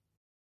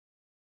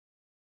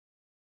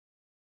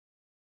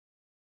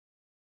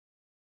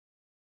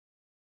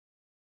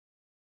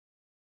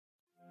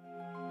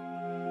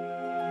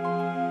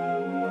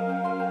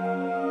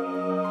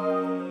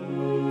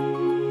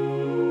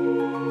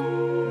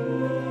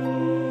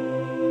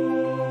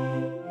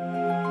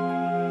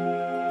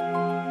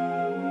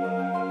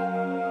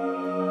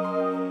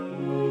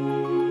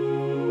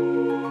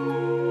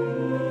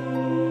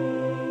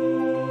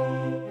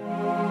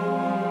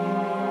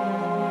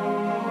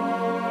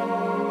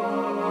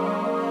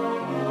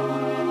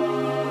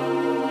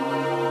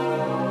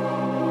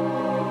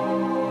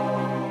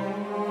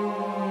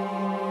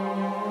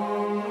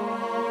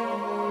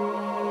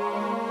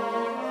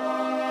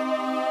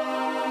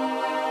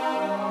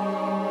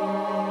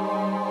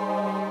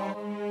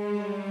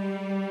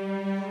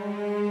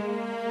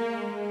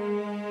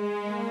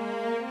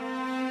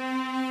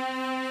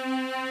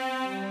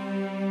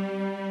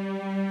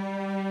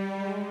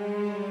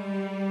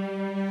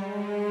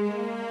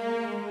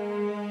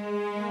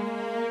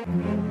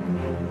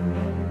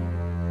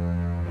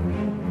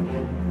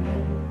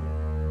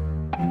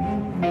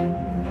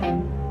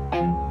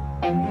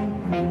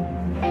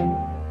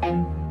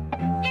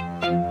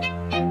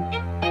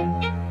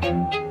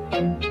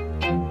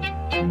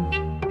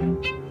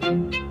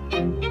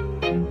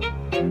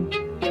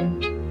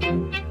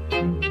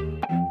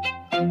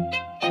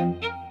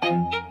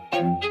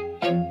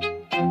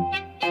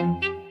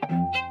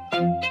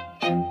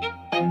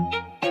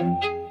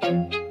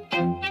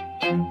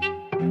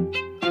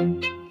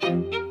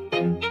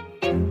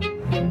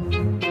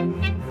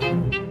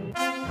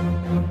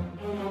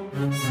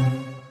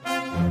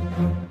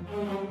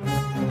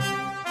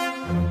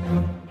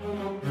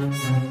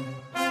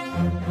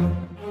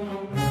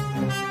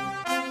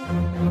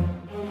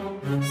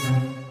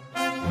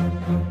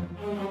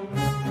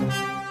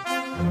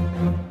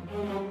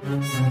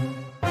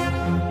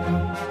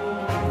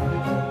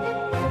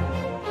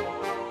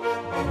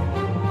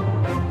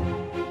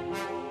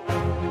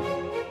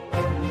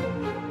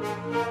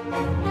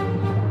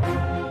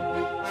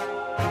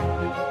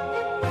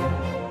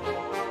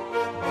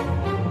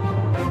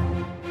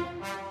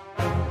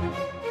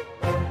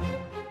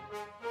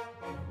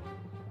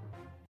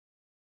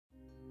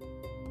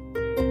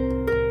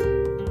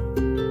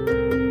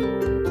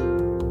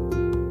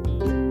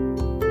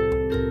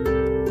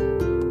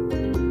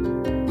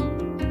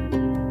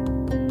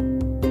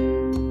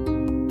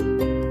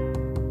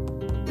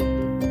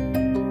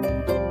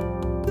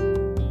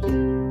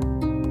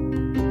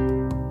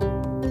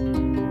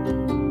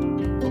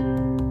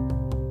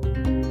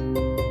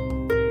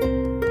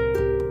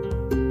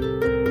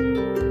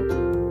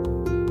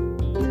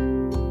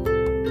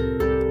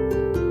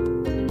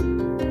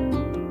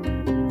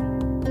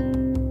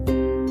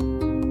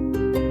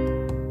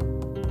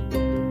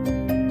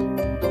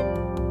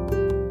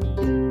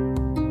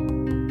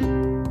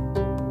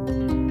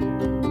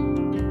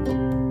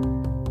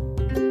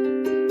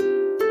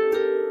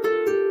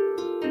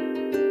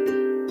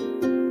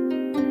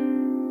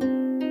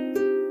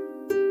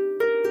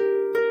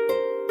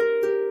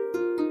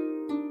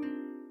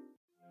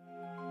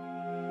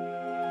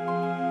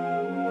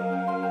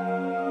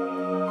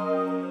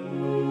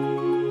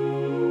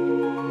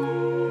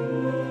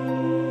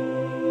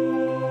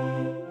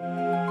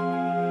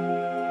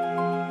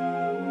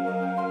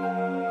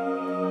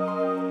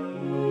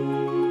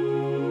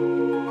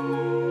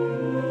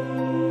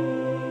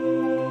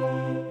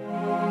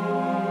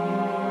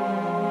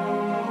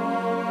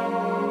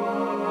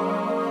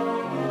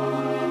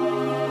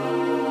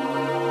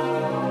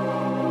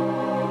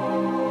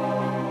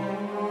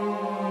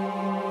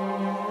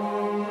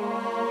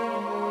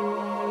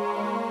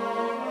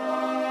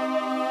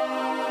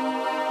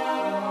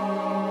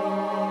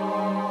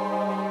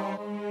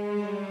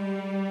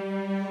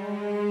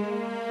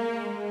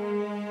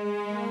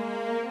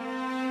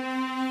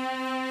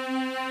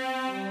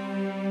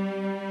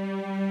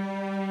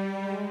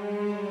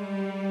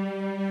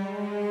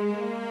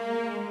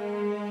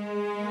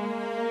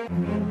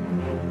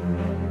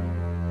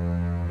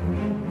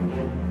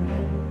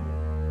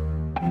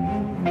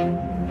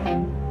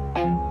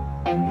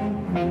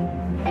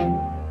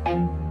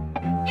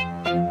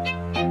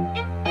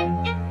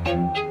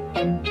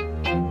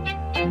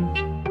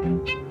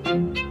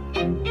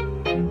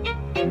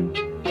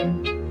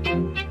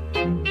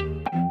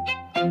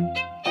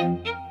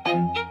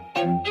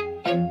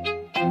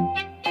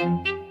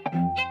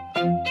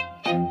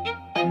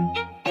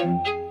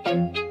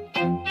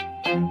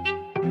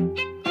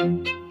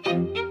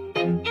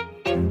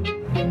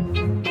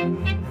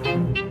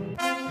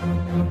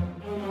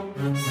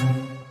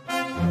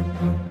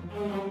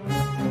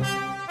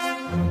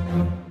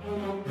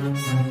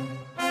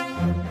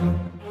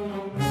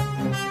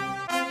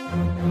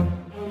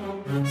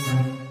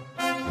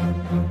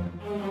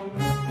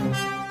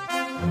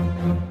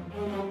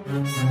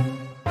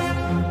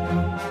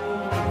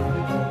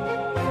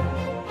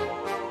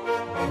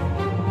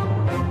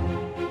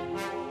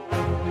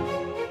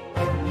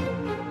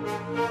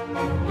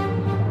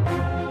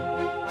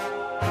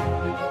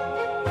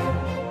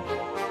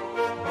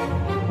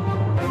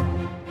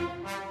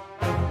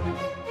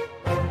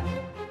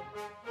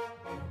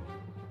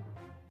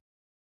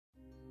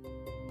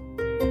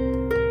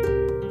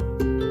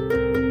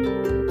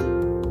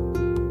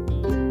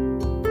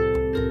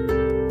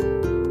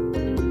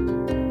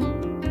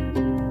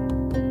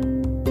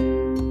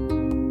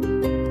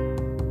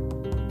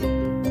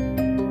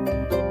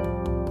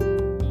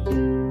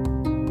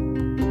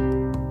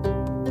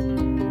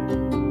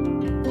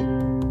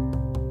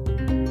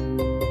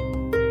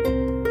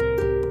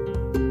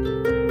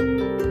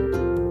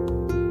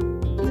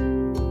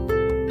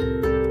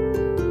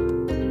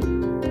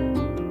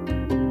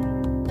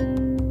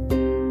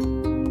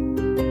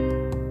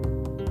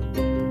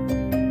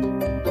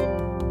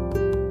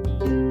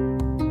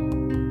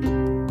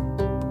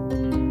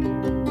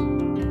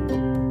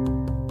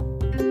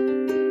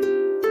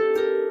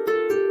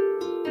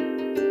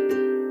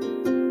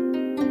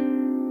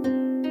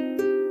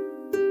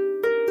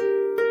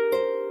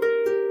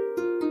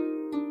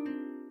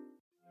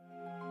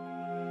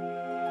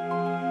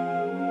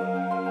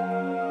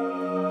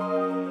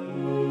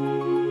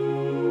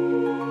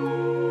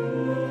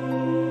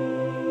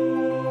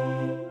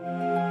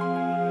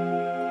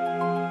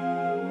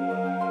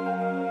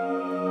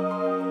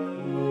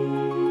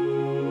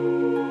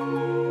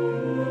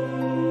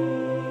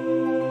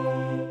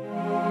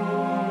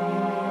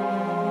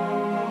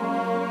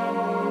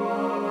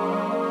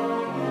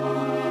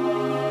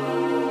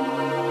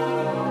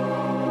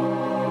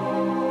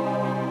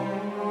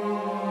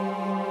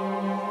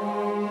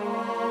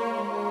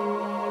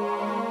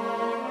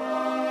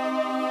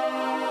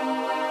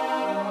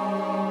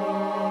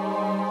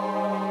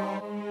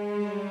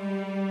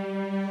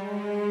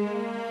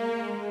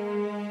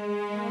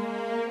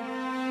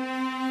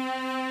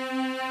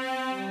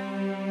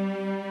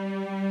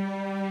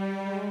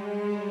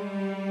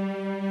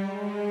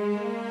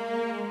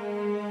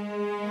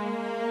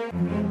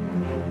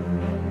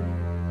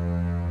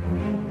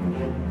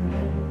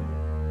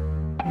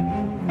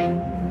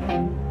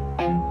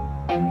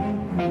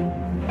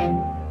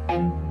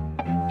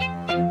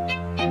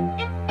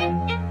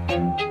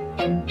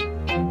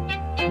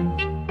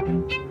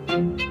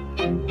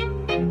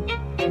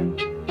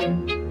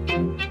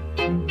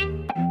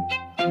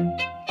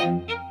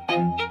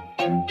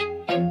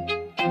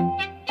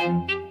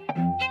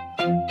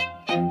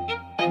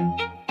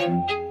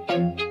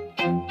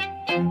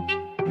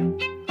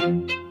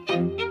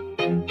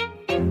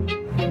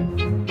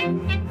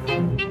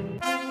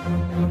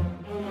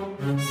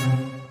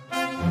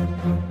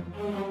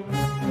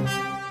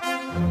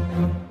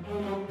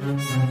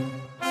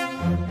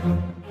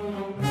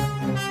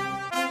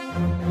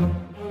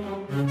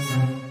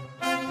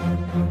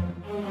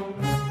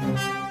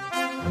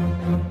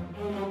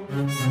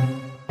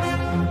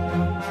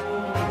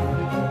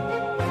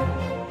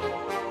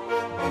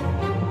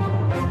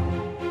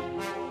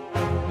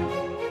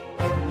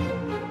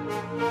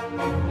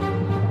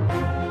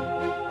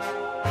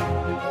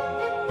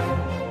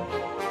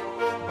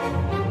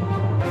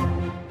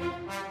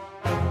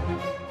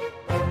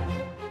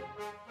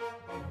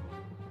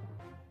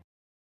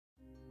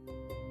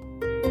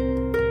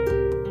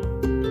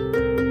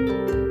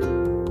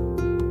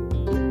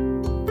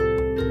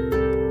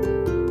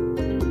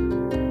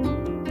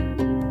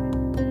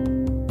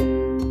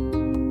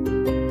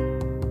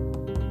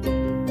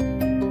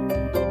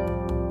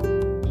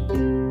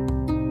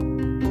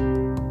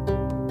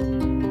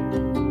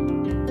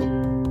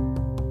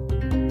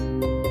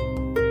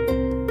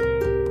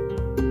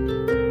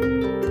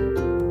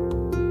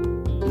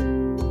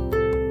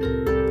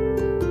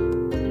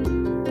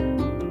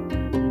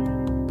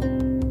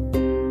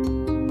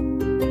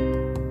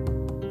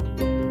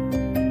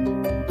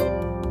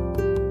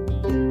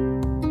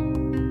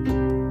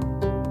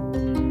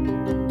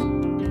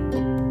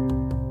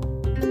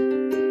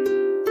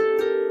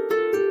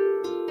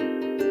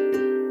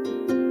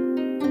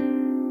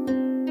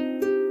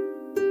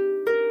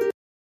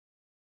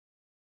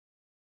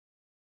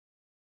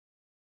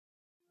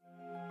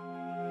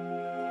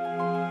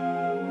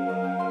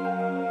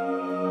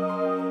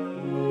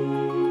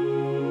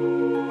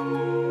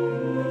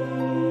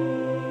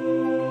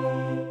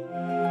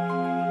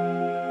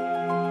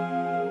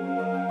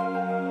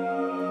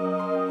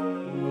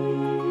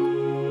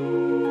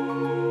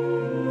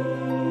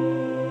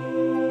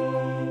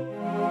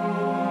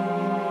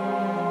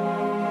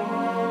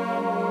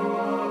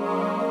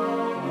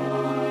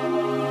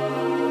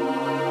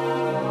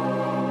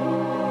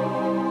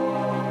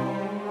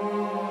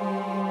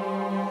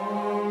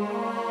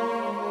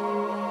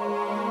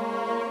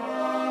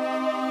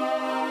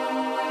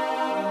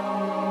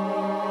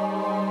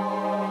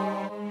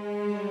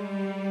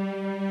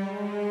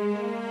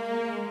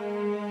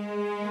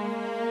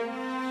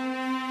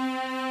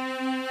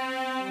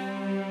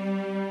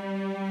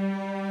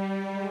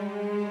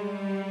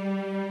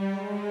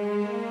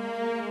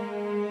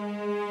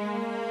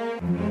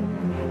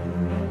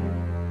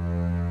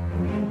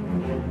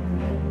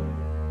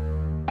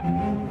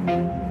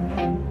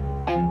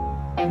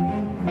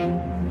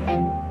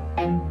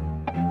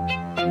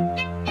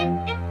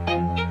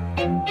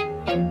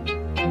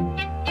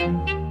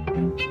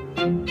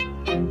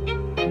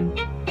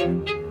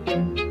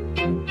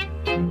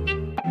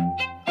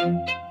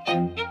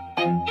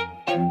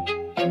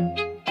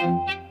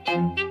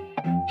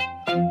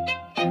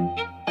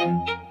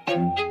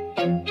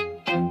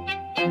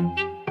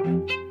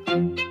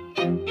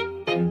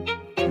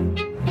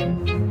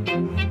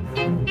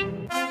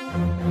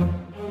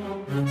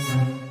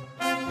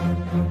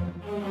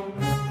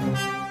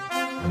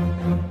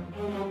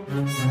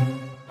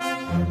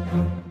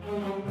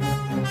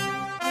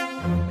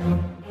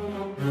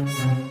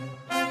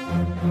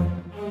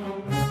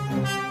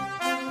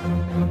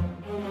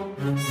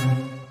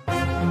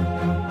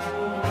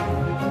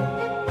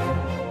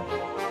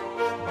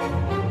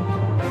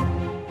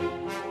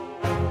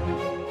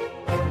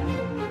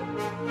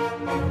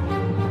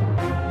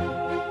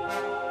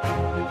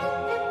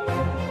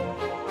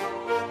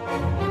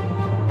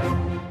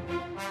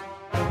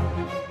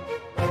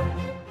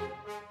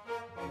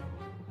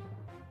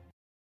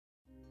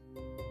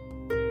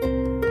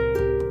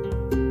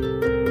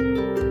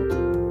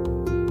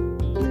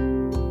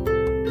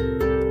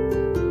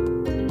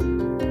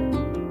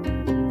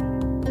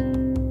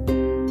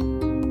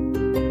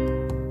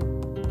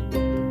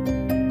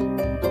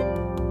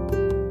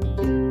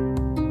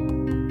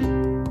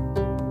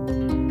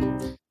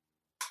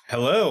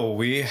 Hello,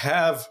 we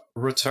have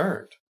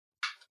returned.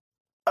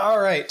 All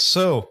right,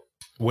 so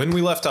when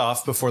we left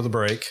off before the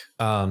break,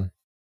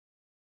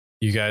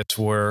 you guys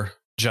were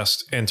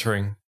just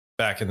entering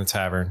back in the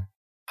tavern,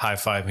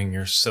 high-fiving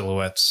your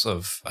silhouettes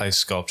of ice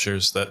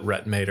sculptures that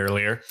Rhett made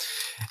earlier.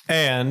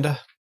 And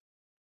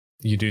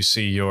you do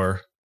see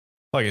your,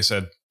 like I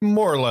said,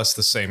 more or less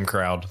the same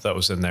crowd that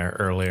was in there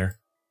earlier.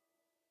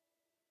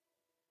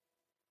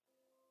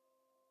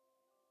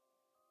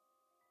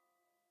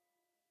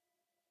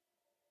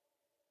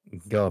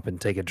 Go up and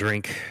take a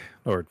drink,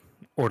 or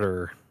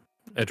order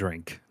a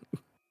drink.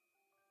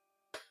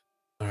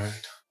 All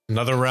right.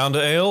 Another round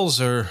of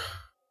ales or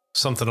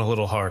something a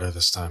little harder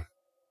this time?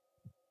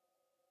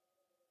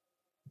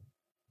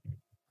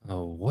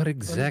 Oh, what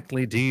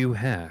exactly do you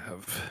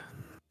have?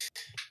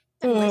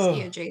 And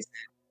whiskey adjacent.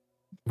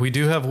 We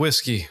do have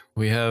whiskey.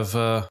 We have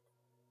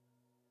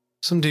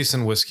some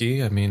decent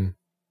whiskey. I mean,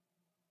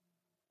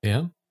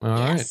 yeah. All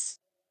right. Yes.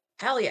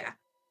 Hell yeah.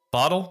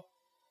 Bottle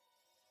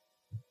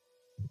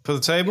for the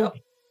table? Yep.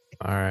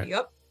 All right.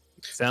 Yep.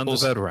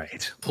 Sounds about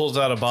right. Pulls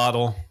out a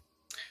bottle.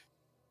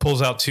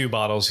 Pulls out 2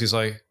 bottles. He's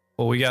like,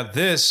 well, we got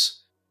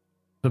this.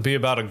 It'll be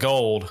about a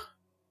gold.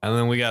 And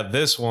then we got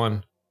this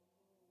one.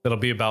 That'll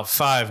be about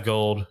 5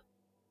 gold.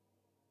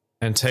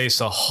 And tastes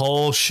a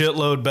whole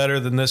shitload better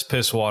than this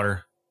piss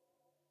water.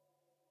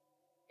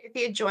 If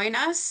you join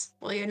us,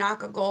 will you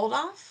knock a gold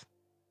off?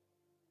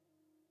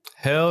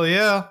 Hell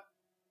yeah.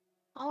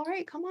 All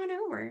right, come on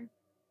over.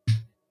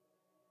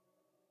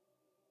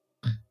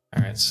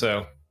 All right,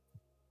 so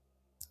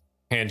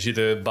hand you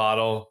the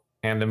bottle,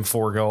 hand him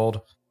 4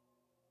 gold,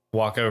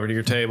 walk over to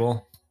your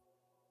table.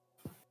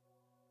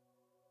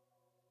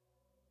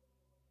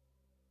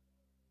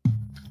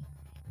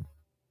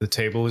 The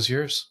table is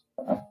yours.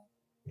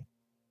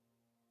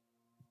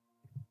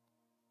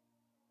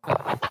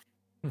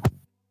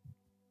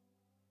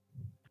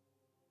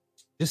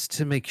 Just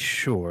to make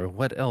sure,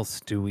 what else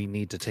do we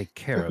need to take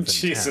care of in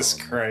Jesus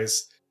town?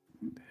 Christ.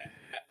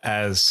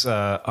 As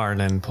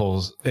Arnon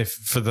pulls, if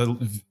for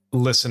the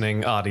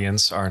listening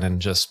audience,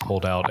 Arnon just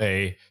pulled out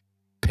a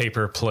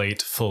paper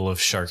plate full of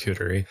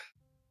charcuterie.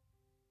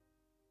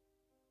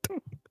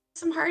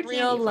 Some hard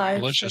Real candy. life.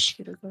 Delicious.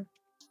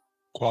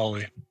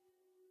 Quality.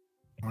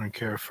 Want to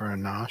care for a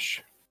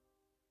nosh?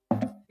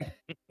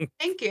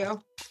 Thank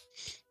you.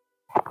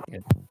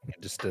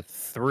 Just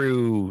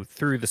through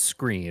the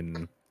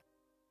screen.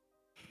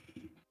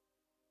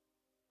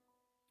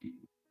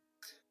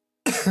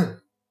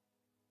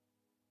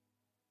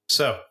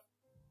 So,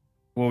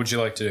 what would you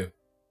like to do?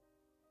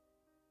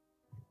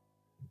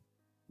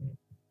 I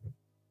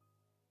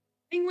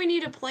think we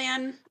need to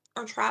plan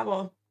our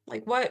travel.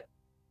 Like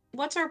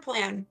what's our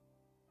plan?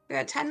 We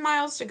got 10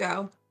 miles to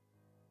go.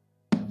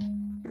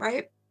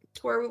 Right?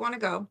 To where we want to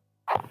go.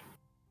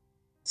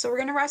 So we're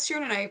gonna rest here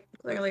tonight,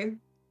 clearly.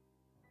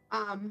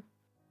 And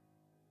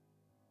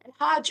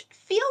Hodge,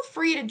 feel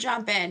free to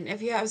jump in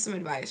if you have some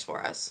advice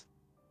for us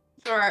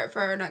for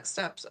our next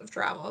steps of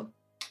travel.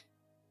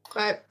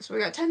 But so we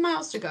got 10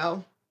 miles to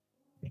go.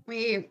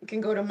 We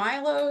can go to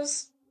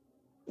Milo's,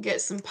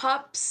 get some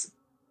pups.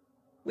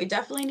 We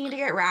definitely need to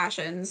get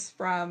rations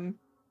from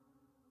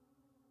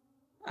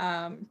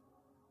I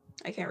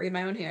can't read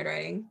my own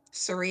handwriting.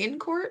 Serene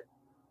Court?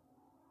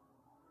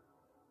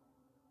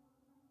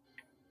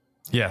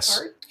 Yes.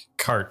 Cart?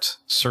 Cart.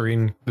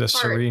 Serene. The Cart.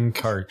 Serene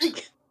cart.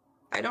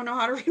 I don't know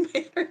how to read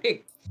my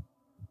handwriting.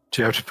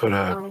 Do you have to put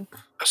a Um,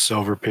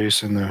 silver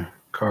piece in the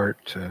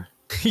cart to...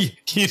 You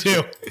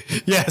do.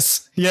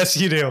 Yes. Yes,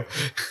 you do.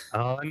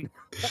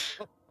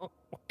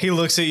 He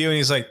looks at you and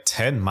he's like,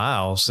 10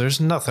 miles? There's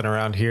nothing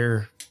around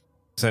here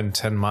within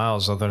 10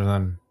 miles other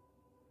than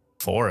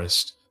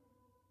forest.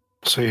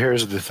 So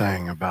here's the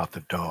thing about the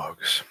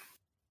dogs.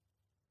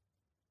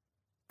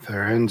 If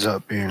there ends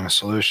up being a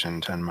solution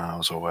 10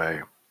 miles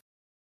away,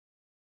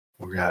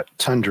 we got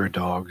tundra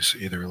dogs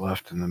either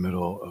left in the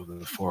middle of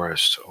the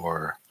forest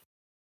or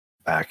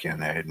back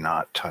in a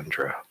not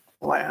tundra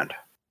land.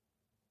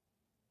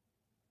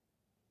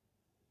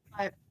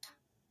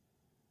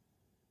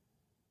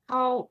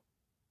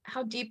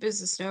 How deep is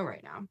the snow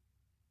right now?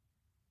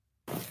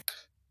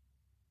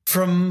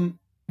 From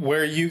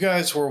where you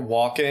guys were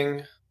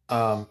walking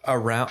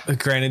around,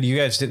 granted, you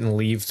guys didn't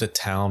leave the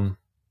town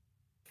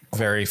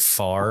very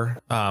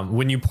far.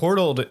 When you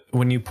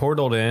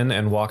portaled in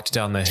and walked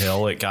down the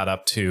hill, it got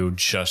up to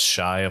just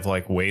shy of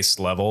like waist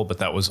level, but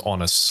that was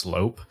on a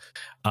slope.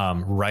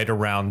 Right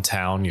around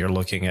town, you're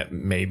looking at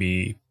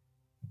maybe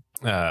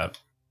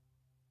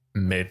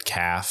mid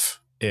calf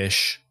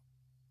ish.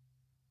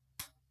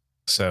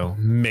 So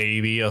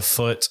maybe a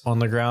foot on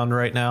the ground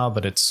right now,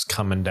 but it's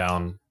coming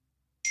down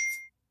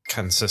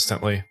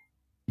consistently.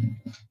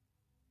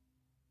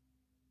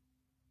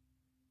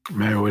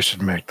 Maybe we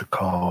should make the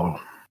call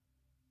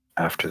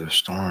after the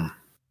storm.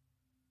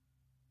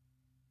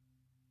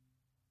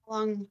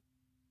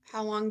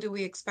 How long do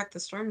we expect the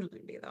storm to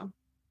be, though?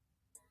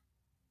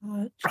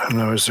 I don't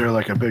know, is there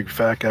like a big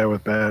fat guy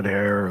with bad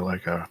hair or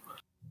like a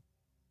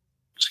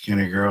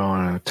skinny girl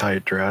in a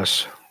tight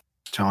dress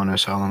telling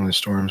us how long the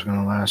storm's going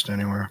to last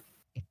anywhere.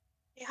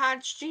 Hey,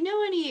 Hodge, do you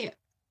know any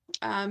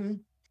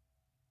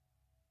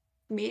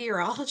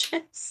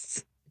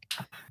meteorologists?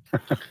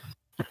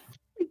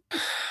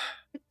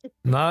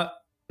 Not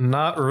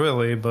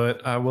really,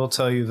 but I will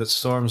tell you that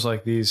storms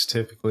like these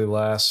typically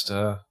last.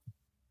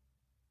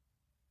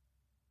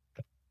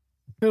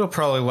 It'll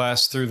probably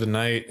last through the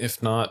night,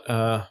 if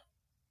not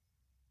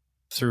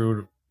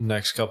through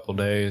next couple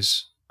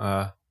days.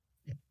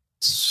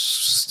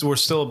 We're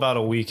still about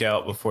a week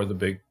out before the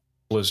big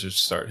blizzards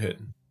start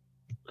hitting.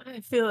 I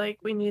feel like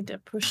we need to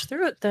push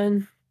through it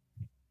then.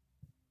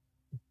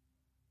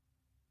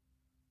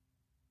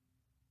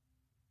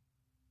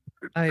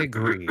 I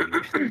agree.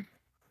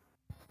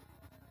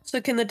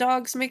 So can the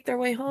dogs make their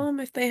way home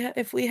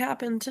if we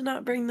happen to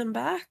not bring them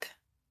back?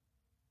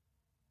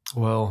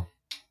 Well,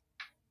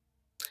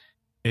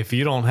 if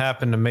you don't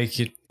happen to make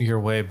it your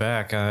way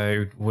back,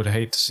 I would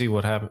hate to see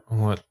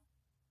what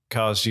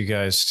caused you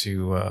guys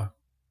to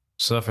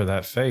suffer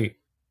that fate.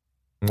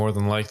 More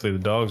than likely, the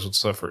dogs would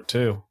suffer it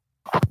too.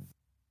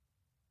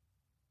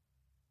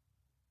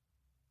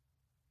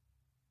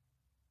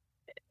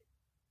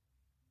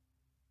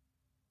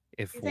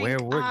 If You where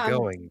think, we're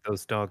going,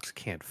 those dogs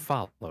can't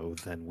follow,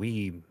 then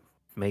we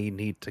may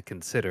need to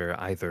consider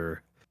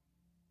either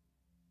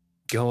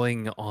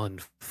going on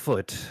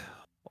foot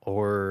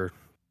or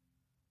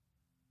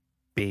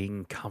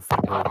being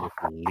comfortable with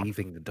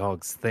leaving the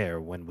dogs there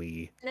when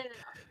we. No.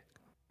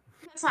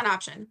 That's not an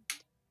option.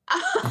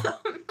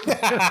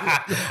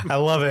 I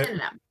love it.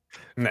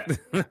 No.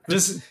 No.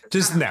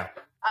 Just no.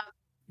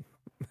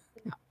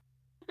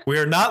 We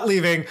are not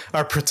leaving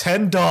our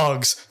pretend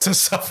dogs to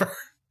suffer.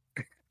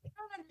 I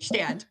don't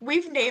understand.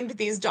 We've named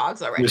these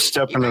dogs already. You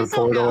step into the guys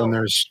don't portal know. and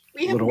there's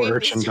We have little named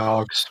urchin these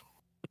dogs.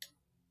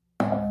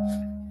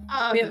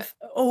 We have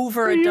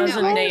over a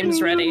dozen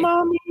names ready.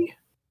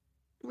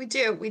 We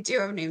do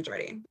have names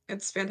ready.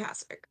 It's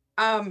fantastic.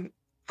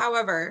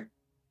 However,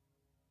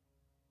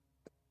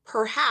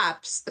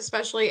 perhaps,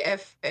 especially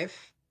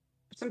if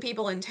some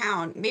people in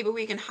town, maybe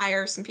we can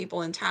hire some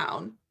people in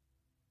town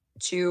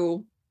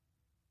to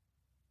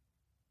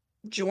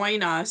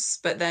join us,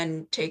 but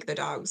then take the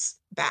dogs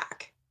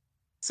back.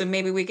 So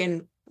maybe we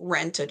can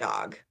rent a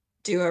dog,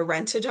 do a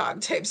rent a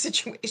dog type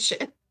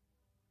situation.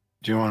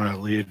 Do you want to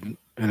lead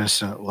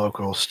innocent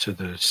locals to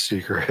the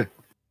secret?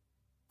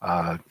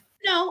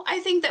 No, I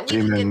think that we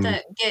Demon.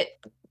 can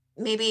get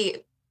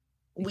maybe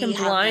We we can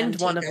have blind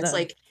them one take of us them.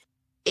 like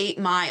 8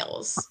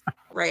 miles,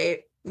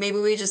 right? Maybe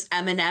we just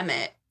M&M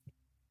it,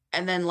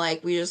 and then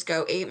like we just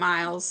go 8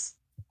 miles,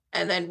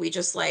 and then we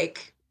just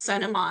like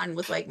send them on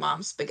with like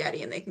mom's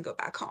spaghetti, and they can go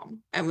back home,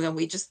 and then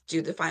we just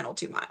do the final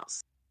 2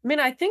 miles. I mean,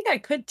 I think I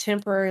could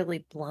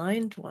temporarily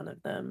blind one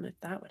of them if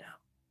that would help.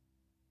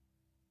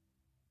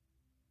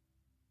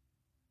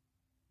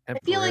 I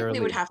feel like we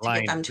would have to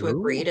get them to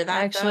agree to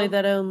that. Actually,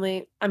 though. that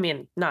only, I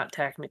mean, not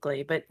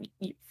technically, but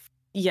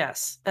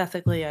yes,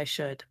 ethically I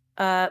should.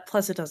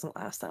 Plus it doesn't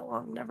last that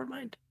long. Never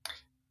mind.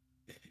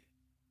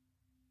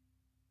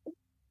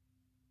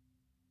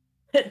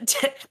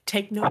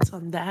 Take notes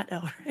on that,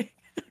 Elric.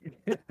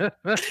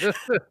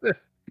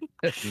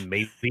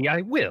 Maybe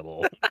I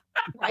will.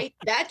 Write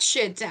that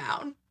shit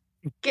down.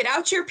 Get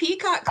out your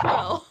peacock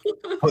quill.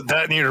 Put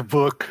that in your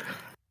book.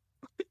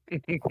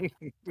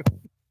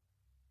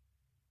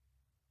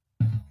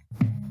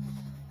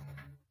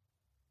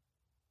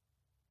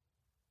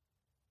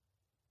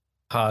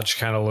 Hodge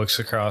kind of looks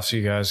across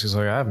you guys. He's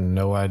like, I have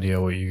no idea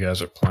what you guys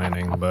are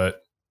planning,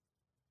 but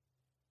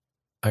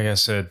like I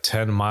said,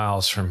 10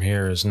 miles from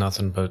here is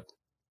nothing but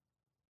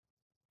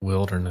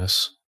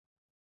wilderness.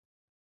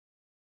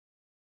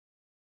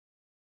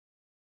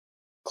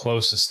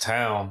 Closest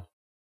town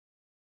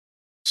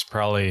is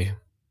probably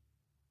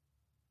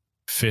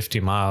 50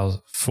 miles,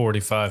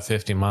 45,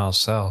 50 miles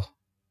south.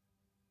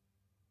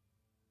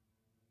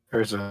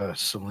 There's a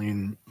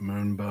Celine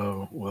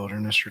Moonbow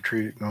wilderness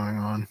retreat going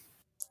on.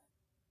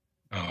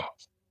 Oh,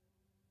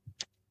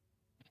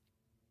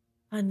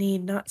 Honey,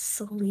 not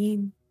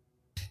Celine.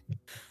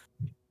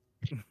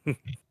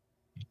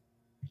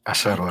 I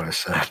said what I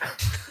said.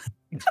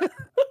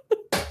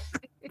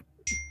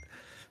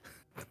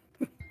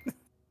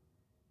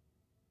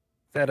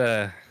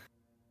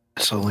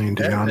 Celine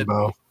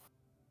Dion.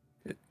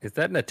 Is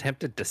that an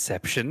attempted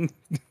deception?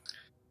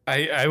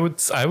 I would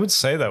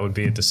say that would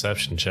be a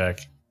deception check.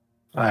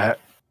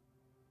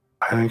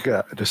 I think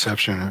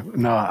deception.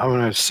 No, I'm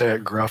going to say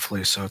it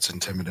gruffly, so it's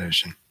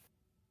intimidation.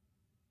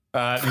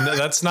 No,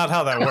 that's not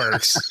how that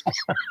works.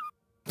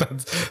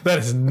 That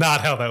is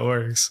not how that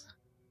works.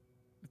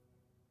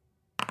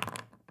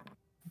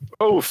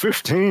 Oh,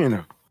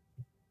 15.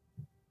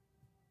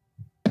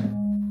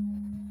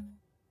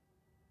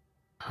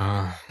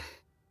 All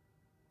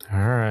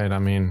right. I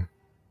mean,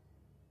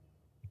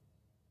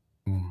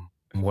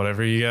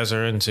 whatever you guys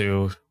are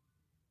into,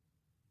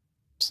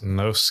 it's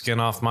no skin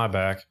off my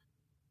back.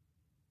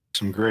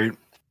 Some great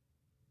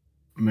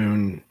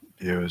moon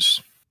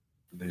views,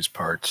 these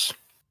parts.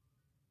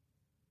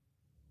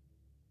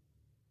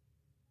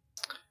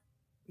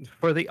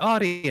 For the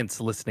audience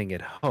listening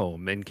at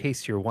home, in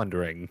case you're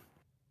wondering,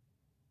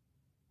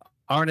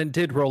 Arnon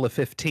did roll a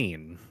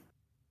 15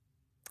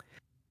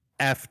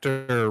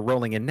 after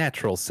rolling a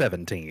natural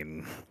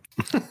 17.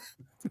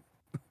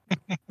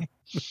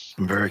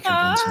 Very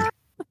convincing.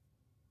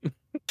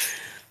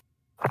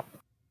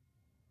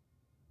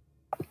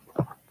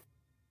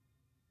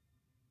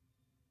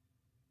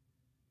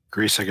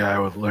 Grease a guy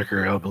with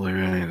liquor, he'll believe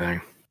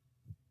anything.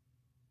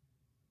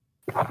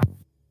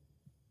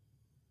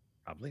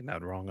 Probably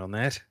not wrong on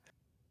that.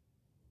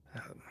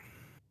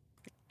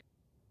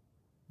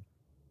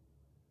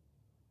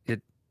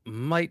 It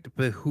might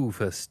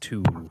behoove us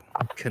to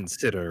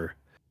consider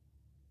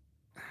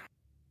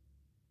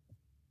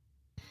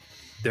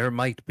there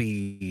might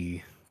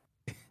be,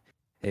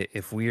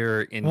 if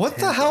we're in What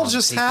the hell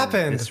just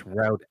happened? this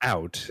route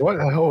out. What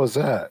the hell was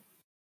that?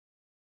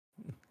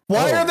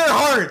 Why Oh. are there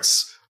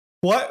hearts?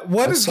 What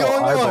I is saw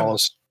going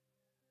eyeballs.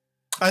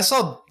 on? I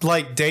saw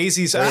like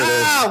daisies. There it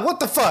is. What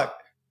the fuck?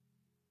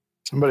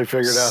 Somebody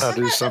figured out how to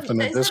do Isn't that-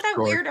 something in Isn't that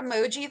Discord. weird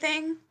emoji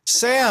thing?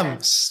 Sam,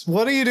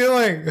 what are you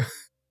doing?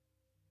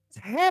 What's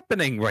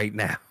happening right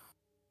now?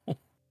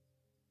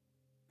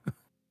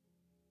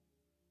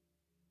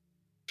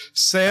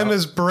 Sam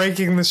is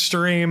breaking the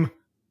stream.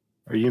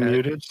 Are you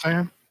muted,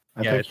 Sam?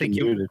 I think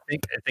you're muted. I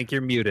think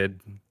you're muted.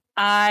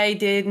 I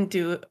didn't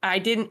do it. I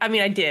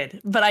mean, I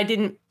did, but I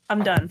didn't.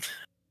 I'm done.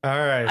 All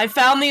right. I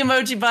found the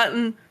emoji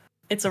button.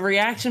 It's a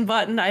reaction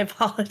button. I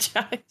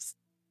apologize.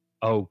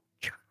 Oh,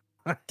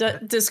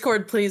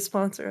 Discord, please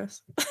sponsor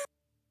us.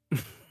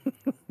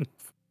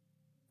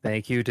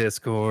 thank you,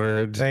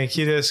 Discord. Thank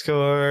you,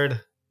 Discord.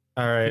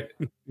 All right.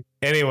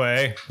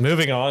 Anyway,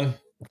 moving on.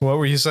 What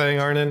were you saying,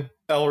 Arnon?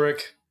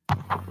 Elric?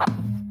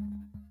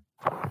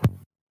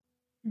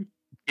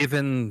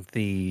 Given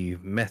the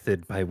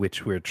method by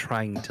which we're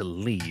trying to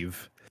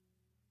leave,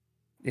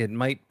 it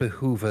might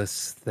behoove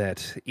us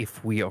that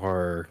if we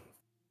are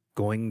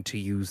going to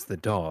use the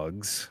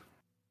dogs,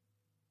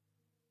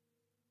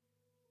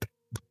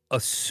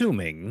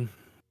 assuming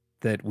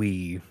that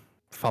we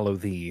follow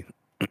the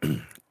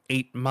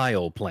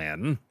 8-mile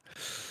plan,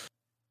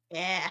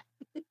 Yeah.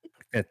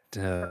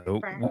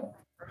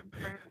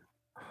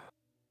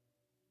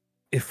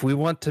 if we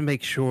want to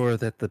make sure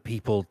that the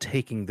people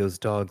taking those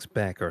dogs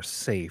back are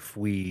safe,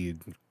 we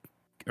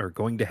are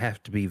going to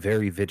have to be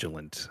very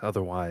vigilant.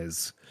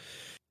 Otherwise,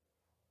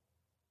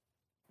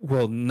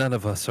 well, none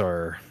of us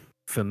are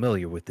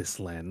familiar with this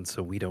land,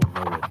 so we don't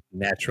know what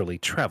naturally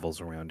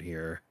travels around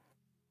here.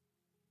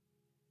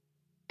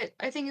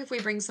 I think if we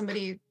bring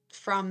somebody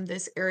from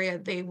this area,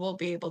 they will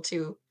be able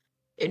to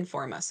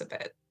inform us a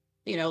bit.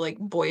 You know, like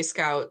Boy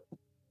Scout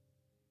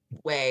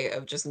way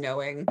of just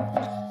knowing,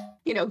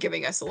 you know,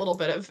 giving us a little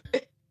bit of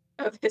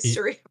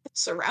history of the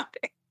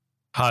surrounding.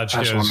 Hodge I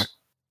just goes, wanna-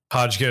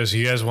 Hodge goes,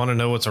 you guys want to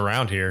know what's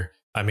around here?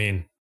 I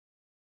mean,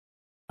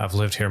 I've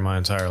lived here my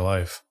entire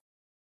life.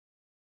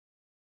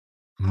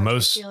 I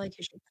Most, feel like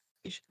you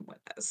should come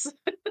with us.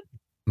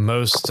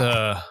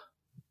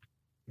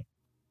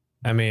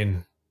 I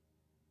mean,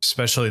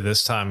 especially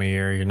this time of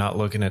year, you're not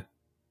looking at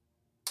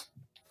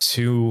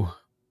too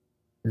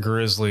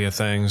grisly of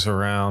things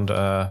around.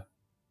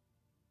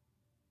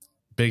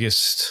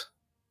 Biggest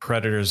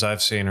predators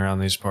I've seen around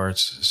these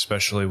parts,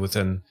 especially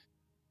within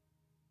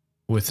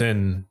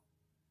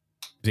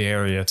the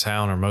area of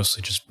town, are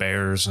mostly just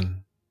bears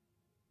and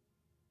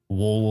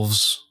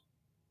wolves,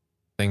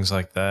 things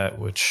like that,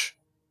 which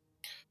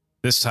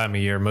this time of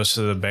year, most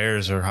of the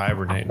bears are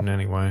hibernating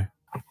anyway.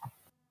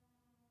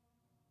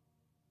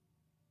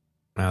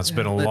 Now, it's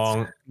been a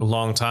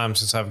long time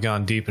since I've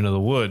gone deep into the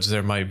woods.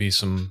 There might be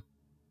some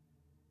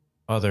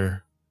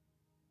other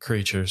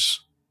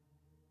creatures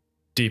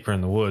deeper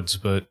in the woods,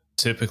 but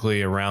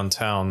typically around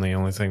town, the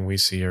only thing we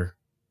see are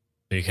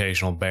the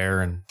occasional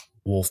bear and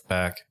wolf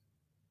pack.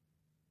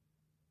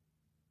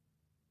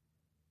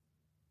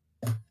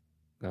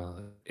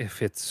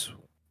 If it's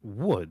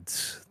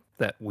woods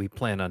that we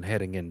plan on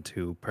heading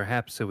into,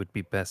 perhaps it would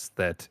be best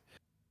that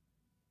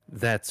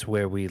that's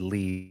where we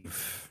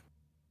leave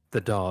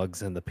the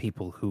dogs and the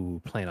people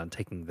who plan on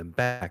taking them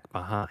back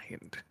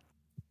behind.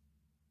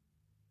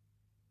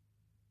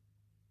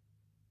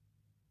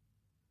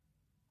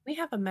 We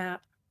have a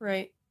map,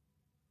 right?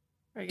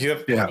 Or You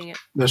have- Yeah. finding it?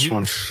 This You-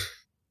 one.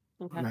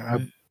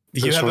 Okay.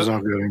 You This have one's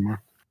not good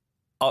anymore.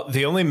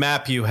 the only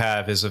map you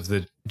have is of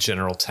the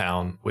general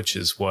town, which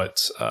is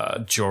what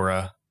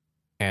Jorah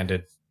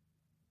handed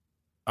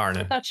I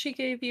Arnon. thought she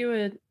gave you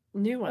a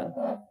new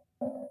one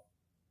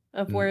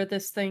of where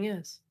this thing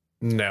is.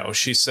 No,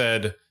 she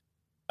said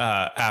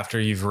after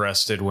you've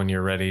rested, when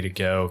you're ready to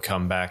go,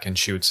 come back, and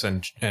she would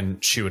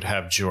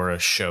have Jorah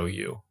show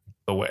you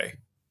the way.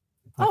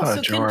 I Oh,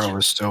 thought so Jorah can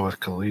was still with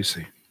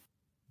Khaleesi.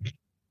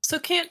 So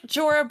can't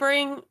Jorah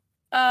bring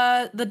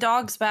the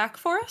dogs back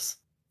for us?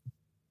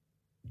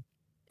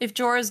 If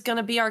Jorah's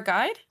gonna be our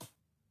guide?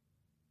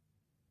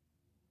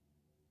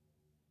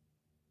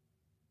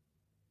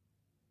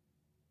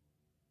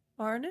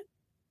 Arnon?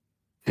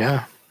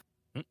 Yeah.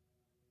 Hmm.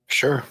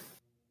 Sure.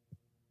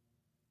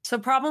 So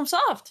problem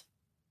solved.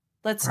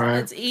 Let's All right.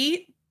 let's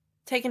eat,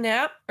 take a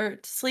nap, or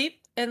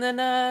sleep, and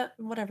then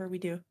whatever we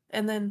do,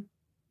 and then.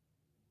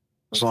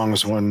 As long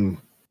as one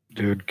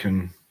dude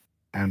can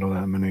handle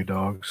that many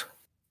dogs,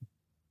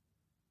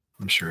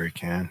 I'm sure he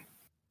can.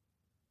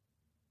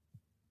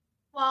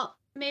 Well,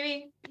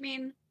 maybe. I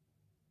mean,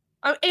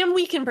 Oh, and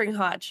we can bring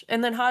Hodge,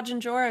 and then Hodge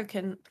and Jorah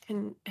can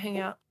hang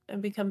out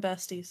and become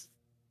besties.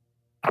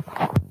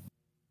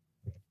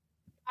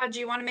 do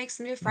you want to make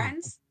some new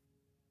friends?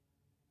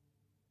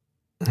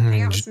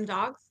 Hang out with some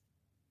dogs?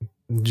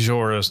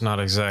 Jorah's not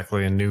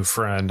exactly a new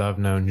friend. I've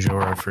known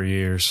Jorah for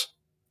years.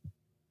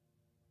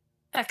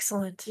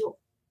 Excellent. Cool.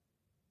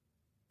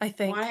 I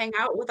think. Want to hang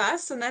out with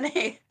us and then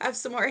have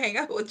some more hang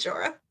out with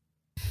Jorah?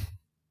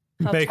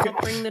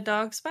 Help bring the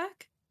dogs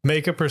back.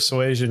 Make a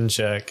persuasion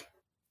check.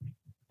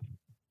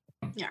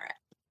 All right.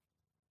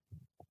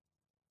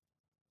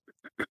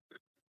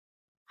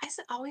 Why is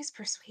it always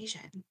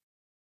persuasion?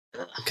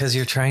 Because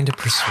you're trying to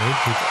persuade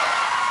people.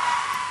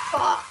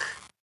 Fuck.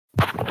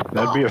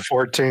 That'd be a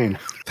 14.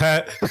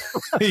 Pat.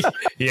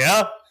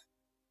 Yeah.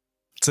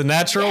 It's a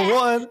natural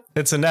one.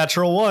 It's a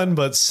natural one,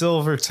 but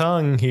silver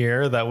tongue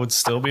here, that would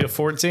still be a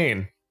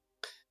 14.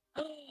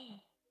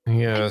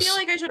 Yes. I feel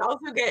like I should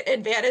also get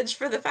advantage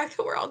for the fact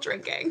that we're all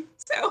drinking.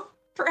 So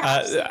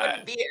perhaps it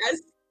wouldn't be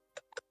as.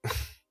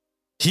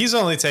 He's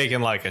only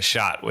taken like a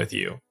shot with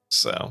you,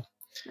 so.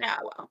 Yeah,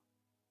 well.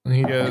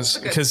 He goes,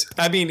 because,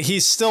 I mean,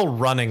 he's still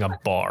running a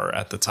bar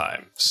at the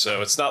time,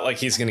 so it's not like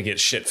he's going to get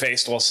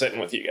shit-faced while sitting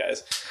with you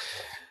guys.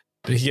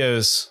 But he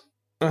goes,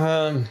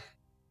 the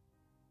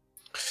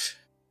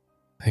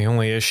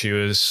only issue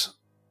is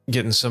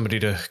getting somebody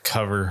to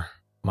cover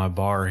my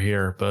bar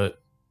here,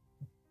 but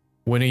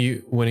when are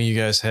you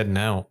guys heading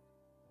out?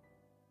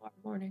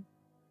 Morning.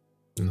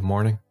 In the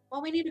morning?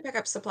 Well, we need to pick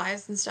up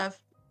supplies and stuff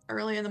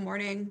early in the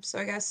morning, so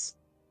I guess,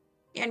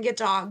 and get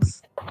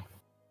dogs.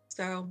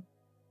 So,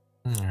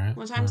 All right.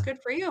 what time's good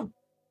for you?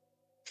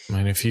 I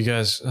mean, if you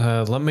guys,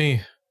 let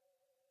me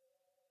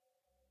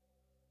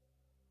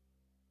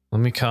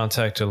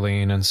contact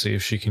Aline and see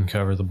if she can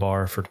cover the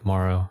bar for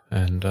tomorrow.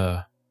 And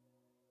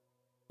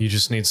you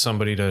just need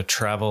somebody to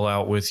travel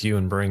out with you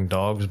and bring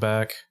dogs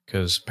back,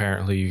 because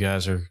apparently you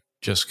guys are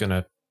just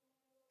gonna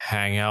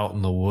hang out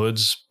in the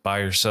woods by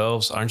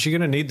yourselves. Aren't you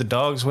gonna need the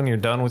dogs when you're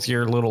done with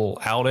your little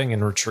outing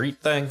and retreat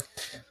thing?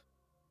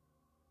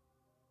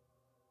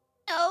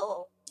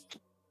 No.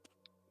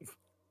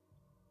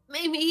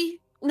 Maybe.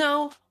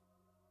 No.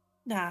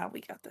 Nah,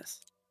 we got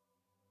this.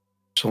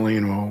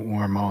 Celine will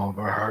warm all of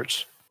our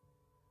hearts.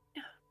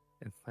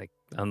 It's like,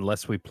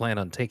 unless we plan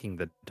on taking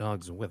the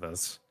dogs with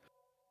us.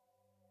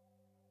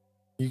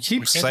 You We keep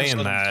can't just saying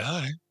let 'em that.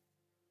 die.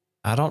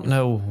 I don't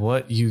know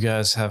what you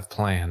guys have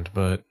planned,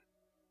 but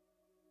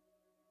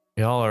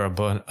y'all are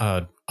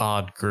a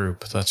odd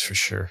group, that's for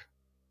sure.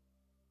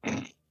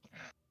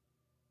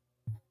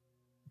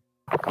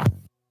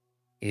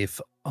 If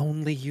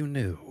only you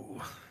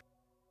knew.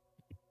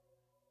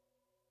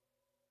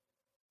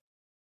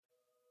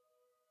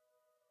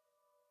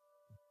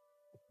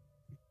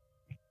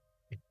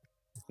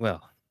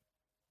 Well,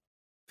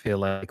 feel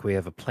like we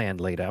have a plan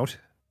laid out.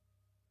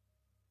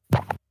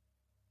 How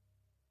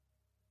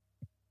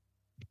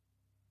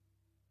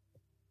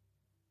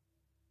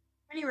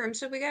many rooms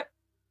did we get?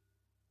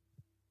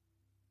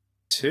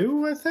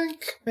 2, I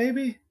think,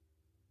 maybe.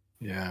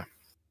 Yeah. I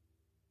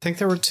think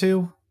there were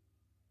 2.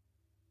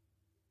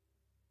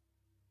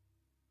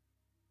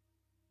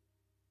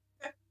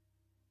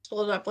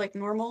 Split it up like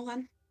normal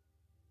then?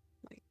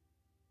 Like,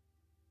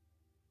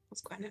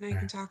 let's go ahead and I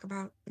can talk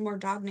about more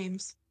dog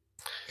names.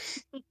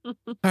 All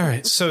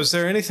right. So, is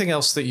there anything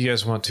else that you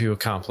guys want to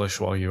accomplish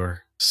while you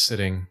are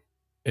sitting,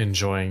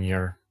 enjoying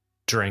your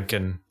drink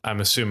and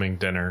I'm assuming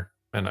dinner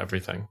and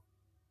everything?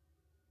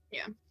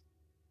 Yeah.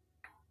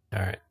 All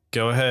right.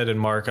 Go ahead and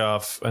mark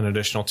off an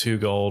additional 2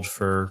 gold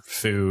for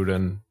food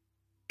and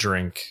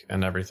drink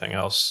and everything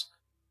else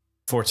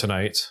for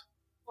tonight.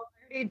 Well,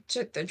 I already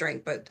took the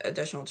drink, but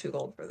additional 2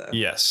 gold for the.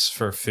 Yes,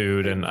 for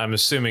food. And I'm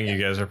assuming you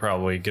guys are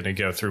probably going to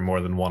go through more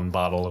than 1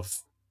 bottle of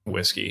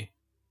whiskey,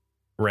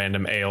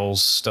 random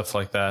ales, stuff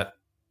like that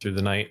through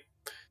the night.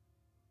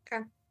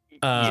 Okay.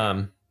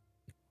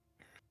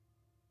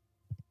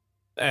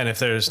 And if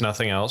there's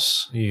nothing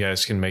else, you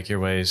guys can make your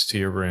ways to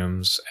your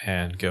rooms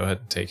and go ahead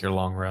and take your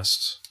long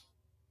rests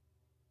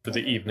for the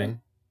evening.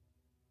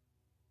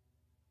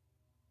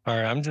 All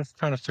right, I'm just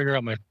trying to figure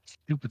out my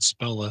stupid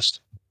spell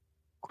list.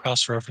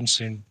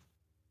 Cross-referencing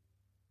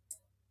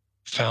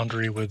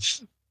Foundry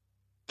with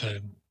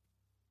the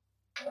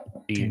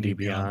D&D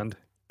Beyond.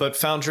 But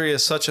Foundry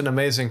is such an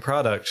amazing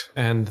product,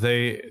 and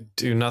they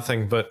do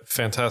nothing but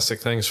fantastic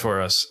things for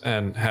us,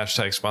 and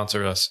hashtag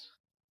sponsor us.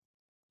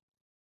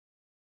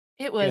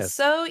 It was Yes.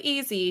 so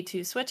easy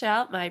to switch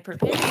out my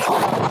prepared.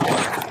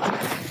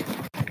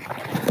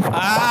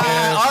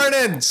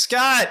 Arden,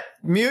 Scott,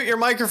 mute your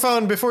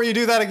microphone before you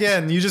do that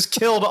again. You just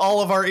killed all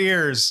of our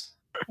ears.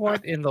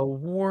 What in the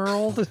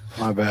world?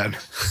 My bad.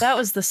 That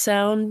was the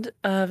sound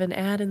of an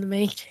ad in the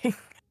making.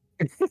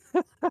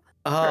 Oh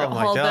For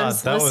my all god,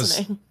 those that was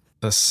listening.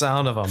 the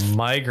sound of a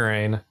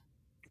migraine.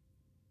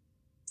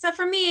 Except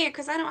for me,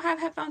 because I don't have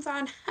headphones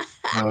on.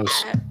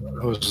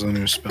 That was the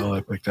new spell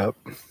I picked up.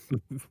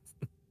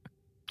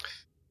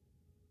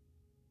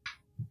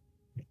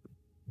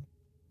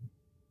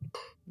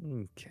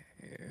 Okay.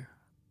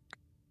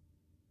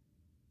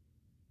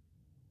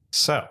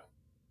 So,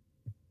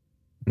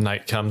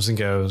 night comes and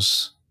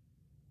goes.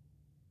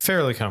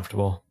 Fairly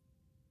comfortable.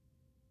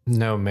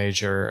 No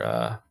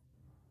major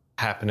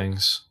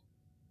happenings.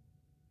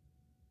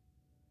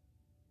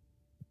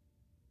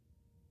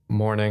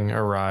 Morning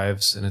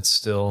arrives and it's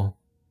still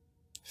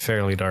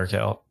fairly dark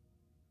out.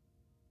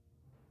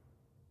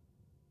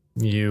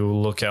 You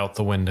look out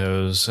the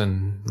windows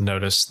and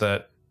notice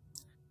that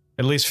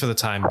at least for the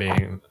time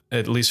being,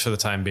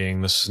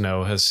 the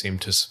snow has seemed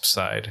to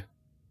subside.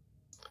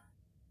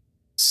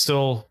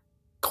 Still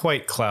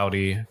quite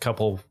cloudy, a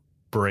couple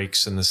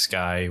breaks in the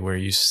sky where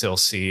you still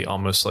see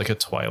almost like a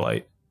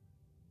twilight.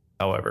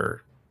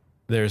 However,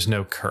 there's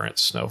no current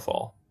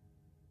snowfall.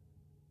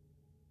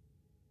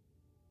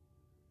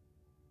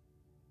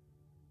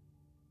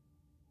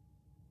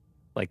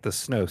 Like the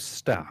snow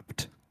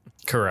stopped.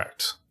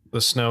 Correct. The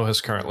snow has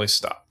currently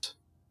stopped.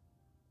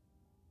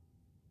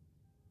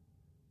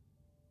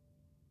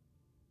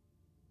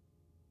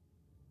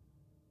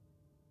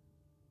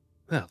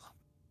 Well,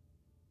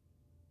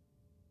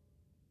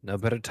 no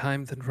better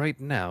time than right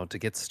now to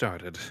get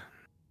started.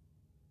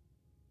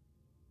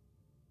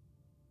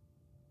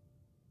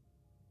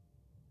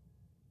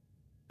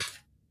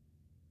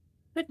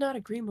 Could not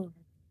agree more.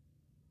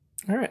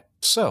 All right.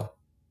 So,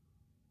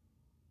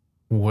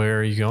 where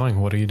are you going?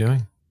 What are you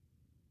doing?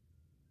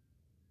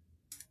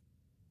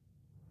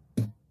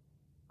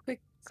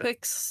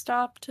 Quick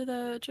stop to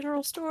the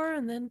general store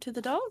and then to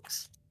the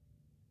dogs.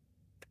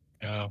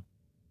 Yeah.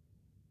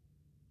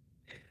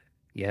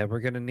 Yeah, we're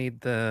gonna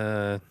need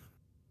the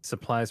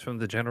supplies from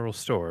the general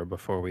store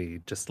before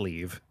we just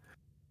leave.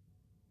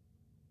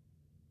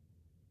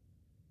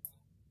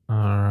 All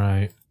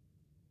right.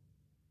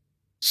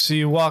 So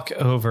you walk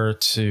over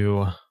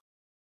to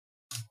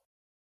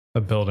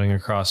a building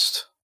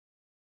across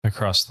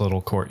the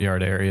little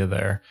courtyard area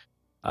there,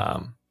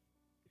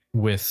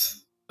 with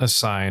a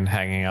sign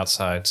hanging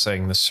outside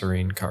saying the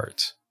Serene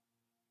Cart.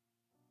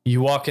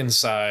 You walk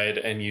inside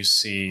and you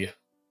see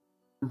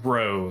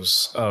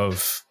rows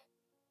of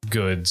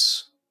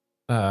goods,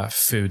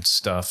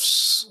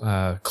 foodstuffs,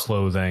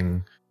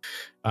 clothing,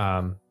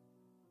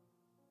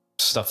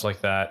 stuff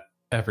like that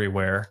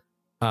everywhere.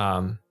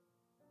 You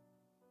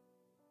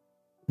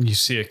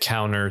see a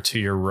counter to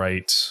your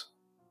right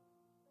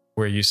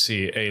where you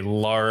see a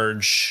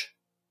large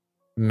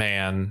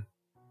man,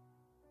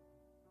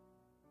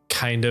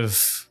 kind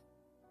of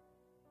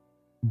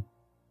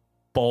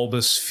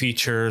bulbous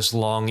features,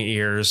 long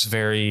ears,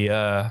 very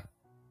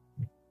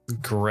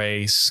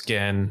gray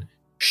skin,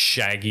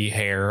 shaggy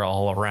hair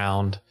all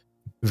around.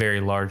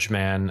 Very large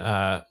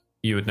man.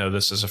 You would know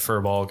this as a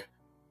furbolg.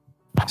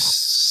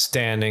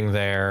 Standing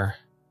there,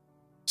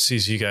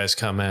 sees you guys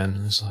come in,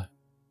 and is like,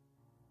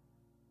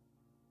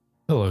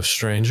 "Hello,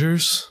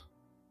 strangers.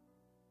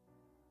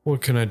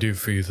 What can I do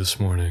for you this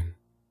morning?"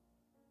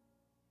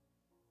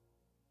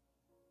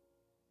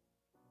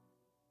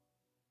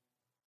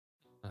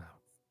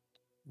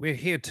 We're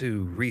here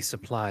to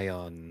resupply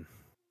on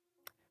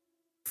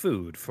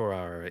food for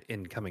our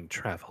incoming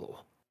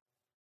travel.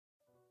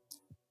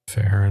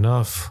 Fair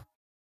enough.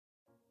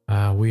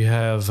 We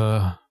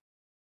have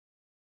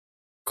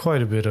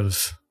quite a bit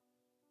of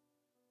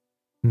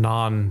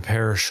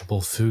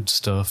non-perishable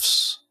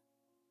foodstuffs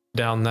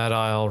down that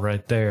aisle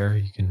right there.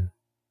 You can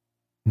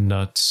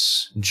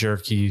nuts,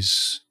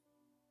 jerkies,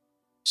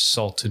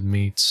 salted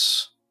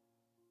meats.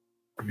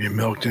 Have you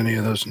milked any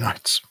of those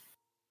nuts?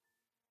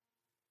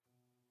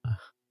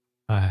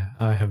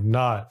 I have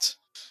not.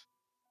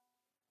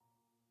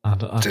 I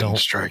Didn't don't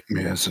strike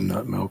me as a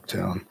nut milk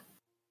town.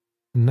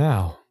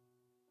 now.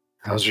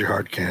 How's your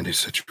hard candy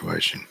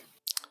situation?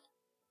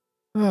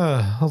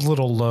 A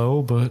little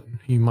low, but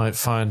you might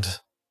find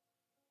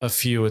a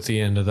few at the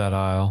end of that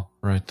aisle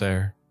right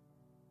there.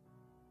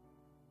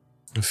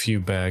 A few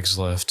bags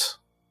left.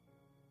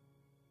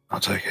 I'll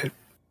take it.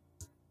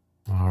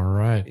 All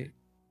right.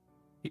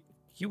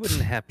 You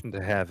wouldn't happen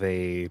to have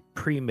a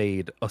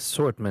pre-made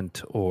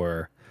assortment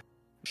or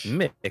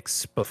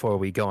mix before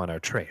we go on our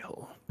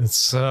trail?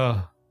 It's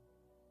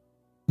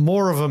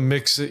more of a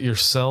mix it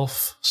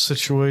yourself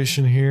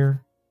situation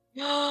here.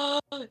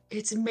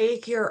 It's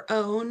make your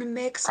own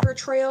mix for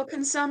trail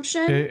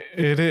consumption.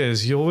 It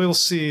is. You will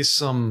see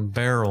some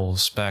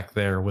barrels back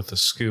there with a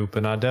scoop,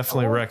 and I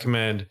definitely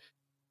recommend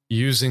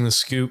using the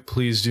scoop.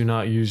 Please do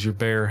not use your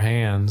bare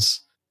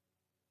hands.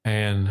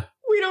 And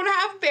We don't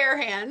have bare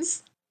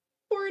hands.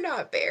 We're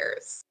not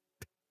bears.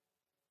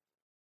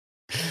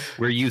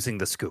 We're using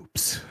the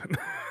scoops.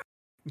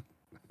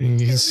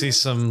 you can see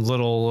some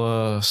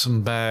little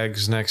some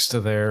bags next to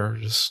there.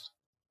 Just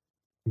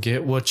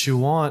get what you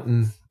want,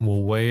 and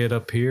we'll weigh it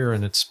up here,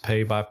 and it's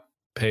pay by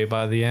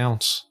the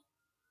ounce.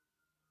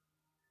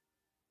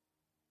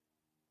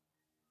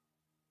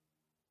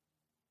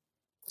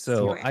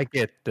 So Anyway. I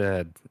get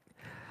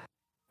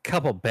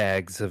couple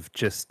bags of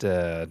just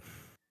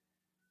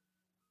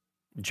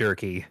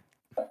jerky.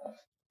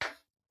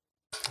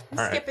 I'm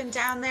All right. skipping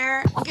down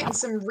there. I'm getting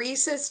some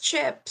Reese's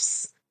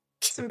chips,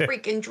 some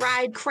freaking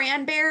dried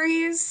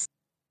cranberries,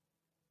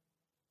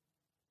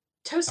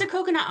 toasted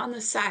coconut on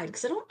the side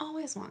because I don't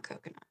always want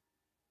coconut.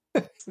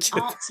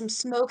 Some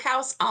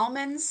smokehouse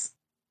almonds.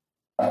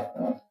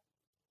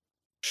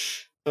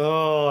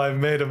 Oh, I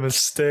made a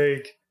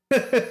mistake.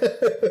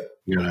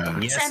 You know,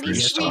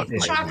 Semi-sweet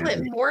yes, chocolate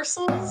yes.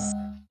 morsels.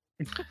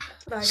 That's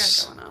what I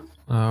got going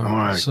on. All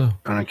right. So I'm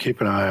gonna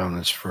keep an eye on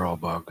this feral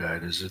bug guy.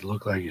 Does it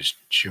look like he's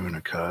chewing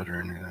a cud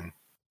or anything?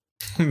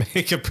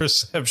 make a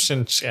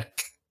perception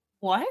check.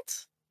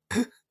 What?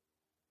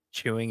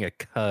 Chewing a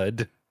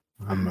cud.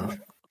 I'm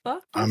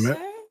Fuck I'm you it.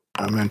 say?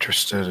 I'm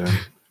interested in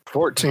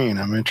 14.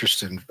 I'm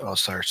interested in all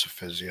sorts of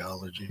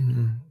physiology.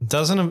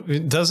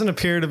 It doesn't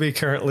appear to be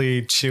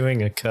currently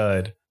chewing a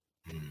cud.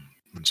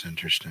 That's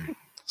interesting.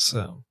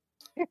 So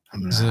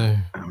I'm so,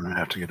 gonna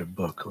have to get a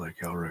book like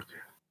Elric.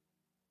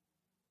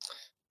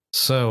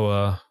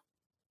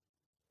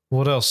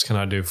 what else can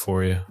I do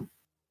for you?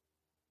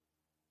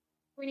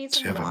 We need Does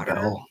he some have a water.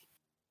 bell?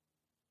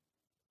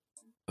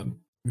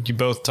 You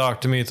both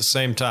talked to me at the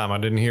same time. I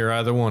didn't hear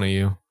either one of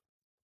you.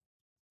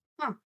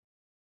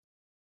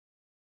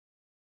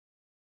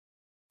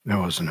 That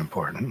wasn't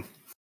important.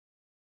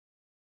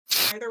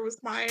 Neither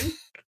was mine.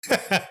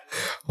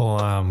 Well,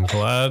 I'm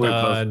glad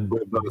We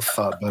both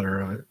thought better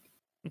of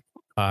it.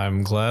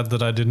 I'm glad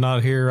that I did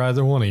not hear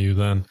either one of you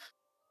then.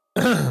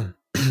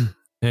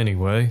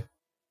 Anyway,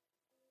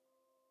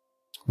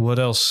 what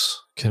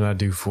else can I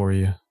do for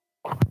you?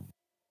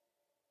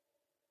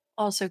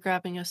 Also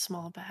grabbing a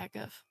small bag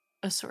of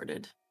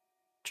assorted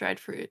dried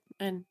fruit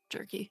and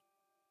jerky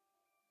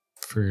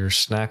For your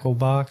snackle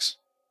box?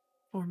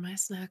 for my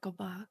snackle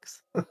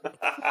box.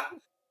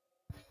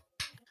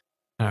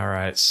 All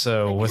right,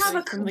 so I with have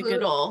a From the good-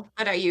 caboodle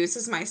that I use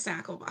as my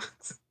snackle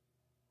box.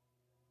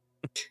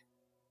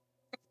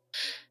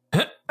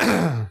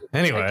 I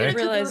anyway, did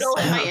realize Caboodle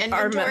in my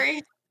our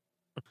inventory.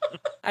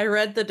 I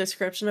read the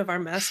description of our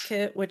mess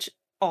kit, which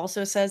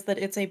also says that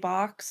it's a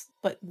box,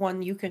 but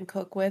one you can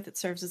cook with. It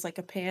serves as like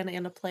a pan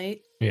and a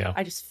plate. yeah,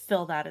 I just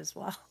fill that as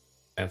well.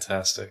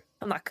 fantastic.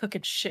 I'm not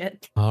cooking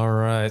shit. All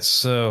right,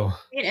 so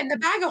In the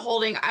bag of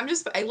holding,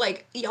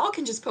 like y'all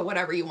can just put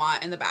whatever you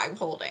want in the bag of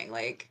holding.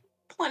 Like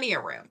plenty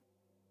of room.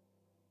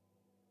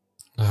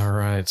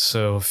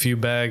 a few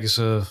bags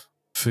of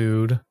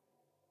food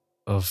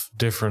of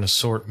different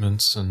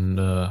assortments, and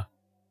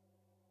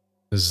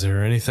is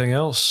there anything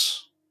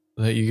else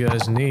that you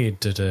guys need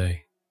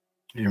today?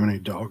 Do you have any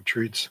dog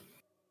treats?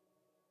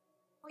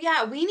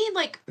 Yeah, we need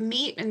like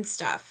meat and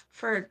stuff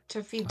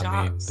to feed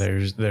I mean, dogs.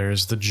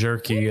 there's the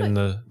jerky and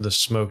the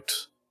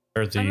smoked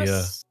or I'm, the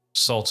ass-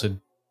 salted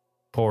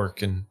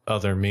pork and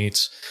other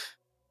meats.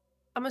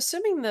 I'm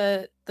assuming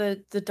the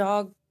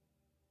dog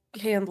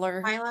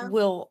handler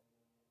Milo?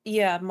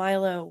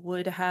 Milo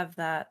would have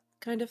that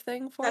kind of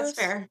thing for That's us.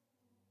 fair.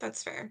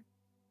 That's fair.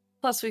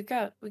 Plus, we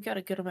got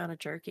a good amount of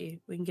jerky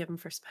we can give him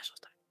for special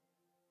time.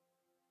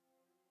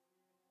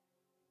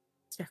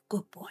 They're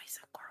good boys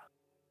and girls.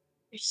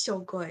 They're so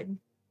good.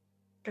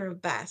 They're the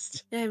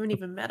best. I haven't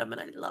even met them, and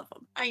I love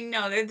them. I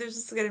know they're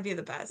just gonna be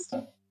the best.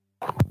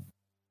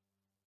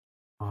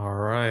 All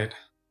right.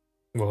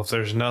 Well, if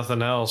there's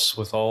nothing else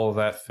with all of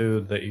that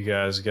food that you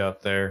guys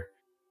got there,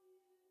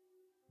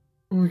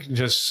 we can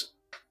just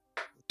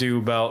do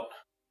about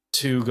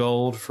 2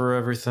 gold for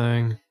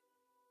everything.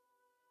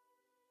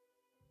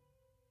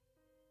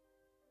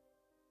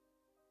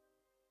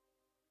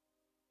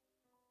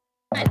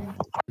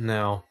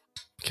 Now,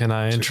 can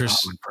I It's a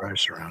interest? common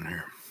price around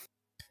here.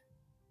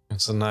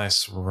 It's a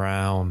nice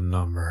round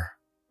number.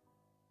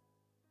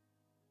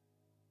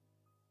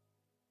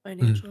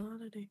 Financial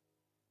oddity.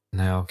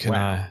 Now, can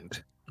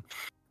Round. I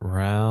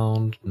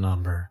round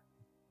number?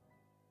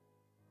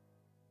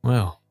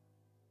 Well,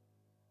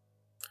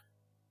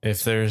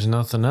 if there's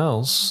nothing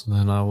else,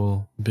 then I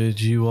will bid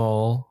you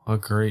all a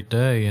great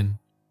day and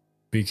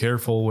be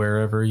careful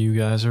wherever you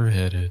guys are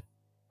headed.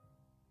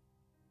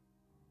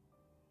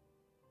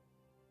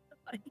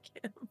 Like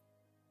him.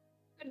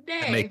 Good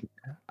day.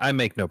 I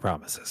make no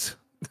promises.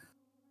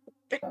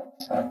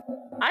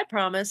 I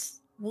promise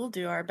we'll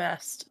do our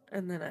best,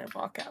 and then I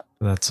walk out.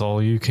 That's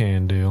all you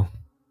can do.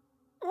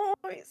 Oh,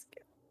 he's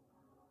cute.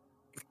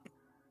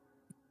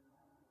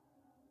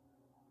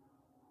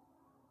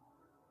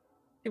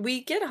 Did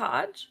we get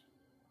Hodge?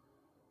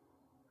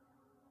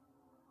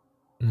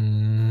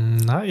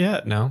 Not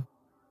yet, no.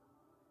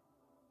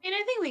 I mean,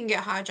 I think we can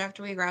get Hodge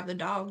after we grab the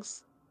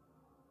dogs.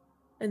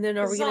 And then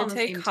are This we is all going in to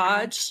the take same town.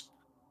 Hodge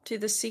to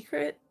the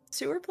secret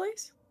sewer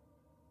place?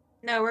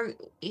 No, we're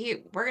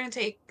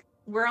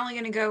only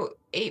gonna go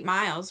 8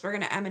 miles. We're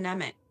gonna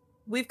M&M it.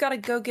 We've got to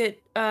go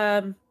get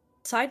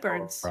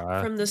sideburns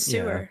Right, from the yeah.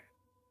 sewer.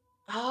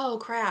 Oh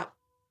crap.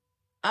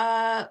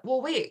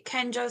 Well wait,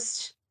 can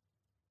just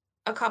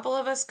a couple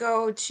of us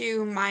go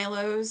to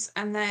Milo's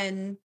and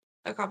then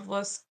a couple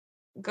of us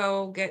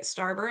go get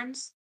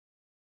Starburns?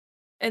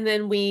 And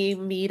then we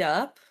meet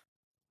up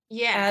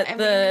Yeah, At and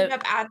the- we meet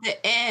up at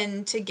the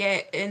inn to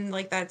get in.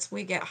 Like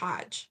we get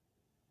Hodge.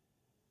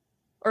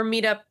 or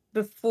meet up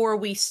before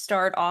we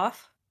start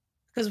off,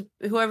 because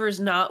whoever's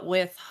not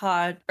with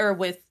Hod or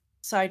with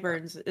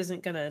Sideburns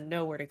isn't gonna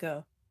know where to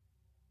go.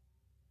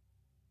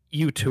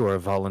 You two are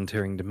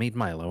volunteering to meet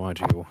Milo, aren't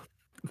you?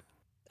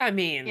 I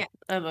mean, Yeah.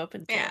 I'm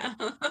open to Yeah.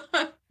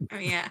 it. Oh,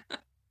 yeah.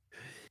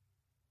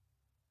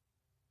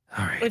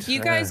 All right. If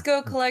you guys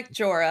go collect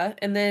Jorah,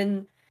 and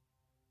then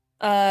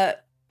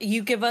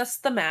you give us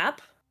the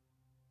map,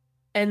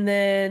 and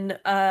then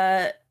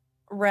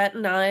Rhett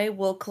and I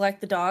will collect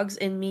the dogs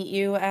and meet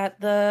you at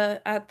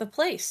the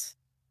place.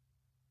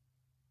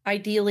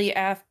 Ideally,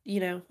 after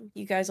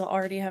you guys will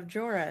already have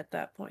Jorah at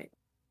that point.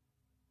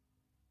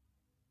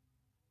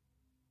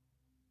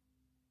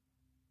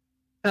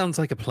 Sounds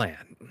like a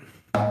plan.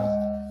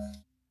 Let's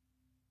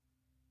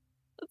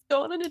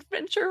go on an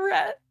adventure,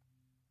 Rhett.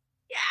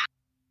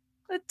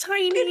 Yeah. A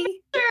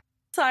tiny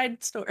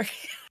side story.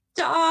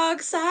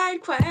 Dog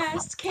side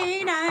quest,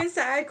 canine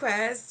side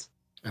quest.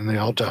 And they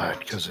all died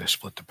because they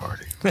split the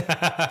party.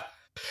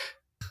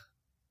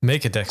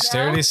 Make a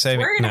dexterity No, saving.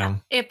 we're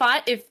gonna-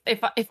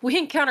 No. If we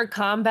encounter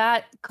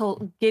combat,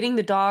 getting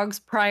the dogs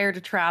prior to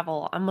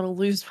travel, I'm gonna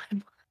lose my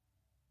mind.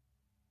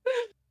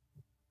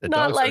 The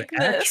Not dogs like are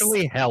this.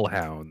 actually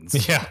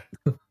hellhounds. Yeah.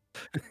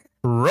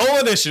 Roll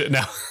initiative.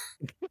 No.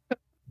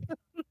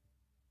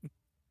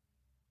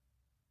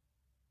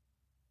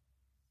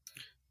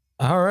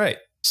 All right.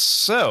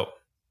 So,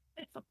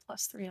 I have a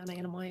 +3 on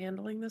animal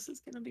handling. This is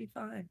gonna be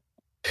fine.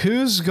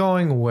 who's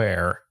going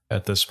where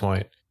at this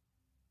point?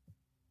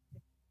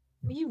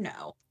 You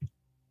know.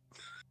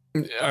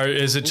 Or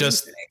is it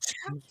just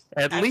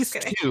At I'm least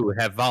just kidding. 2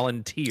 have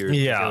volunteered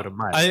to go to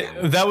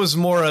Milo. that was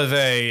more of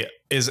a,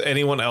 is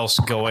anyone else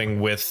going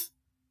with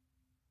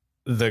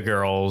the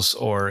girls,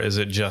 or is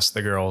it just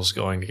the girls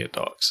going to get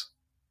dogs?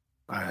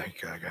 I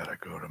think I gotta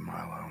go to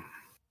Milo.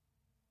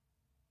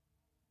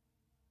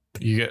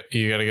 You got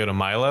to go to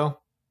Milo?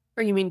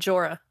 Or you mean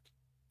Jorah?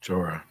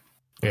 Jorah.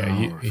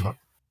 Yeah, Oh, fuck.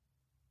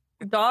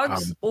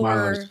 Dogs or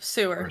Milo's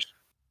sewer? first.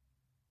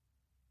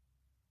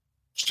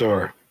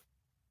 Store.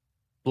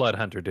 Blood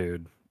hunter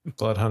dude.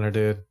 Blood hunter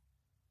dude.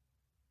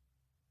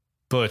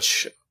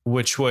 Butch,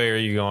 which way are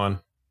you going?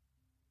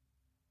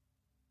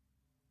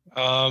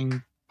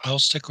 I'll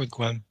stick with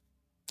Gwen.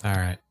 All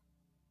right.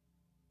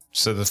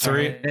 So the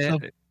three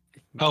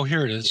Oh,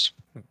 here it is.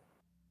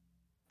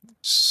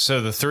 So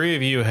the three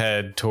of you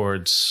head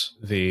towards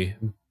the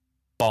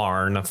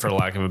barn, for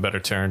lack of a better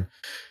term,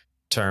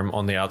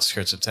 on the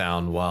outskirts of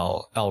town,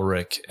 while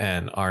Elric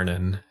and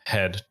Arnon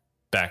head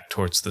back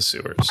towards the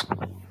sewers.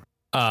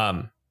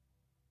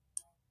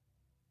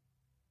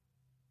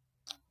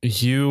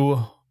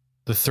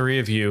 The three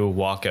of you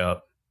walk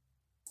up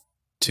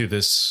to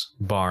this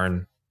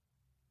barn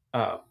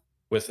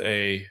with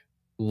a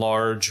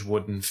large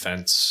wooden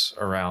fence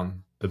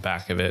around the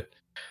back of it.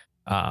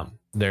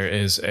 There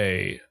is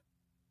a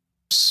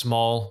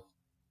small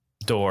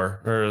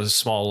door, or a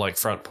small like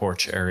front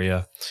porch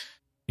area.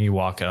 You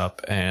walk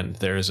up and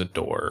there is a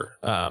door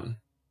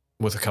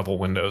with a couple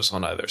windows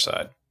on either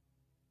side.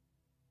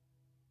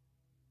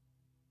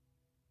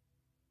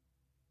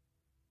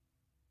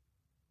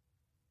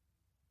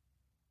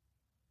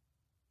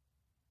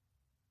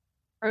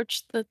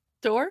 Approach the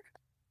door?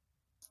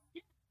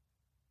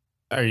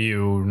 Are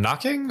you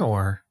knocking,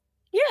 or?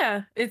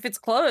 Yeah, if it's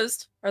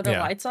closed. Are the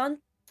Yeah. lights on?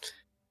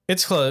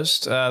 It's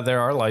closed. There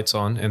are lights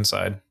on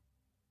inside.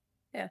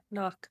 Yeah,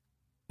 knock.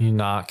 You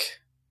knock.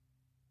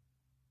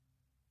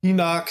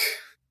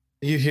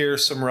 You hear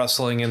some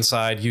rustling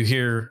inside. You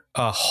hear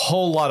a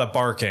whole lot of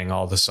barking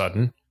all of a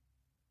sudden.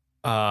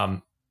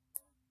 For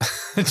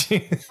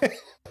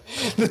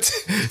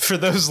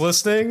those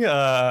listening,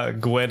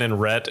 Gwen and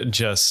Rhett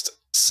just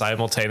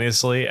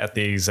simultaneously at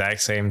the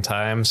exact same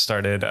time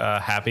started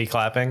happy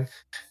clapping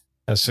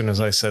as soon as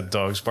I said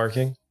dogs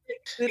barking.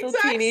 Little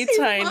Exact teeny same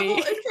tiny.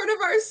 level in front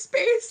of our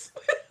space.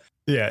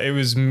 Yeah, it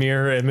was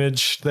mirror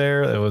image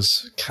there. It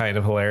was kind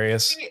of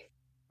hilarious.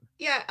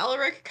 Yeah,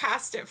 Elric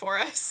cast it for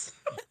us.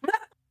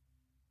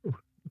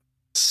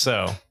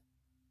 So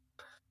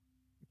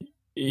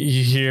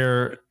you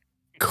hear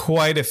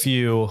quite a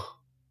few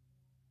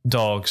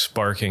dogs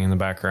barking in the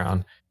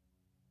background,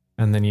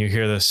 and then you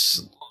hear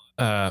this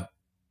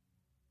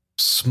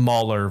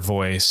smaller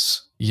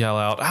voice yell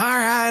out,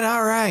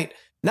 all right,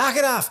 knock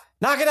it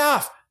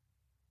off.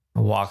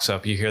 Walks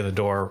up, you hear the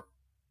door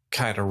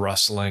kind of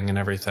rustling and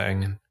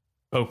everything, and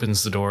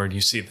opens the door, and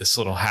you see this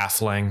little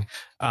halfling,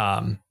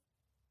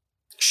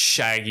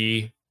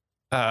 shaggy,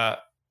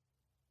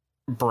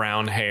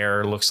 brown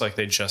hair, looks like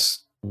they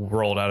just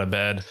rolled out of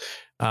bed,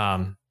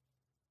 kind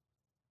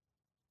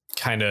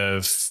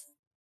of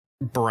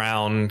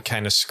brown,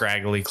 kind of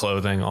scraggly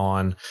clothing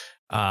on,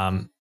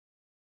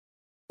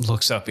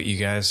 looks up at you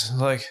guys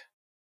like,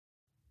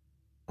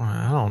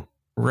 I don't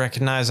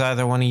recognize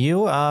either one of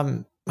you.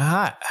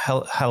 Hi,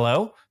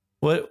 hello.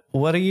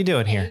 What are you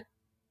doing here?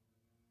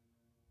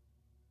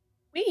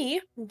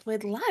 We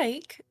would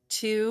like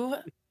to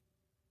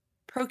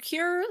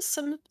procure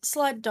some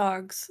sled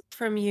dogs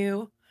from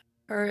you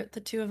for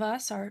the two of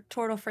us, our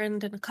turtle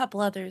friend, and a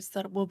couple others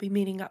that we'll be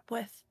meeting up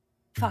with.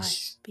 5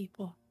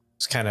 people.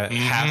 It's kind of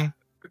Mhm.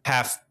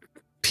 half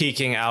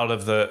peeking out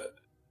of the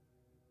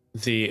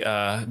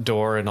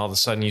door, and all of a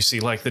sudden you see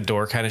like the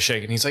door kind of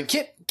shaking. He's like,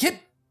 get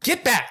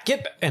back,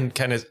 and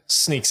kind of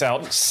sneaks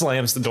out and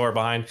slams the door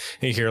behind.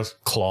 And you hear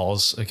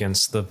claws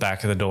against the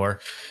back of the door.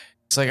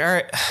 It's like, all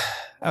right,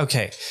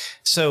 okay,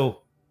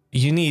 so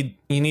you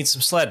need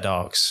some sled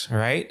dogs,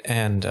 right?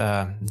 And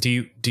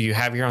do you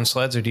have your own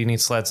sleds, or do you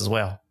need sleds as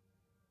well?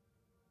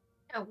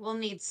 We'll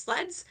need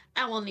sleds,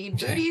 and we'll need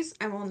Okay. booties,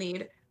 and we'll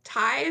need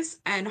ties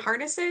and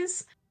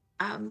harnesses.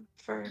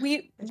 For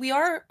We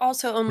are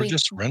also only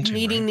just renting,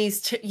 needing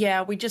right?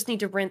 these. We just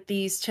need to rent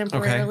these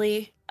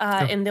temporarily,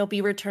 and they'll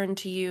be returned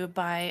to you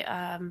by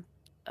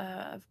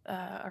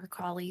our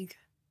colleague.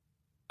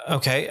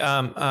 Okay.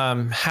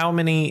 How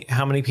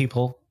many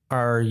people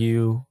are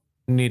you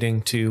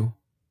needing to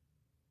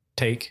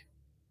take?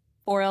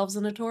 4 elves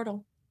and a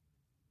turtle.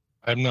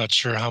 I'm not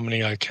sure how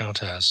many I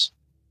count as.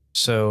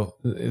 So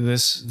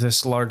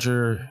this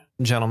larger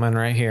gentleman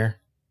right here,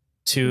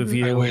 2 of Mhm.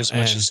 you, I weigh as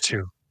much as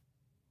 2.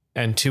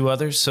 and 2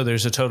 others. So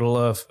there's a total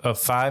of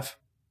 5.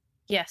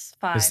 Yes,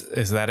 5.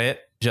 Is that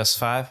it? Just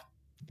 5?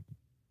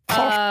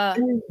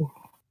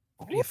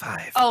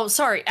 45. Oh,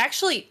 sorry.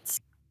 Actually,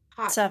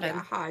 Hodge, 7.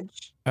 Yeah,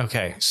 Hodge.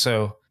 Okay,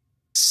 so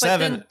but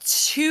 7. then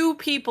 2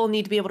 people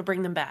need to be able to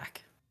bring them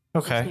back. I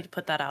just Okay. need to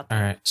put that out All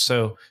there. right.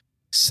 So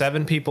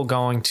 7 people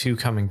going, 2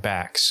 coming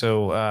back.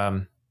 So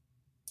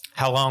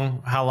how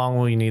long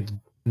will you need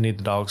the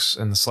dogs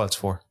and the sleds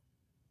for?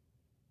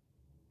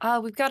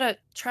 We've got to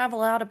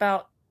travel out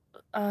about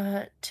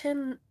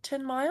 10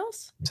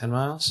 miles. 10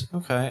 miles?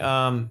 Okay.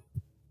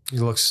 He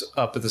looks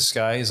up at the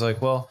sky. He's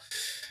like, well,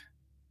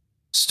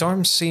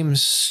 storm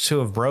seems to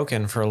have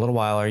broken for a little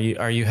while. Are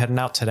you heading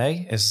out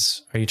today?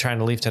 Are you trying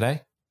to leave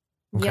today?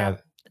 Okay. Yeah,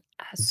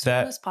 as soon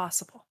That- as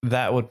possible.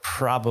 That would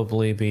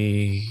probably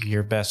be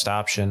your best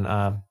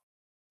option.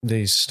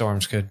 These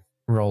storms could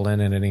roll in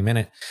at any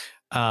minute.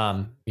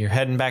 You're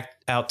heading back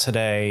out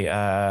today,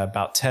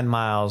 about 10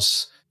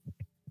 miles,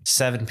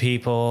 7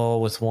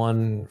 people with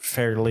 1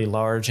 fairly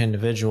large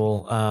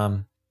individual.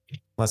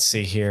 Let's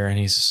see here. And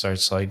he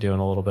starts like doing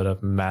a little bit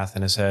of math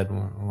in his head.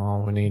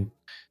 Well, we need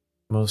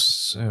the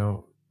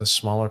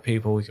smaller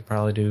people. We could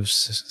probably do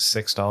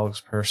 6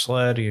 dogs per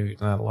sled.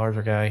 That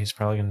larger guy, he's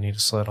probably going to need a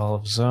sled all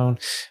of his own.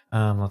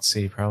 Let's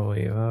see,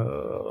 probably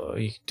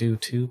you could do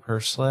 2 per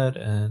sled,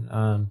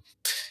 and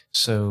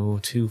so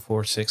 2,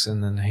 4, 6,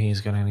 and then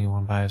he's going to need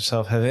 1 by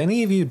himself. Have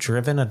any of you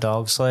driven a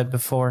dog sled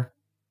before?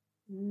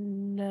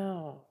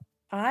 No,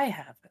 I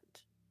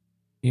haven't.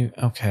 You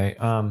okay?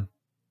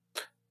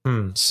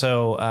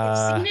 So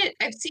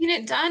I've seen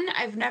it done.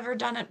 I've never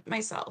done it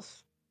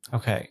myself.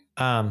 okay.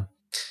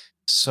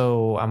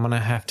 So I'm gonna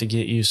have to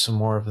get you some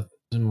more of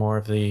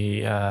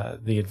the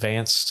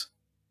advanced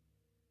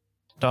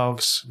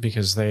dogs,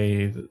 because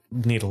they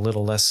need a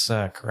little less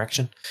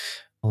correction,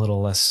 a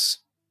little less,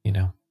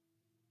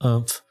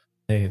 oomph.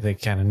 They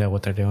kind of know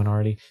what they're doing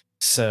already.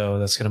 So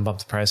that's gonna bump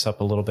the price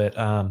up a little bit.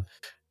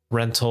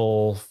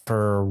 Rental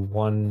for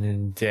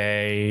 1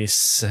 day,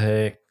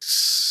 4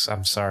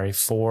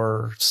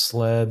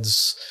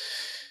 sleds.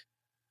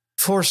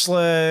 4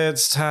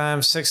 sleds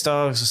times 6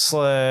 dogs a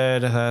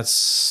sled.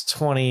 That's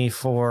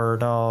 24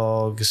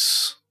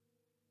 dogs.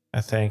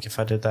 I think, if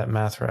I did that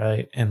math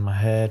right in my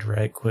head,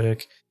 right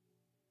quick.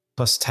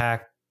 Plus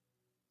tack.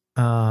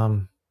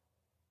 Tax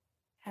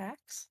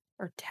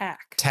or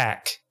tack?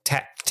 Tack.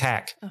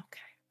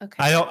 Okay.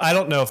 I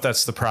don't know if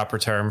that's the proper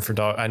term for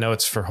dog. I know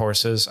it's for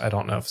horses. I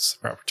don't know if it's the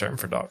proper term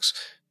for dogs.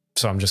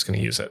 So I'm just going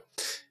to use it.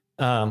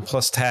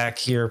 Plus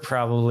tack, you're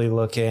probably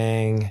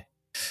looking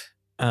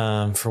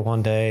for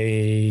 1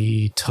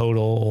 day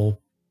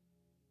total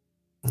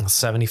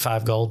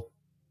 75 gold.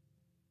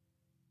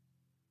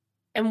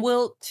 And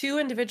will 2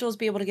 individuals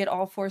be able to get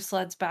all 4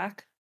 sleds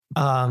back?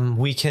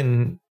 We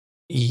can.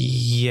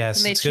 Yes,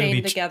 And they it's going to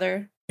chain be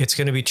together. It's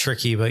going to be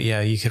tricky, but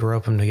yeah, you could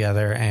rope them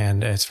together,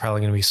 and it's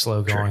probably going to be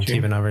slow going, Tricky.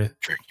 keeping over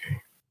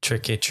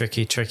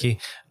Tricky.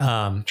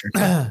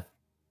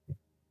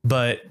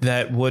 But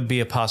that would be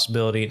a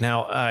possibility.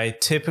 Now, I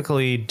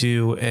typically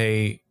do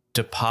a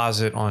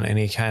deposit on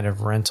any kind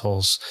of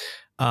rentals.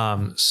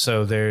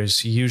 So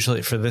there's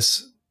usually for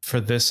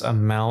this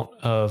amount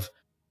of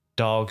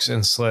dogs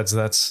and sleds,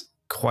 that's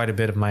quite a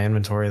bit of my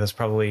inventory. That's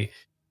probably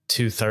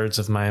 2/3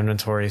 of my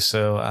inventory.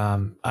 So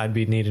I'd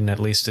be needing at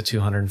least a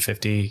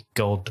 250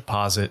 gold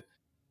deposit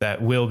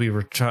that will be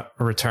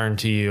returned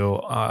to you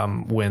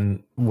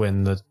when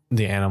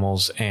the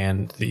animals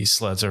and the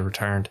sleds are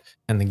returned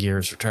and the gear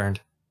is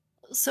returned.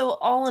 So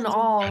all in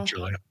all,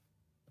 Naturally.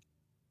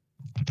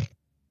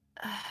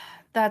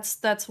 that's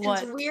what.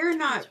 Since we're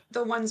not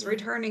the ones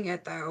returning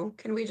it, though,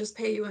 can we just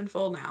pay you in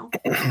full now?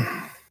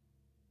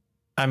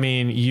 I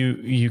mean,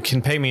 you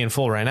can pay me in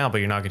full right now, but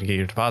you're not going to get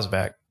your deposit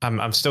back.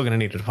 I'm still going to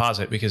need a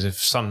deposit, because if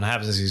something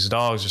happens to these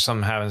dogs or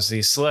something happens to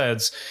these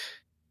sleds,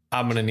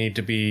 I'm going to need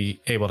to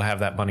be able to have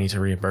that money to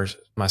reimburse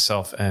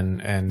myself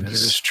and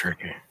This is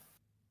tricky.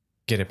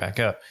 get it back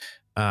up.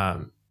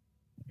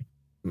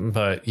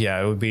 But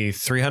yeah, it would be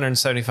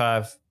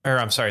 325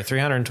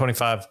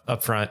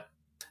 up front.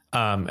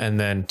 And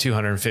then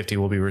 250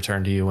 will be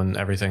returned to you when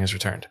everything is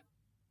returned.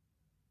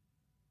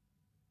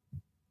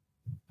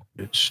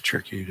 It's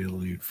tricky to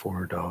lead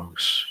 4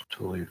 dogs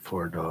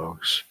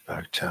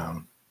back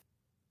town.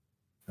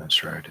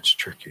 That's right, it's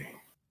tricky.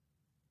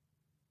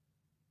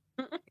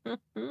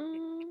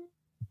 And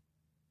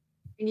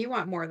you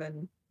want more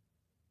than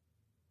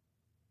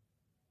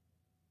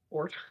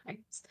 4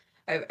 times.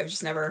 I've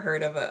just never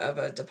heard of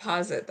a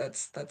deposit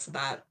that's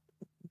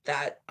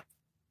that.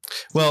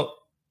 Well,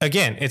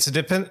 again, it's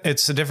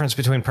the difference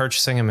between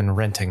purchasing them and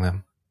renting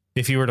them.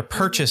 If you were to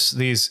purchase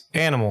these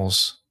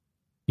animals,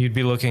 you'd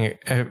be looking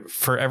at,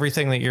 for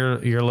everything that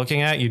you're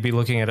looking at, you'd be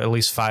looking at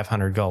least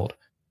 500 gold.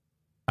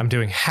 I'm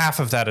doing half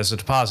of that as a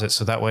deposit,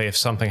 so that way if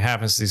something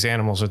happens to these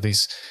animals or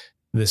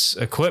this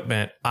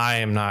equipment, I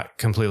am not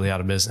completely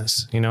out of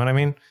business. You know what I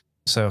mean?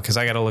 So, because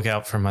I got to look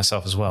out for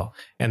myself as well.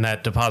 And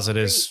that deposit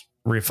is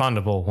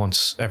refundable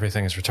once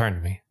everything is returned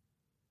to me.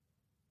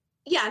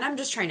 Yeah, and I'm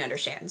just trying to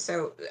understand.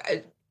 So,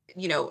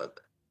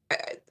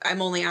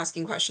 I'm only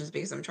asking questions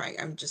because I'm just trying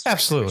to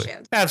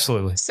understand.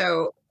 Absolutely.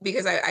 So,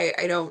 because I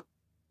don't,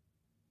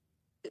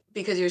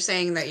 because you're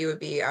saying that you would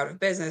be out of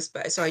business,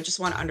 but so I just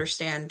want to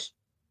understand,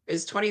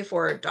 is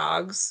 24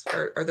 dogs,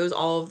 or are those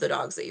all of the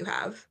dogs that you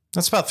have?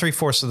 That's about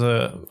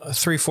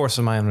 3/4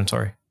 of my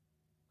inventory.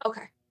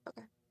 Okay.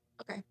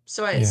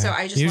 So I just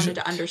wanted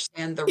to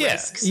understand the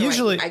risk. So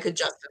usually I could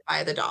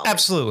justify the dollars.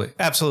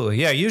 Absolutely.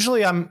 Yeah.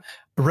 Usually I'm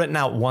renting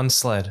out 1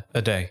 sled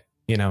a day,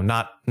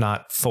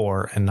 not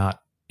 4 and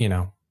not,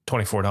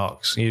 24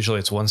 dogs. Usually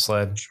it's 1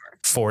 sled, Sure.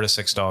 4 to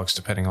 6 dogs,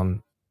 depending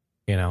on,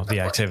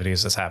 the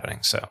activities that's happening.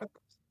 So,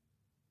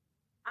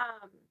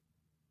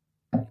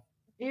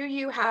 do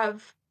you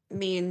have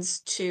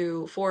means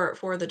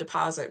for the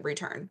deposit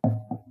return?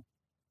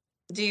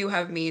 Do you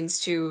have means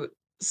to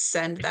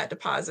send that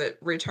deposit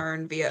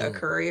return via a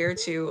courier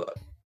to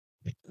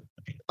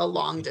a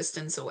long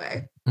distance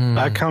away?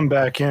 I come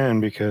back in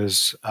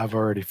because I've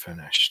already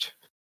finished.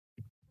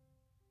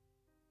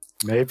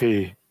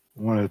 Maybe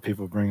one of the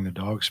people bringing the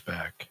dogs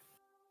back,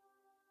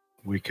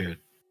 we could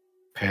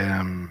pay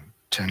them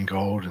 10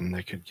 gold and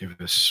they could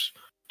give us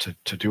to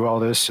do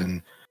all this,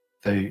 and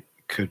they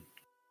could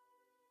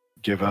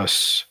give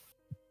us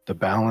the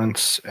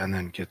balance and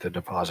then get the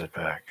deposit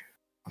back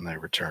when they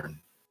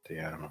return the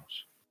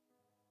animals.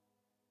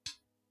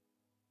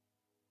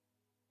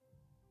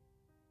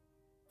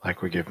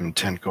 Like we give them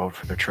 10 gold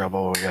for their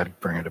trouble, we got to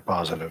bring a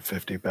deposit of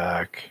 50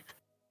 back.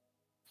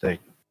 They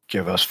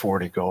give us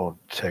 40 gold,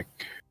 take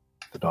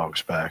the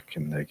dogs back,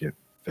 and they get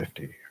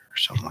 50 or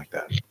something like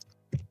that.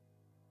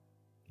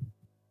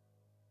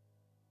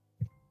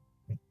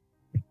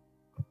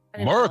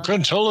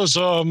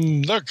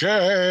 Mercantilism, the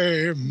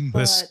game.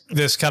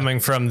 This coming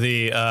from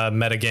the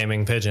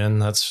metagaming pigeon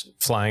that's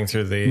flying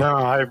through the. No.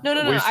 I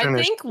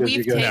think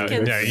we've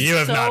taken. No, you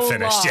have not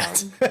finished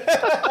yet.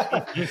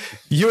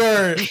 You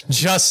are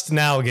just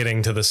now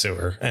getting to the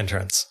sewer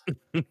entrance.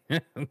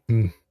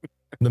 The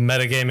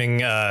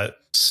metagaming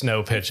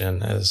snow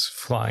pigeon is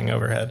flying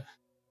overhead.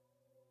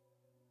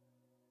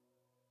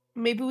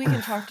 Maybe we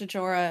can talk to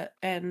Jorah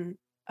and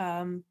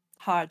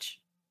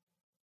Hodge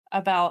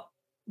about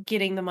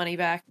getting the money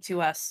back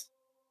to us,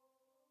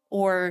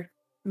 or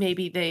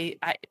maybe they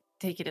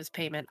take it as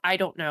payment. I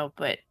don't know,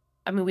 but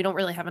I mean, we don't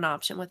really have an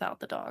option without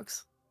the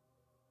dogs.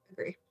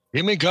 Agree.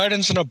 Give me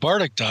guidance and a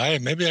bardic die,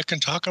 and maybe I can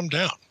talk them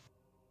down.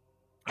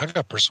 I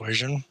got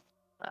persuasion.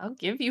 I'll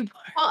give you.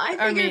 Well, I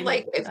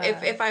figured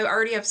if I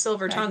already have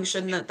silver tongue,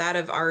 shouldn't that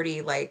have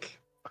already been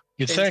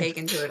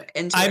taken into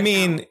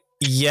account?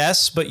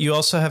 Yes, but you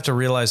also have to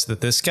realize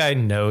that this guy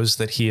knows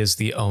that he is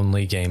the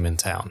only game in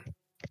town.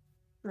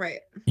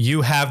 Right.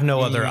 You have no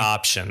other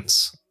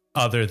options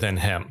other than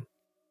him.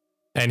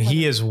 And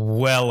he is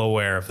well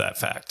aware of that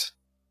fact.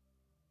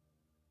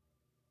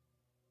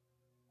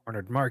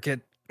 Cornered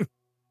market.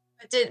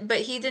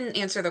 But he didn't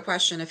answer the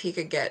question if he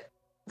could get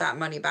that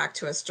money back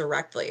to us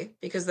directly,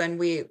 because then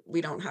we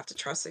don't have to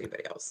trust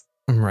anybody else.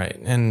 Right.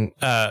 And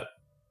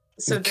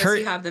so does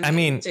he have the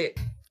means to...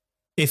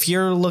 If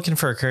you're looking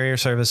for a courier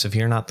service, if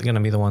you're not going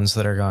to be the ones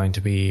that are going to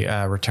be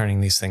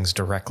returning these things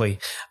directly,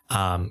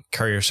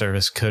 courier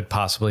service could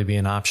possibly be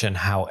an option.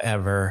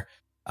 However,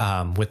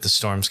 with the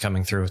storms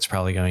coming through, it's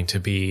probably going to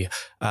be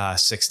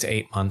 6 to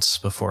 8 months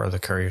before the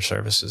courier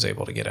service is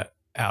able to get it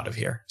out of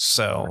here.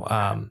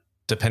 So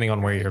depending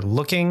on where you're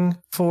looking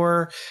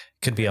for,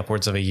 it could be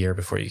upwards of a year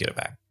before you get it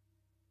back.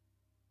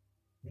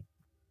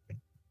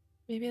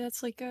 Maybe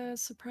that's like a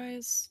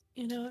surprise,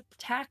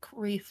 tax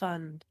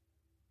refund.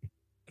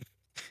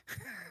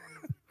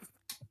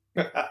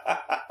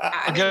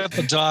 I got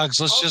the dogs.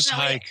 Let's just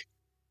hike.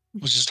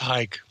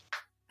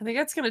 I think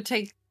that's going to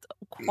take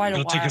quite a while.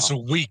 It'll take us a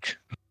week.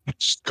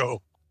 Just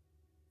go.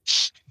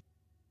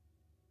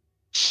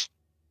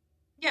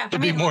 Yeah, Yeah,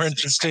 It'd be more let's-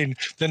 interesting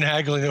than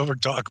haggling over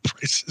dog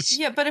prices.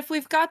 Yeah, but if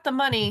we've got the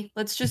money,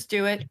 let's just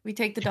do it. We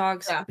take the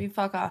dogs. Yeah. We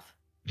fuck off.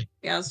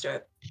 Yeah, let's do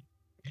it.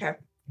 Okay.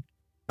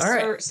 All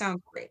right.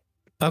 Sounds great.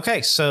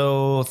 Okay,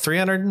 so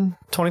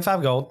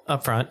 325 gold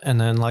up front, and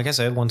then, like I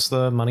said, once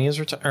the money is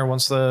returned, or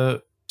once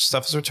the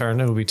stuff is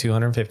returned, it will be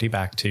 250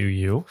 back to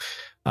you.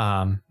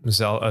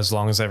 As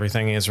long as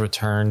everything is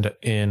returned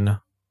in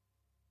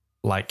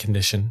like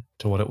condition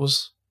to what it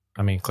was.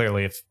 I mean,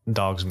 clearly, if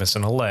dog's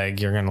missing a leg,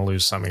 you're going to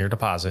lose some of your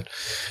deposit,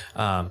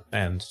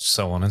 and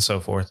so on and so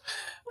forth.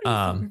 What do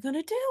you think we're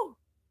gonna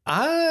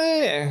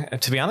do?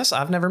 To be honest,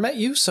 I've never met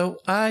you, so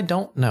I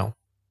don't know.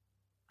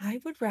 I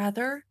would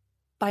rather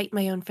bite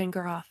my own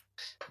finger off.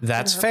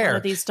 That's than hurt one fair.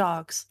 of these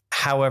dogs.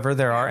 However,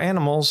 there are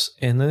animals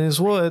in these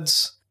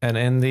woods and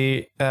in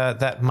the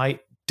that might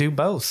do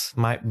both.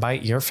 Might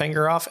bite your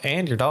finger off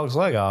and your dog's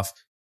leg off.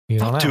 You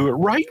don't I'll know. do it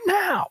right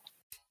now.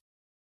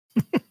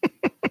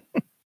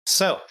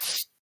 So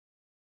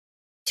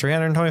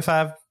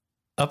 325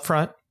 up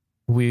front.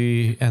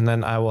 And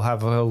then I will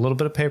have a little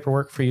bit of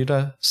paperwork for you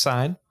to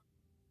sign.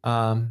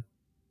 And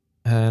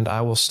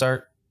I will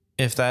start,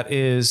 if that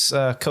is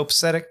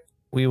copacetic,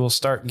 we will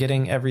start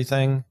getting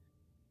everything.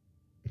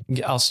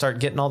 I'll start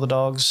getting all the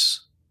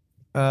dogs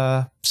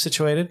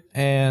situated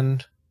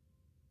and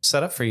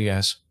set up for you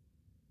guys.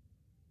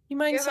 You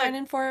mind You have a-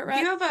 signing for it, Do Rhett?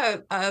 you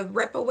have a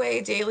rip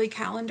away daily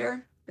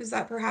calendar? Is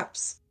that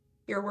perhaps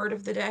your word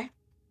of the day?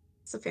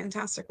 It's a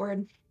fantastic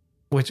word.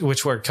 Which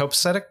word?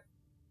 Copacetic?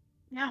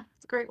 Yeah,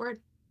 it's a great word.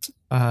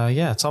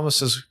 Yeah, it's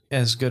almost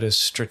as good as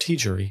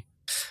strategery.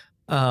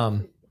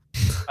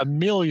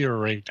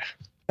 Ameliorate.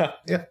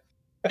 Yeah.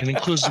 And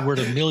includes the word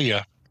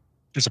Amelia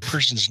as a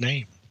person's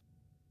name.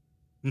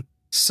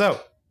 So,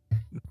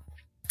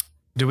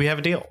 do we have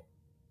a deal?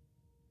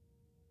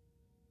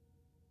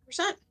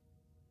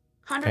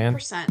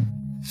 100%.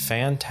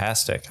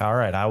 Fantastic. All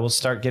right, I will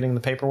start getting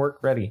the paperwork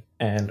ready,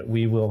 and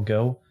we will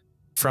go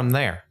from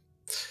there.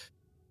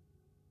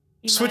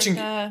 You Switching-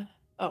 Mind,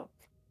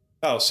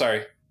 Oh,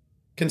 sorry.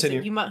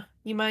 Continue.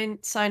 you mind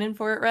signing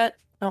for it, Rhett?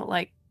 Don't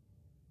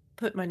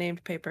put my name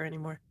to paper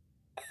anymore.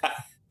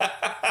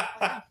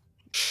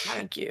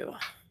 Thank you.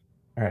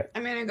 All right.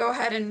 I'm gonna go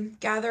ahead and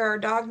gather our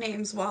dog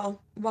names while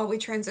we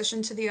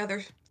transition to the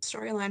other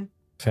storyline.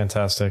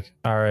 Fantastic.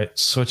 All right,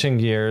 switching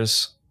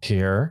gears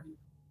here.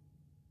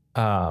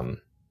 Arnon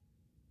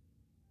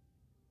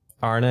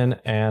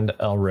and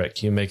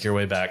Elric, you make your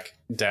way back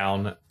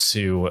down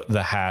to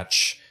the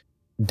hatch,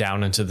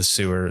 down into the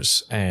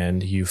sewers,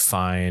 and you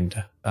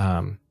find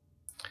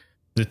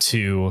the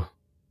two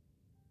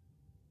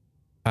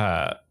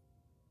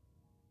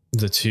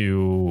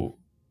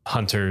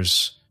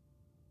hunters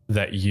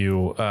that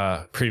you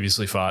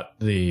previously fought,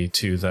 the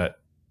two that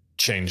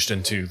changed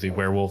into the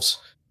werewolves,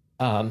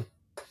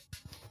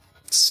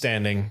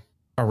 standing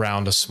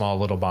around a small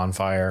little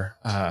bonfire,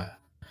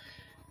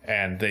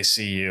 and they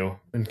see you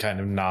and kind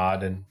of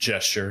nod and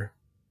gesture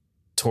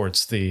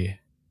towards the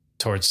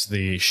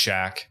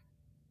shack.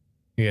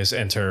 You guys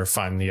enter,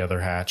 find the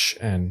other hatch,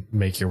 and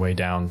make your way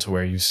down to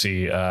where you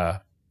see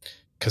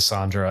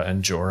Cassandra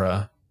and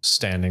Jorah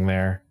standing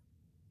there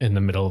in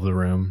the middle of the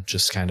room,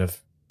 just kind of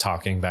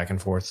talking back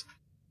and forth.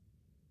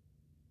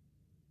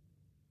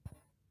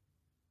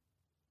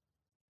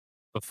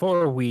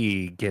 Before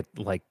we get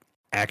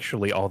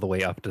actually all the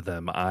way up to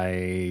them,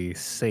 I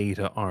say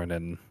to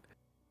Arnon,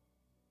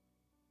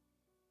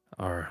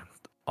 are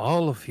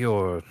all of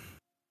your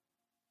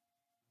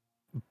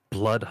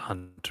blood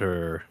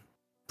hunter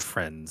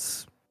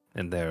friends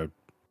and are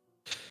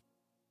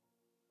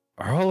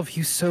all of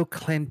you so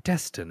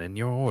clandestine in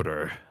your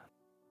order?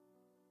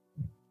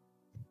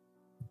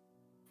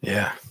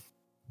 Yeah.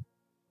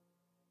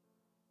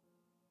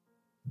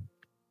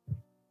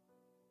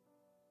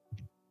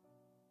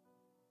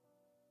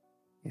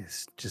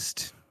 It's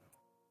just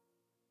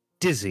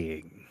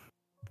dizzying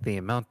the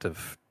amount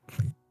of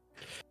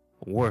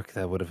work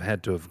that would have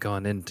had to have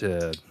gone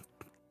into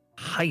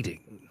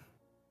hiding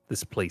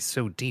this place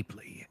so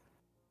deeply.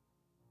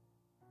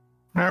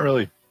 Not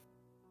really.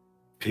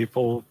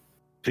 People.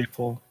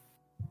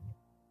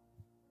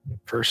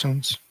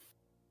 Persons.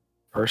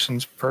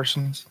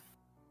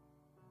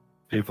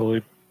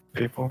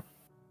 People.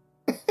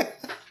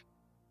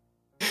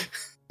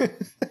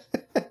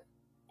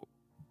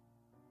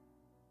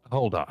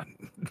 Hold on.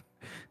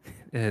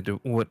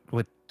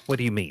 What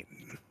do you mean?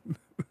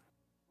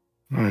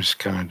 We just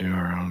kind of do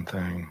our own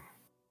thing.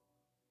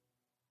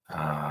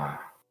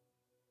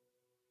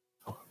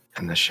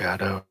 In the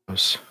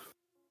shadows,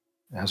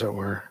 as it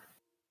were.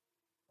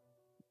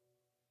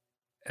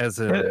 As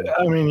a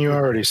I mean, you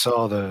already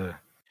saw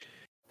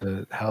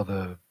how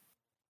the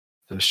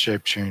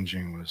shape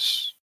changing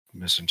was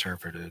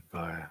misinterpreted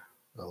by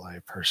the lay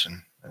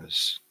person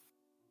as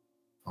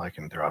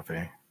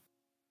lycanthropy.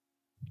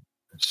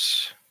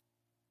 It's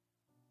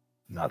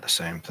not the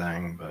same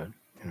thing, but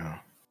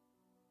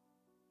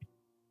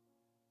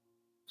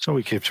so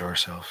we keep to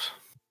ourselves.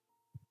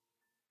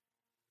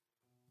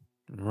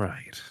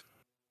 right.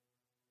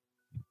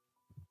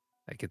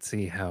 I could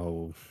see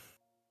how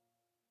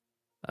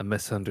a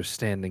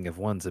misunderstanding of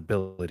one's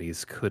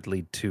abilities could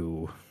lead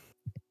to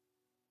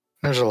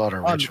There's a lot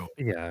of ritual.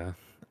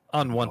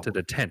 unwanted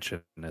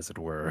attention, as it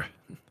were.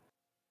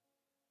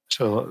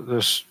 So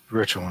there's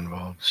ritual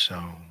involved,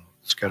 so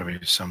it's got to be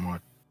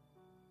somewhat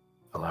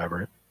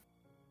elaborate.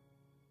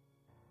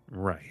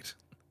 Right.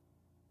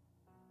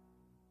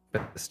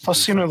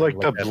 Plus, like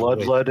the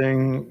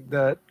bloodletting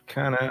that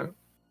kind of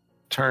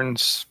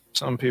turns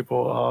some people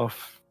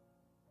off.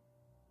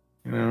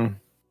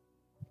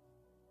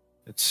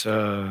 It's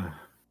like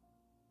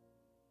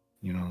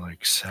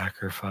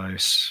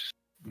sacrifice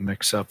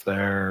mix up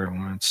there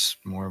when it's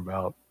more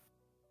about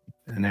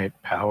innate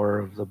power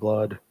of the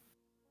blood.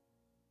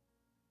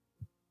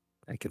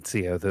 I can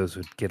see how those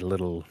would get a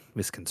little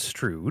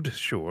misconstrued,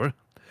 sure.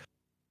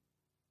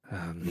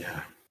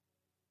 Yeah.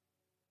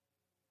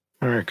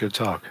 All right, good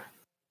talk.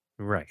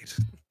 Right.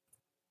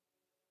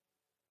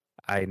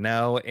 I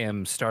now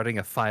am starting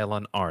a file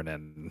on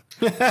Arnon.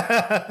 This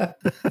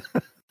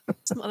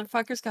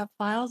motherfucker's got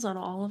files on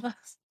all of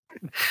us.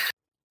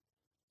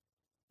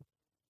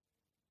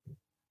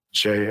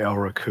 J.L.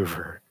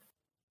 Recouver.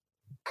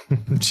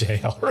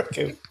 JL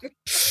Raccoon.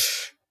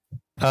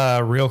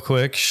 Real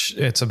quick,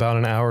 it's about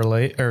an hour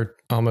late, or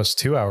almost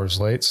 2 hours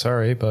late,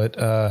 sorry, but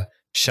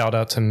shout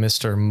out to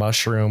Mr.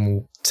 Mushroom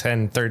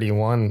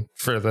 1031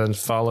 for the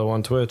follow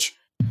on Twitch.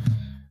 Oh,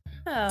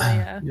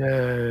 yeah.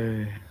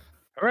 Yay.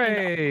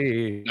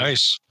 Hooray!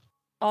 Nice.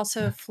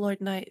 Also,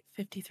 Floyd Knight,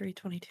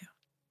 5322.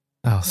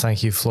 Oh,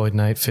 thank you, Floyd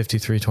Knight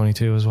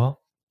 5322 as well.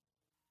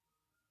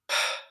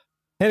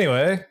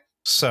 Anyway,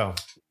 so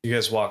you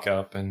guys walk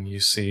up and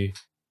you see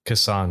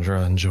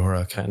Cassandra and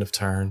Jorah kind of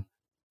turn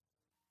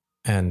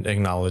and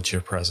acknowledge your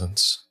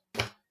presence.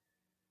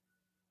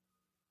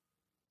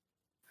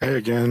 Hey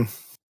again.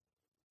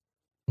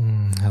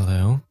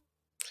 Hello.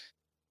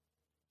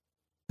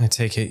 I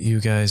take it you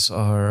guys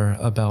are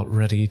about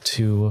ready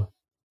to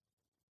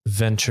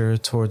venture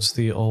towards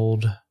the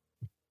old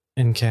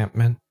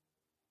encampment?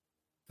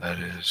 That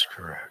is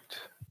correct.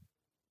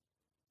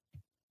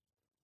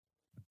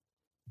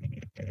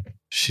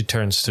 She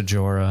turns to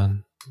Jorah,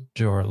 and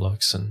Jorah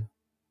looks and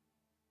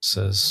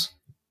says,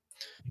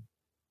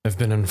 I've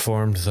been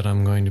informed that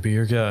I'm going to be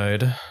your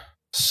guide,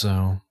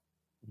 so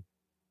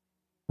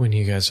when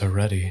you guys are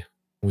ready,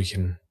 we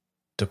can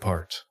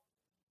depart.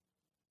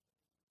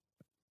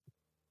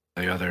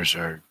 The others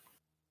are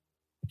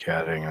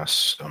getting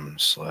us some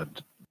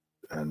sled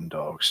and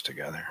dogs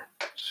together,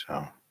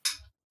 so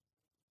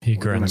He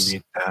we're gonna grins.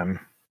 meet them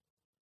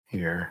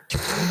here.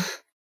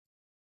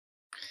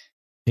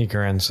 He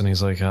grins and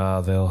he's like,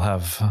 they'll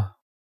have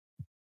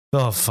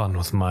fun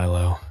with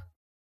Milo.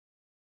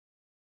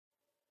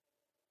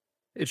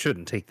 It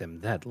shouldn't take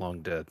them that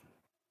long to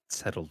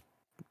settle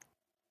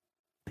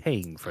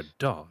paying for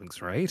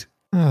dogs, right?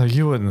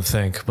 You wouldn't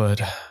think,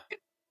 but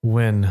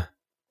when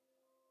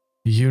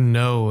you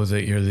know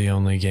that you're the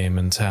only game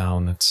in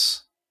town,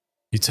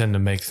 you tend to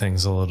make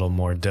things a little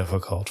more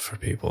difficult for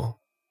people.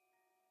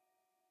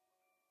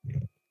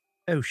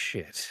 Oh,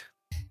 shit.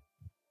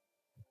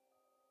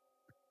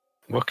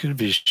 What could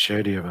be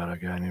shady about a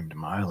guy named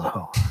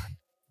Milo?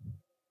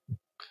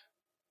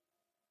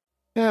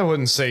 Yeah, I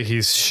wouldn't say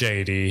he's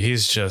shady.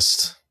 He's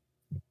just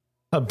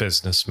a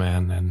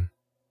businessman, and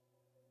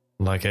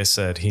like I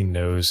said, he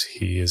knows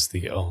he is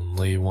the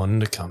only one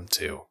to come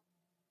to.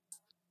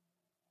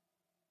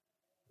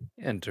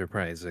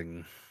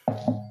 Enterprising.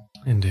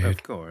 Indeed.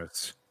 Of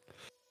course.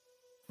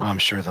 I'm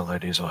sure the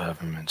ladies will have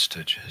him in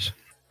stitches.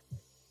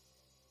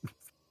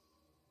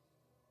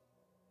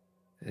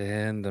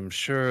 And I'm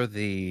sure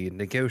the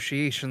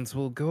negotiations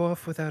will go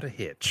off without a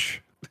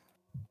hitch.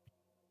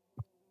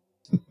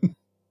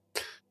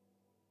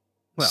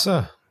 Well,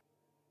 So,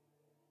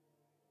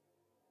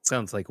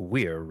 sounds like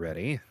we're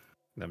ready.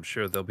 I'm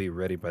sure they'll be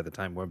ready by the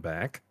time we're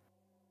back.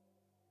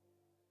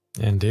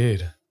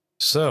 indeed.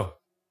 So,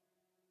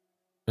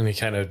 and he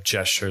kind of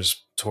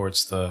gestures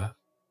towards the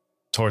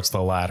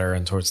ladder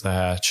and towards the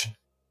hatch.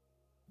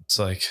 It's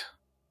like,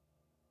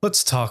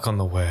 let's talk on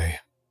the way.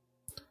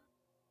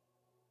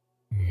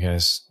 You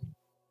guys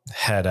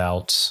head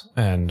out,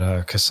 and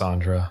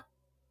Cassandra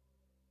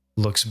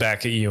looks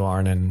back at you,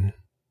 Arnon.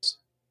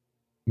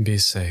 Be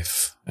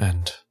safe,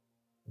 and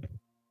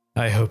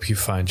I hope you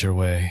find your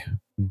way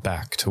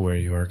back to where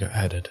you are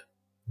headed.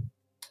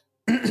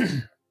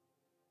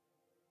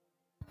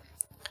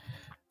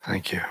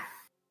 Thank you.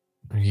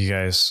 You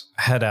guys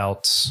head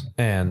out,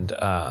 and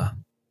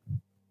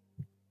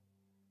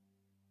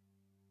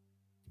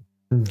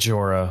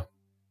Jorah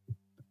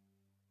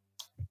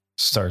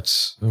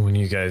starts, when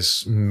you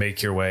guys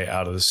make your way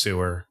out of the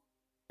sewer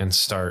and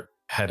start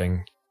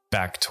heading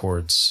back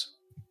towards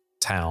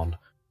town,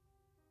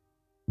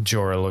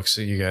 Jorah looks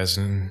at you guys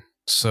and,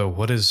 so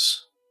what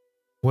is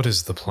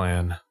the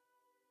plan?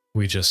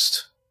 We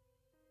just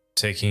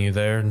taking you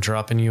there and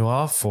dropping you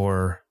off,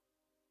 or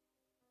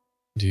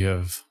do you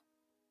have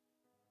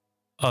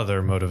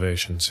other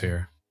motivations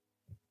here?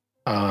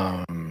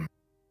 Well,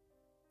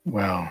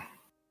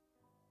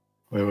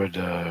 we would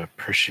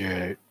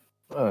appreciate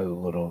a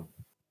little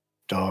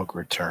dog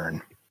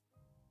return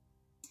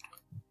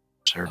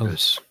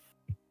service.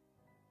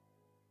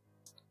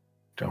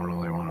 Don't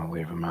really want to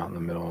leave them out in the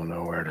middle of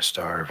nowhere to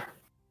starve.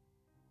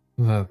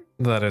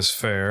 That is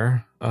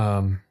fair.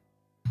 I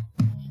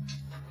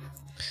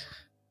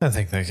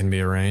think that can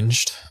be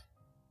arranged.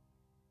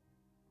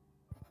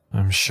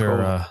 I'm sure.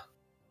 Cool.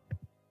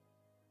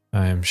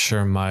 I am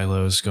sure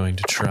Milo's going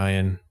to try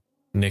and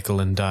nickel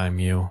and dime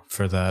you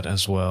for that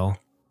as well.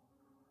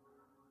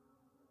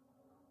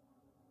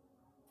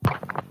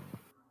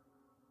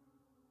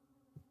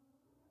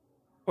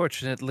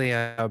 Fortunately,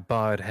 our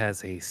bard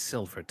has a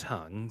silver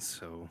tongue,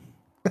 so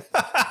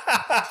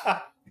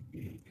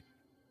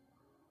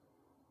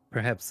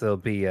perhaps there'll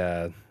be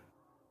a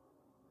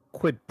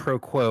quid pro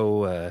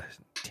quo,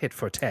 tit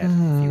for tat. if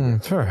you will.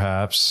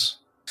 Perhaps.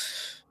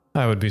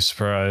 I would be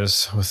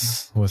surprised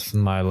with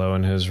Milo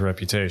and his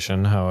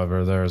reputation.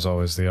 However, there is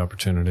always the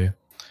opportunity.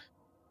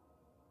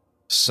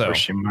 So, Or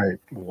she might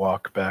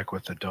walk back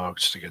with the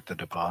dogs to get the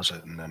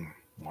deposit and then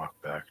walk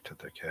back to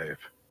the cave.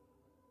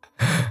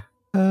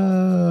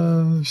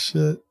 oh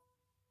shit!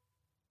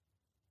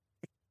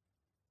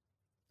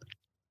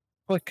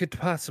 What could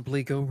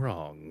possibly go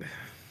wrong?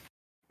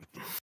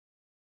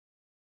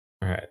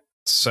 All right.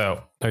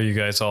 So, are you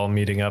guys all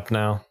meeting up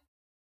now?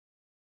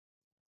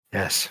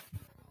 Yes,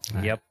 All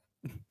right. Yep.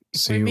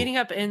 So We're you- meeting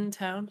up in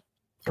town.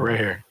 right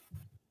here.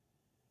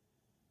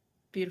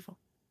 Beautiful.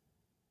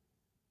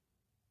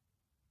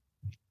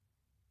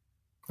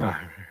 Up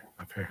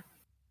here.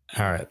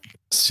 All right.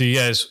 So you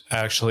guys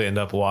actually end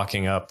up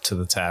walking up to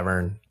the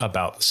tavern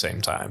about the same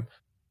time.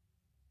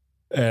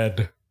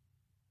 And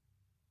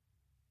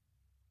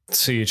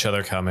see each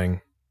other coming.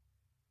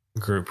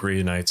 Group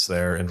reunites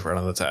there in front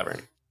of the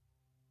tavern.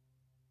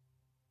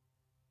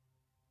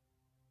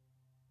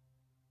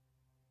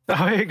 Oh,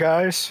 hey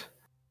guys.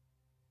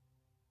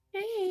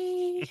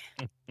 Hey.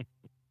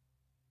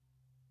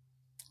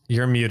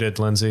 You're muted,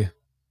 Lindsay.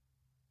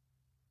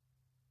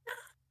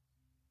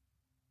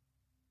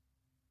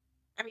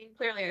 I mean,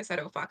 clearly I said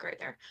 "oh fuck" right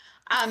there.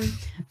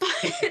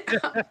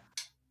 But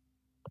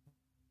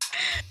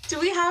do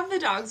we have the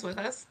dogs with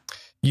us?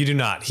 You do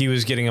not. He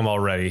was getting them all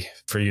ready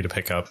for you to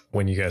pick up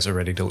when you guys are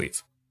ready to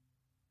leave.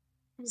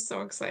 I'm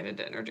so excited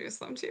to introduce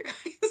them to you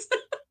guys.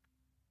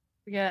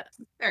 We got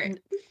All right.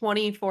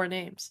 24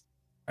 names.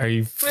 Are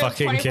you We have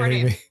fucking 24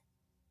 kidding names. me?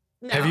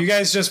 No. Have you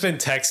guys just been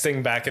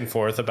texting back and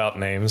forth about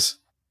names?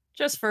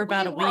 Just for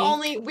about a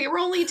week. We were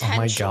only 10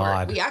 my short.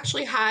 God. We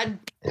actually had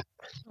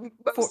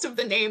most of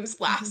the names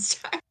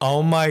last time.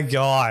 Oh my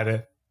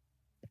god.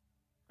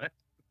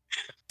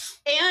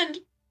 And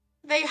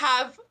they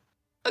have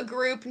a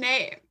group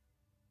name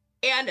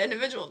and an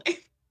individual name.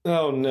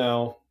 Oh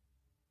no.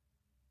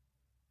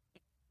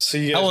 So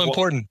you How guys,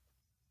 important?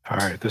 All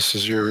right, this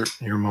is your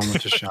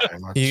moment to shine.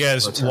 you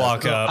guys let's have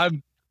walk it. up.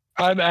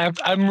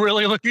 I'm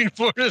really looking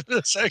forward to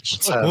this.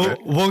 Actually, Let's have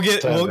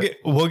it.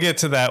 We'll get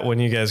to that when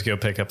you guys go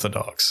pick up the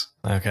dogs.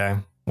 Okay,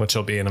 which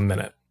will be in a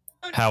minute.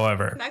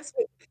 However, Next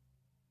week.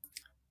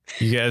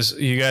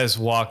 you guys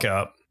walk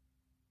up,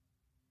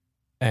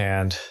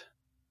 and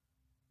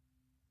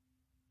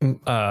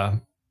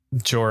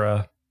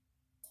Jorah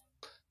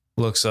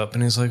looks up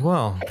and he's like,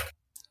 "Well,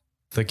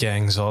 the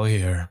gang's all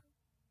here."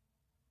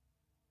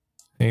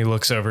 And he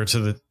looks over to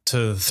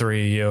the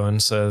three of you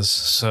and says,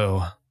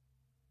 "So,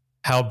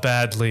 how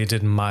badly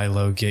did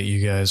Milo get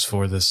you guys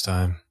for this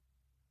time?"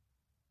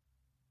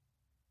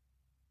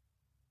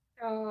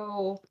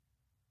 So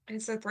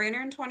it's a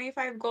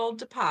 325 gold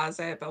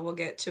deposit, but we'll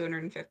get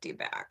 250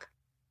 back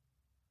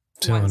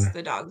once 200.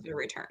 the dogs are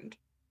returned.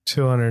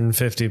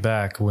 250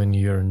 back when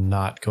you're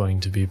not going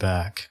to be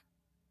back.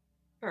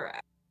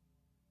 Correct.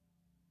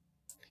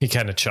 He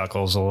kind of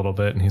chuckles a little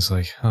bit and he's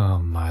like, "Oh,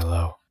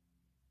 Milo."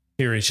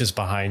 He reaches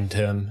behind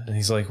him and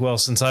he's like, "Well,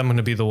 since I'm going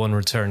to be the one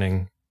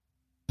returning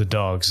the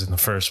dogs in the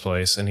first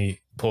place," and he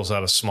pulls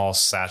out a small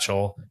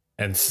satchel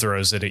and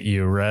throws it at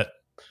you, Rhett.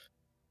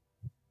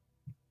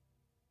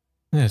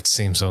 "It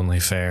seems only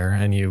fair."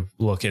 And you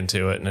look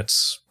into it and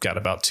it's got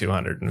about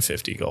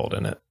 250 gold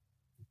in it.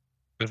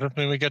 does that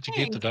mean we get to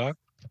keep the dog?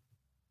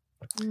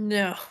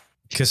 No.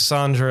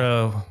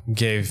 Cassandra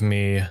gave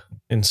me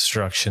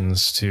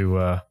instructions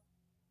to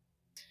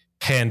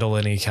handle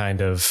any kind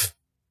of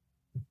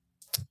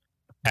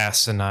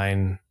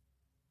asinine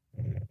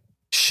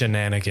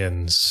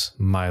shenanigans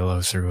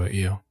Milo threw at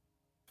you.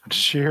 Did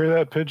she hear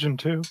that pigeon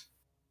too?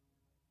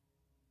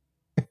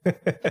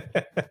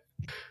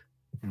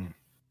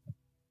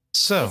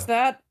 So, Is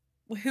that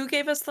who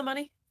gave us the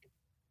money?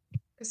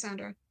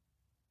 Cassandra.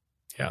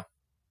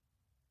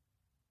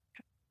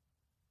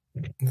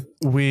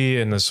 we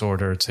in this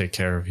order take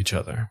care of each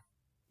other.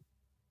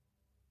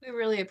 We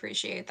really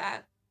appreciate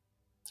that.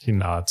 He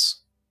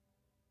nods.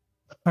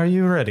 Are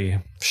you ready?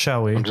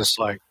 Shall we? I'm just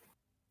like,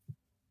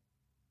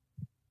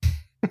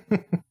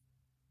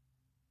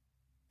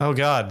 Oh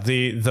god,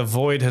 the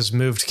void has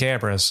moved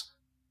cameras.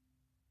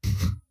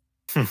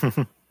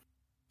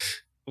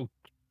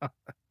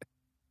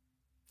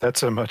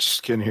 that's a much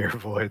skinnier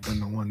void than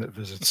the one that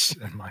visits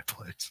in my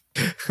place.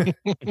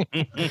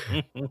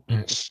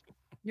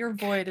 Your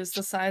void is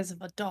the size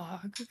of a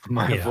dog.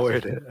 My Yeah.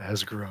 void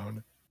has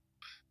grown.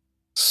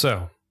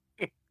 So,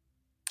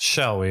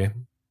 shall we?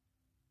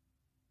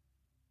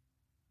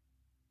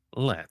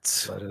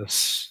 Let's.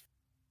 Lettuce.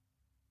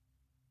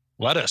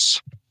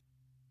 Lettuce.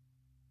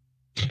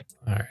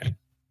 All right.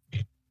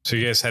 So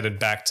you guys headed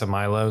back to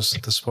Milo's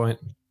at this point?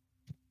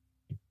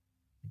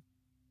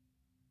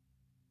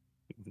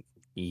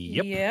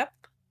 Yep.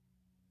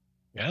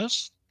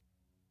 Yes.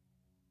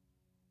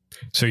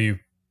 So you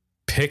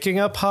picking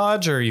up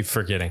Hodge or are you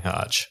forgetting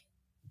Hodge?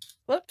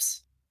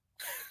 Whoops.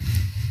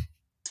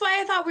 That's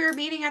why I thought we were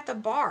meeting at the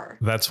bar.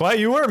 That's why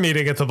you were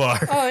meeting at the bar.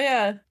 Oh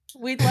yeah,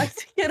 we'd like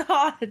to get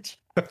Hodge.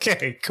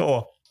 Okay,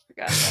 cool.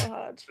 Forgot about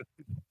Hodge.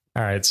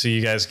 All right, so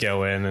you guys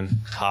go in and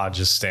Hodge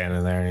is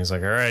standing there and he's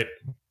like, all right,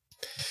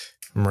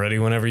 I'm ready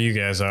whenever you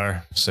guys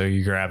are. So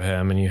you grab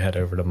him and you head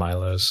over to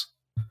Milo's.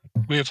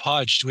 We have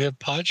Hodge. Do we have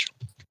Podge?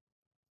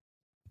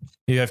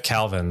 You have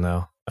Calvin,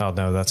 though. Oh,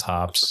 no, that's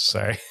Hobbs.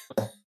 Sorry.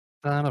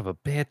 Son of a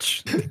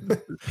bitch.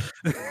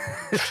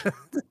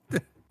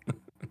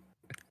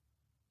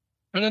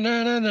 All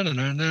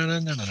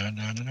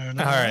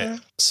All right.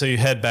 So you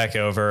head back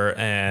over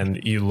and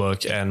you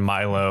look, and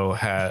Milo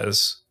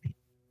has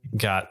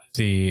got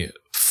the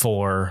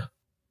four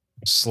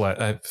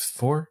sled.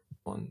 Four?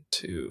 1,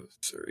 2,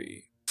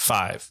 3,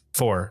 5.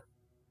 4.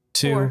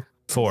 2, Four.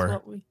 4. That's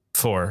what we-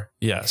 4.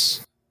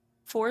 Yes.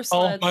 4 Oh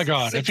sleds. my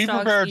God. 6 If he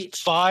dogs prepared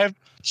each. 5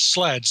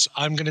 sleds,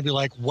 I'm going to be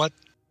like, what?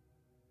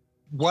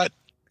 What?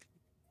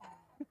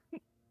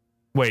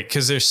 Wait,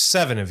 because there's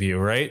 7 of you,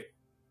 right?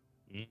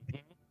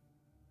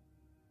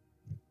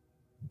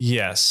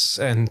 Yes,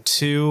 and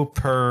 2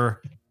 per.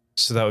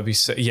 So that would be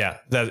yeah,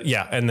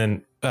 and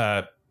then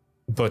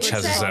Butch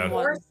has his said own.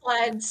 4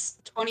 sleds,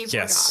 24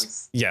 Yes,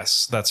 dogs.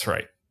 yes, that's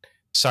right.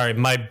 Sorry,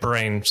 my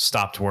brain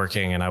stopped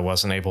working and I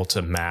wasn't able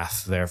to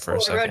math there for a I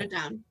wrote second. it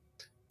down.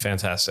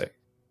 Fantastic.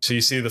 So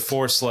you see the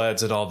 4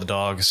 sleds and all the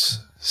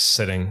dogs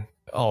sitting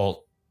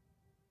all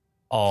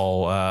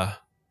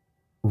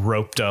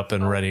roped up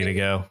and ready to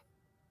go.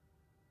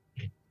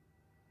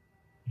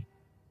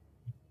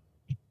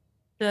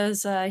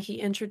 Does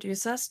he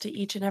introduce us to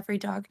each and every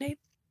dog name?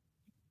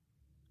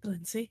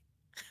 Lindsay.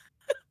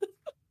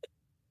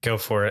 Go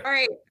for it. All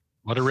right,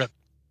 What a rip.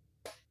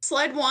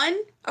 sled 1.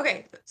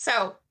 Okay,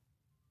 so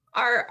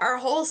our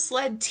whole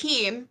sled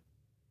team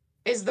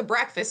is the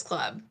Breakfast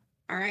Club.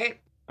 All right.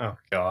 Oh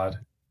God.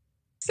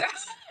 So,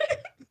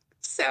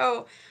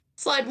 so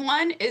sled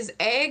 1 is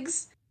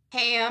eggs,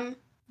 ham,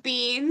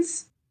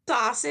 beans,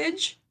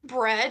 sausage,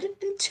 bread,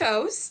 and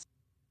toast.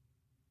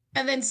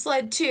 And then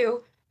sled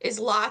 2 is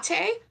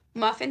latte,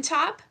 muffin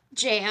top,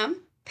 jam,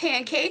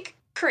 pancake,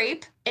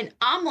 crepe, and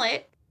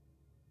omelet.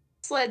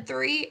 Sled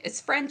 3 is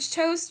French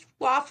toast,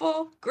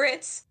 waffle,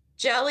 grits,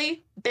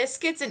 jelly,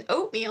 biscuits, and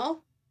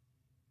oatmeal.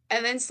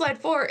 And then sled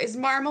 4 is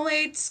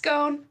marmalade,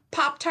 scone,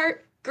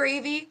 Pop-Tart,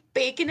 gravy,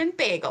 bacon, and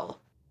bagel.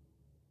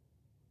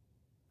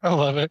 I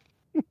love it.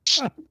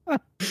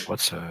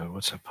 What's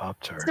a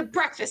Pop-Tart? It's the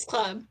Breakfast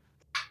Club.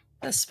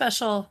 A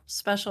special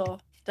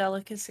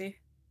delicacy.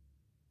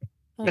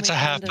 Only It's a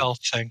found half in- elf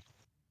thing.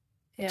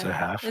 Yeah. It's a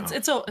half elf.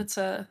 It's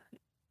a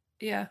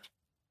yeah.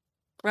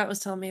 Rhett was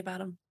telling me about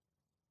them.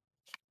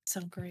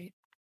 Sound great.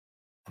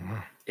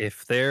 Mm.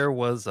 If there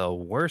was a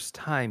worse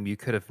time, you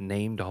could have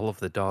named all of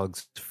the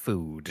dogs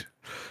food.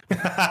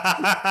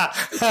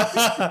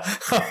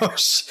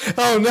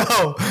 Oh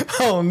no!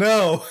 Oh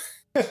no!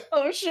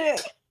 Oh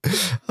shit.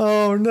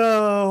 Oh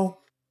no!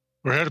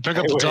 We're here to pick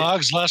up Hey, the wait.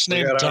 dogs. Last We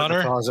name gotta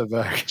Donner. pause it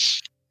back.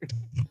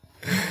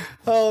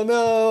 Oh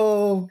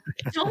no!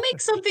 Don't make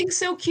something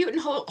so cute and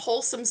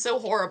wholesome so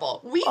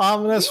horrible.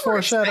 Ominous we were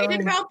excited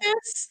foreshadowing. about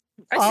this.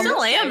 I still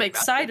I'm am excited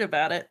excited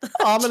about it.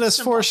 Ominous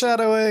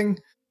foreshadowing.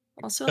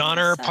 Also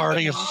Donner, excited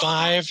party of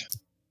about it. 5.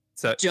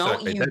 So, Don't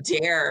sorry, you that-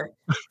 dare.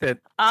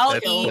 I'll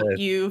That's eat good.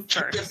 you The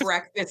first.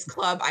 Breakfast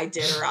Club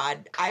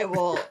Iditarod. I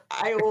will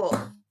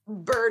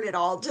burn it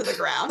all to the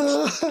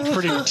ground.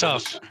 Pretty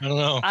tough. I don't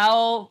know.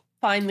 I'll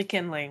find the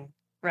kindling.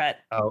 Rhett,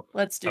 Oh,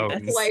 let's do Oh,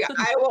 this. Like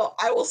I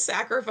will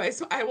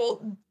sacrifice, I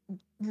will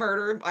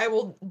murder, I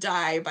will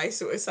die by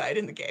suicide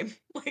in the game.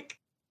 Like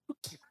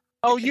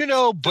Oh, you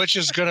know, Butch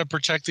is going to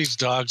protect these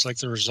dogs like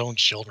they're his own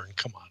children.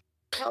 Come on.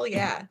 hell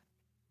yeah.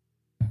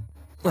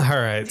 All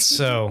right,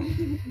 so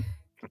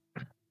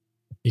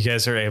you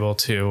guys are able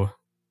to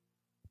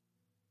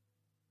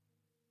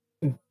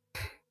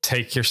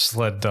take your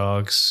sled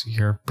dogs,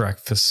 your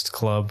breakfast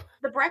club.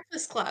 The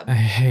Breakfast Club. I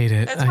hate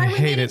it. That's I why we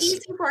hate made it. it easy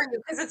for you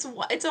because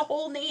it's a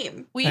whole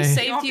name. We I-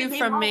 saved You you don't from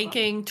name all of them.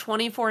 making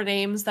 24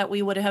 names that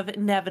we would have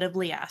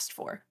inevitably asked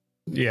for.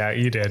 Yeah,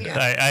 you did.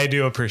 Yeah. I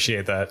do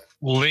appreciate that.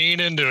 Lean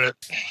into it.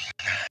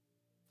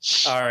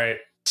 All right,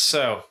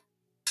 so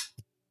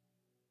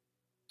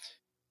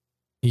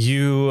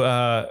you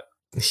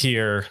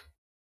here,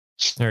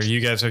 or you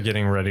guys are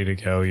getting ready to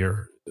go.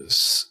 You're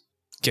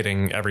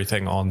getting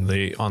everything on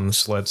the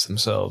sleds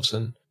themselves,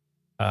 and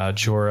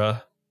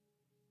Jorah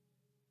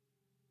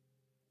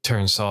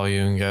turns to all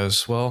you and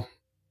goes, "Well,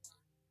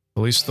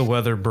 at least the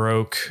weather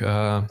broke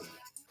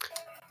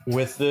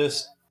with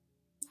this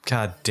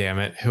God damn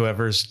it.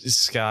 Whoever's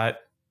Scott,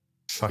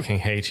 fucking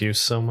hate you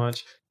so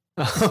much.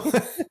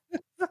 I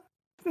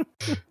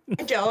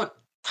don't.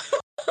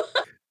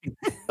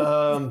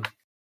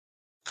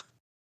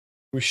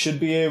 We should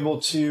be able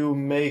to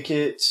make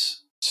it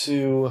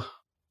to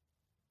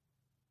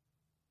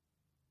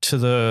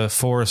the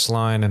forest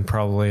line in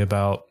probably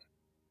about,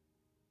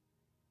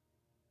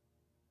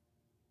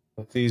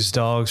 with these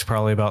dogs,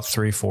 probably about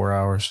 3-4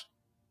 hours,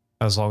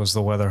 as long as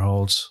the weather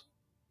holds.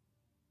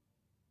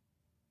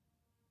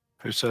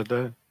 Who said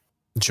that?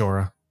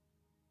 Jorah.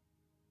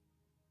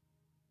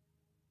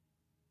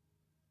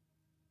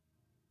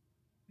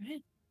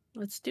 Right.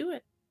 Let's do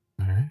it.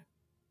 All right.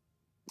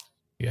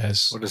 You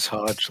guys. What does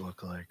Hodge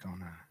look like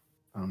on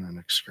an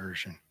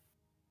excursion?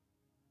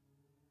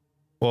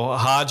 Well,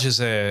 Hodge is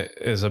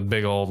a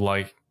big old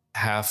like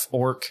half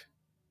orc.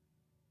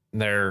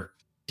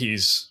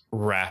 He's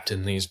wrapped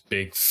in these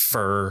big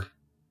fur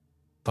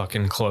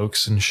fucking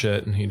cloaks and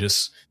shit, and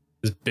this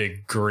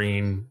big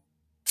green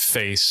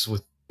face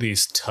with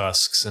these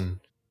tusks and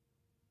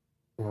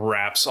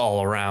wraps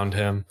all around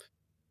him.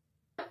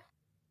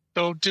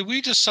 So, did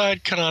we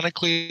decide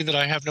canonically that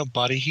I have no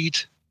body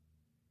heat?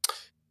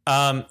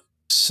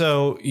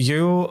 So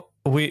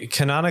we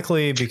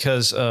canonically,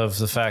 because of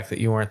the fact that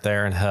you weren't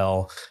there in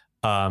hell,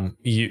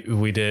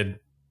 we did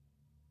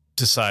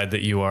decide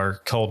that you are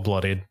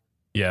cold-blooded.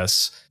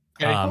 Yes.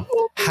 Okay.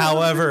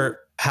 However,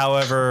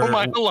 Oh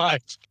my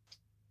alive.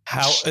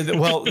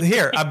 well,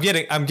 here, I'm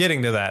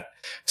getting to that.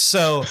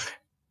 So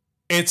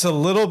it's a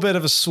little bit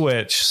of a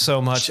switch,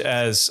 so much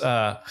as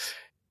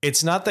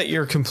it's not that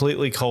you're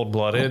completely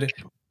cold-blooded,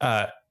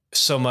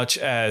 so much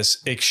as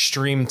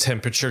extreme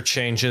temperature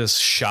changes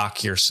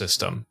shock your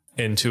system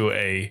into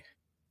a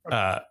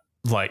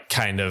like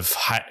kind of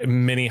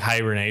mini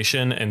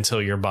hibernation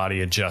until your body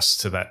adjusts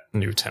to that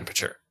new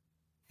temperature.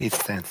 He's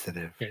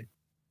sensitive. Okay.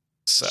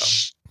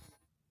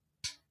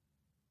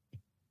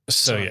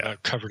 So I'm yeah.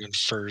 not covered in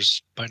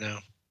furs by now.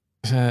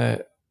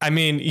 I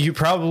mean, you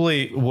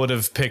probably would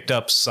have picked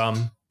up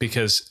some,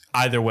 because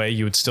either way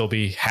you would still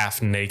be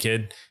half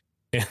naked.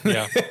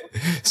 Yeah.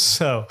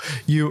 So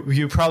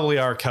you probably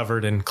are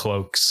covered in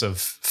cloaks of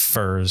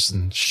furs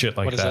and shit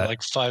like What is that. that,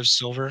 like 5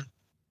 silver?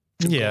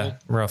 Yeah, Gold?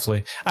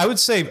 roughly. I would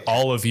say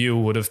all of you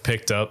would have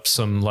picked up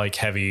some like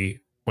heavy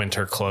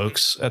winter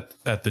cloaks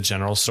at the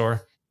general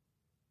store.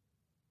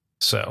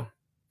 So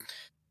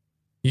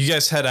you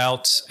guys head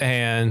out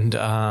and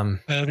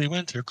Heavy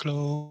winter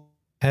clothes.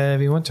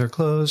 heavy winter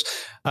clothes.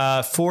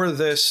 For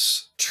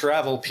this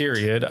travel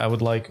period, I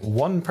would like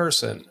one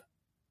person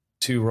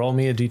to roll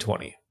me a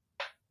d20.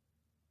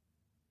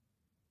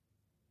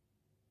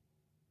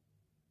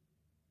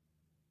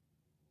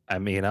 I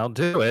mean, I'll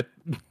do it.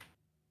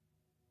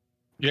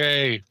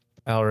 Yay.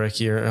 Alric,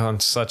 you're on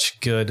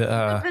such good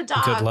The good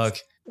dogs. luck.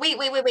 Wait.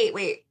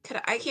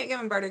 I can't give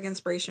him bardic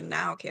inspiration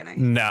now, can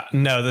I?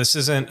 No, this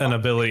isn't an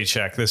ability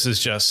check. This is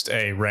just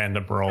a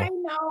random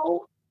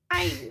roll.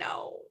 I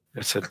know.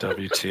 It's a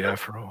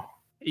WTF roll.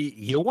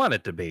 You want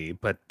it to be,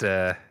 but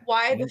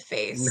Why the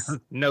face?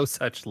 no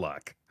such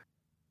luck.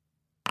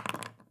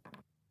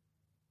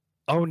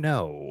 Oh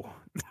no.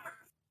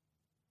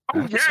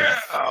 That's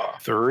a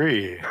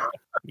 3.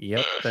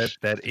 Yep,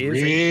 that is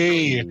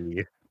Three. a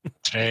 3.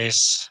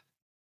 Face.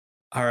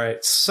 All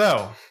right,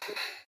 so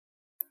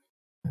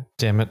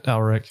damn it,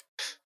 Alric.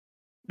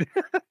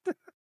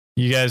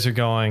 You guys are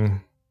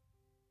going.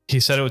 He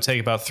said it would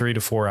take about 3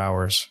 to 4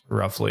 hours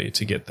roughly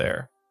to get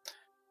there.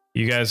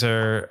 You guys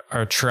are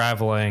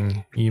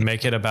traveling. You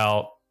make it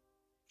about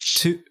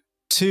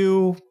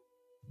two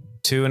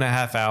and a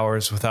half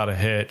hours without a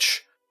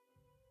hitch.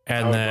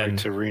 And I would then like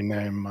to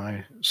rename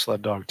my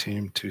sled dog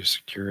team to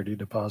Security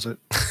Deposit.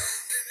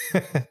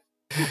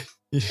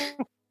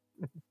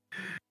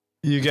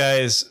 you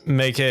guys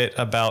make it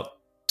about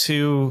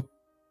two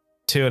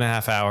and a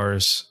half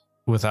hours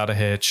without a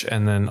hitch,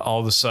 and then all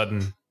of a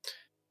sudden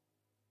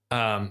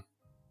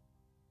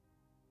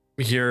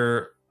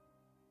you're,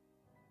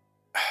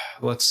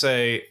 let's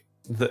say,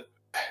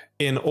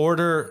 in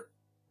order,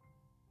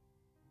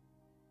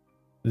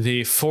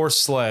 the 4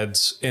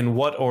 sleds, in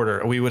what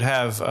order? We would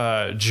have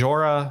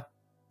Jorah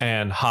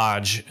and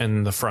Hodge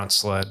in the front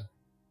sled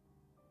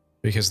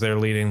because they're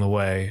leading the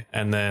way.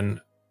 And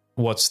then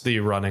what's the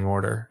running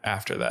order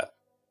after that?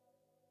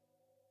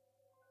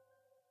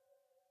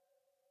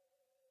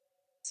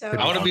 So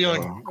I want to be on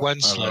I'll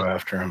Gwen's go sled.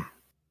 after him.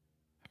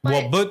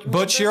 Well, But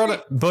Butch, you're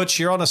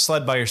on a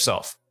sled by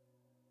yourself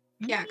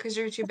yeah, because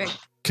you're too big.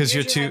 because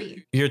You're you're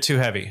too you're too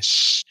heavy.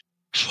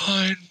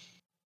 Fine.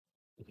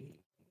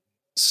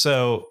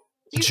 So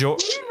You can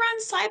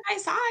run side by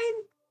side.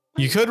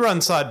 you could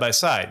run side by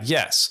side,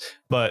 yes,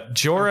 but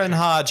Jorah and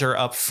Hodge are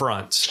up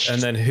front,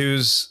 and then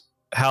how's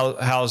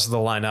the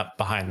lineup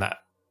behind that?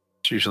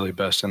 It's usually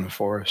best in the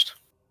forest.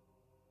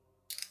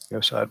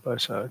 Go side by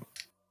side.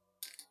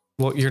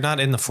 Well, you're not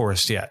in the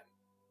forest yet.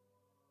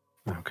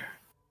 Okay.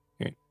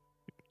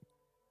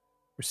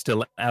 We're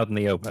still out in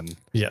the open.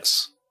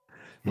 Yes.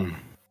 Hmm. Is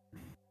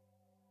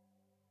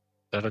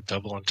that a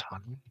double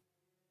entendre?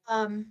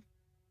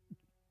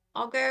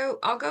 I'll go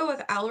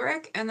with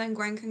Alric, and then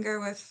Gwen can go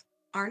with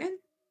Arnon.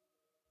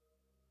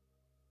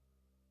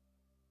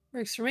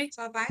 Works for me. Is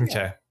that fine?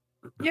 Okay.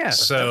 Yeah. that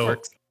So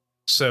works.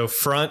 so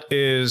front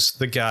is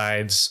the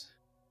guides,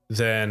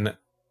 then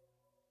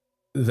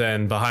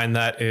behind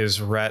that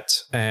is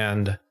Rhett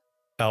and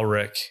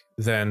Elric,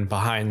 then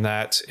behind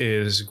that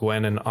is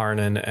Gwen and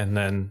Arnon, and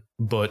then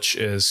Butch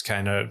is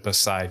kind of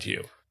beside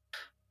you.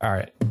 All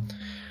right.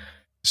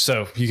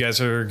 So you guys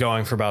are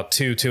going for about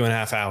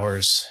 2.5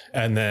 hours,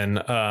 and then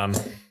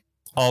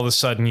all of a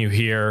sudden you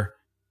hear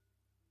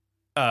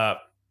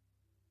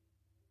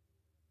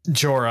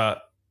Jorah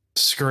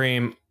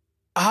scream,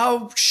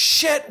 "Oh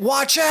shit,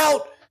 watch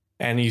out!"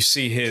 And you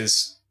see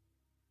his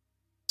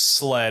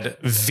sled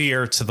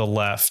veer to the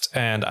left,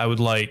 and I would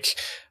like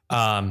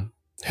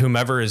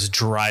whomever is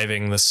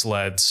driving the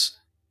sleds.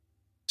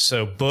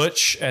 So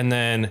Butch, and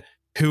then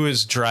who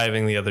is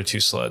driving the other 2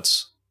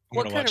 sleds? I'm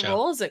What gonna kind watch of out.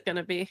 role is it going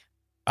to be?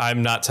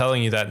 I'm not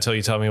telling you that until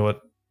you tell me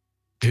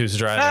who's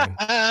driving.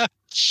 I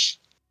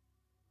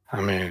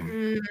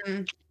mean,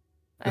 Mm,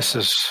 this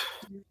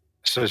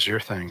is your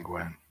thing,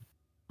 Gwen.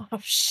 Oh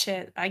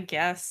shit! I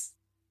guess.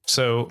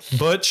 So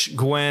Butch,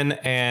 Gwen,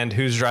 and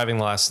who's driving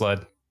the last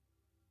sled?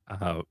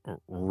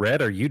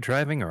 Red, are you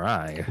driving or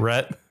I?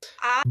 Rhett.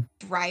 I'm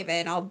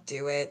driving. I'll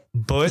do it.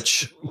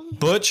 Butch,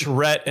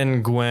 Rhett,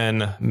 and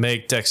Gwen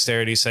make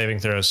dexterity saving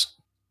throws.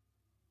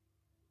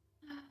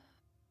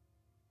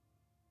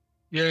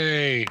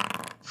 Yay.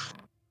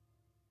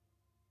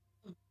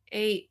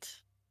 8.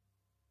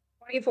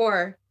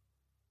 24.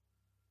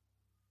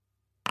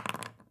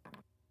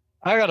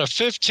 I got a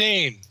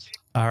 15.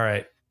 All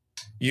right.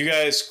 You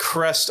guys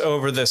crest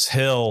over this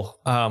hill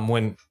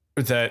when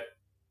that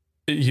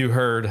you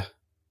heard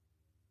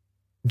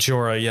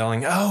Jorah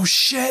yelling, "Oh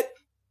shit,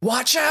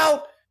 watch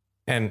out!"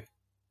 and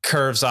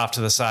curves off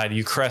to the side.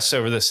 You crest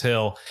over this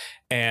hill,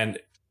 and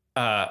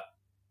T-Rex.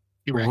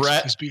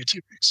 Rhett- Please be a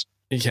T-Rex.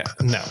 yeah,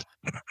 no.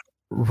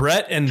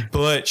 Rhett and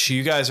Butch,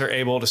 you guys are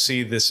able to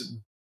see this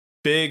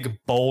big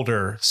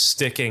boulder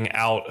sticking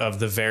out of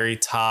the very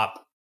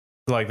top,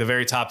 like the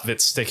very top of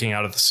it sticking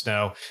out of the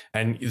snow,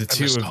 and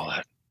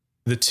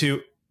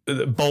the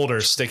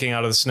boulders sticking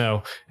out of the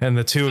snow, and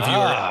the two of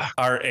you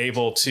are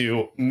able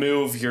to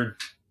move your,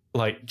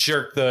 like,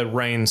 jerk the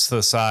reins to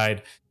the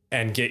side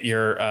and get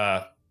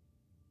your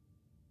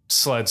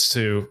sleds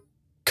to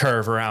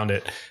curve around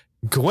it.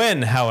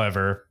 Gwen,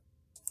 however,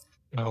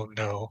 Oh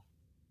no.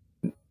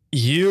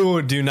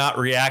 you do not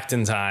react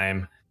in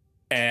time,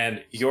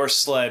 and your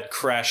sled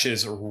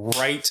crashes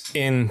right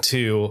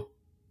into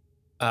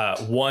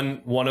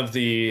one of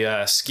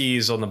the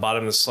skis on the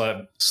bottom of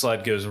the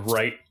sled goes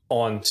right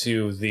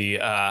onto the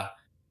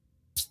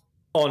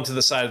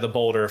side of the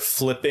boulder,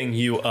 flipping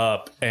you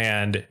up,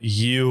 and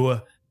you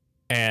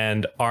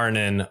and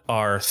Arnon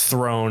are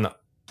thrown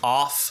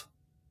off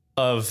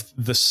of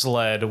the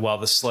sled while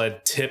the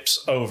sled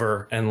tips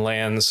over and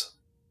lands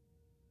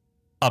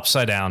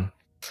upside down.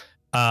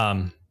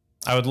 I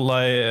would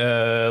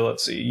like,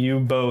 let's see, you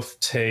both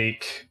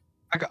take,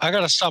 I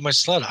gotta stop my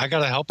sled. I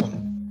gotta help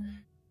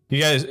him.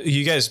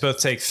 you guys both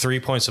take 3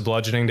 points of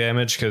bludgeoning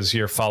damage because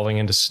you're falling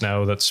into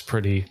snow. That's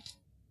pretty,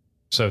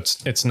 so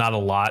it's not a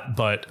lot,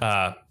 but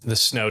the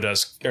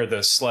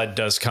sled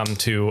does come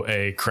to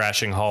a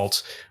crashing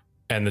halt,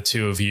 and the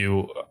two of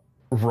you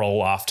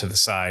roll off to the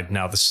side.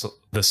 Now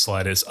the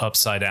sled is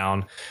upside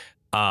down.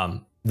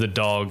 The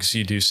dogs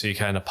you do see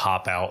kind of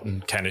pop out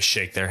and kind of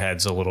shake their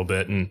heads a little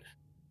bit and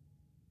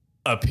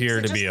appear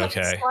So to be just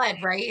like okay.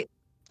 Sled, right?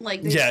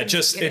 Like they Yeah,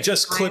 shouldn't it get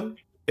just time.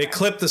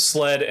 clipped the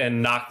sled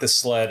and knocked the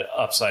sled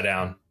upside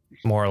down,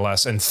 more or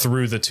less, and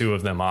threw the two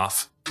of them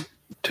off.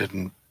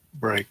 Didn't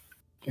break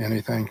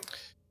anything.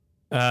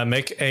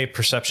 Make a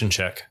perception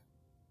check.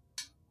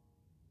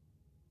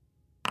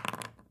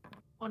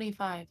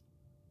 25.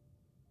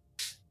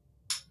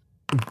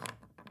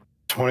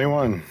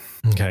 21.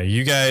 Okay,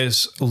 you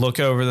guys look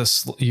over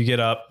this. You get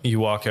up, you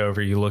walk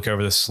over, you look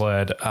over the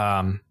sled,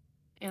 And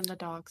the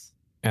dogs.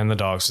 and the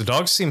dogs. The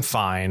dogs seem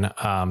fine.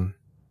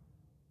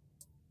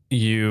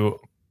 You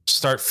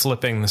start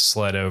flipping the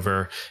sled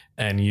over,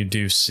 and you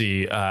do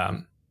see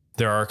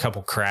there are a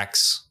couple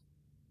cracks,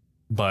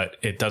 but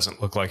it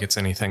doesn't look like it's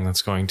anything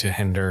that's going to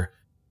hinder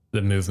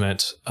the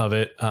movement of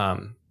it.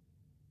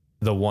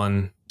 The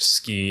one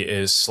ski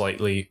is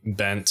slightly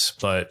bent,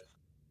 but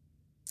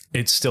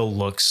it still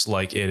looks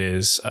like it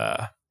is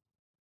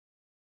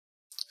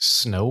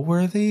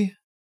snow-worthy,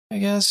 I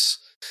guess.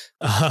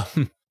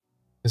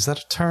 Is that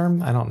a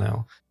term? I don't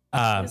know.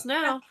 Is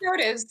now. There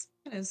it is.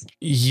 It is.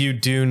 You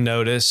do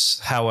notice,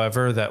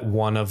 however, that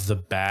one of the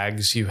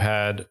bags you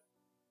had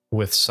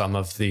with some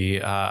of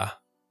the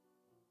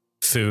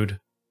food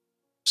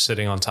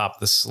sitting on top of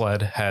the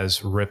sled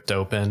has ripped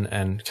open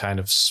and kind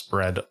of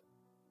spread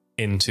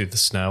into the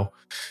snow.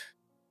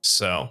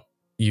 So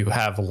you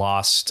have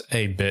lost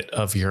a bit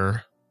of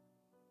your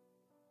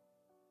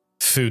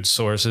food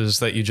sources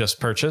that you just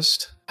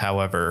purchased.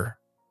 However,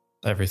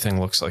 everything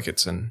looks like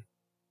it's in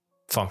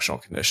functional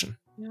condition.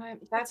 You know,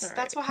 That's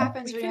that's all what right.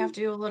 happens We when you can- have to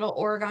do a little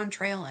Oregon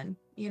trailing.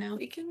 You know,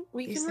 We can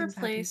These things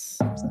happen. replace.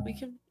 We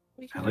can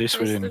At least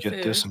we replace didn't the get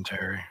food.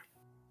 dysentery.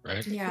 Right?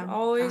 It Yeah, could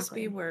always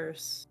exactly. be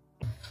worse.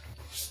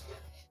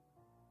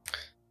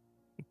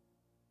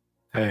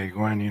 Hey,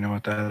 Gwen, you know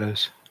what that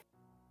is?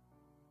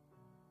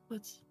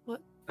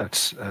 What?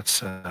 That's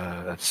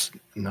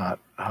not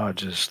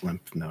Hodge's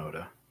lymph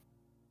node.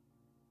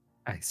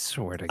 I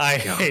swear to I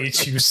God.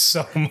 hate you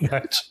so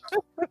much.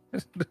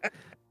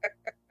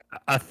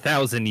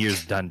 1,000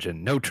 years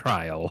dungeon, no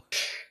trial.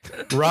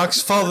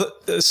 Rocks fall.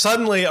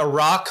 Suddenly, a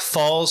rock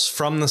falls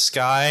from the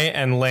sky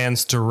and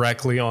lands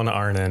directly on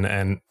Arnon,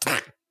 and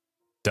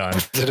done.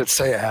 Did it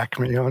say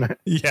Acme on it?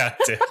 Yeah,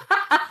 it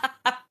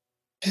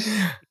did.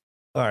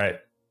 All right.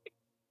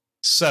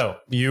 So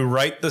you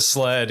right the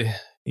sled.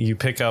 You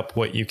pick up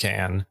what you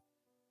can.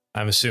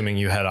 I'm assuming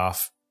you head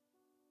off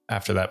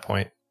after that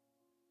point.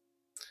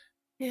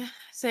 Yeah.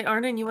 Say,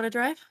 Arnon, you want to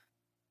drive?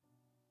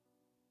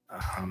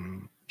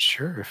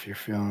 Sure, if you're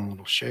feeling a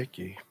little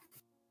shaky.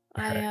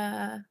 Okay.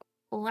 I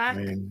lack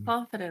mean-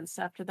 confidence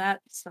after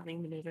that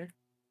stunning maneuver.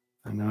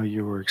 I know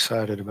you were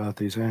excited about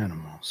these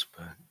animals,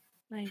 but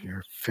if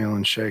you're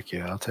feeling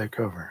shaky, I'll take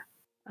over.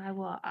 I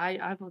will.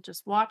 I will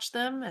just watch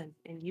them, and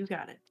you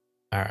got it.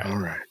 All right. All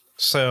right.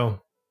 So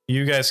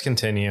you guys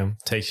continue.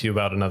 Takes you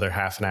about another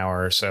half an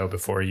hour or so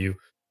before you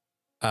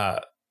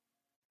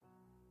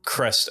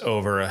crest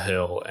over a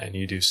hill, and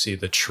you do see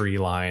the tree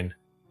line,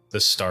 the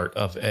start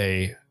of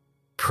a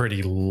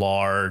pretty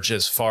large,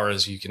 as far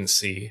as you can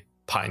see,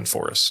 pine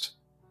forest.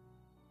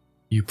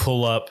 You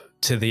pull up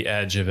to the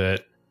edge of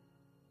it,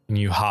 and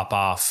you hop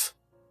off.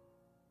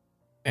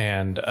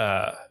 And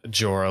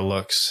Jorah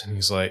looks, and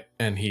he's like,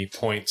 and he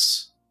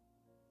points.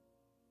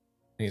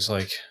 He's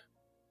like,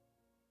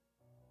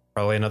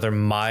 probably another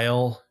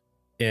mile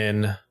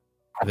in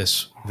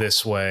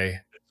this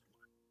way,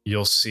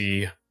 you'll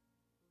see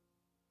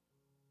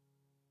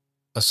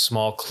a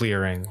small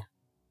clearing.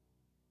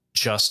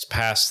 Just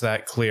past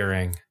that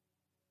clearing,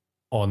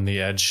 on the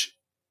edge,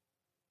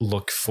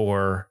 look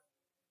for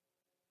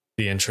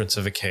the entrance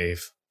of a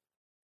cave.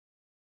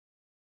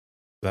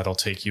 That'll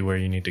take you where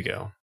you need to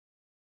go.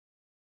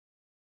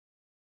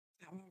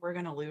 We're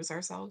gonna lose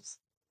ourselves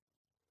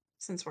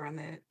since we're on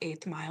the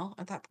 8th mile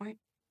at that point.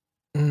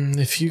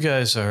 If you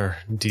guys are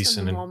In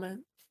decent, the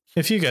moment.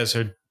 if you guys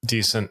are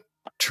decent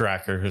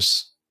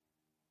trackers,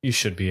 you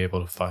should be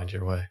able to find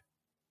your way.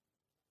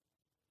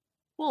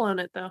 We'll own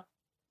it, though.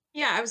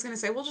 Yeah, I was gonna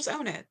say we'll just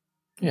own it.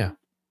 Yeah.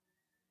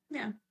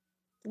 Yeah,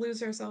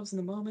 lose ourselves in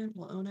the moment.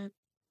 We'll own it.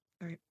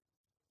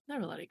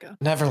 Never let it go.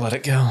 Never let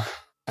it go. All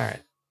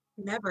right.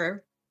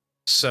 Never.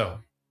 So,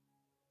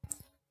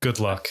 good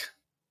luck.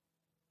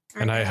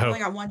 All And I guys, hope- only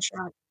got one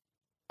shot.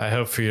 I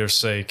hope for your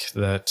sake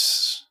that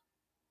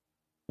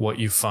what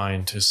you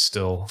find is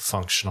still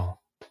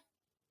functional.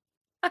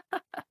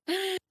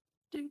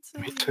 Dude, so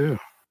Me too.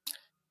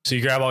 So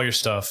you grab all your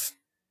stuff.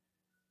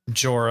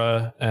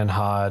 Jorah and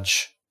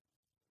Hodge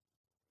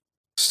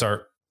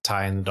start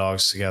tying the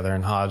dogs together,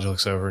 and Hodge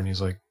looks over and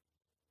he's like,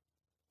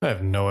 I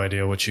have no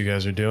idea what you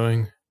guys are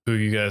doing, who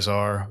you guys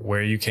are,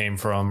 where you came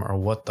from, or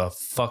what the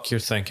fuck you're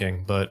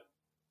thinking, but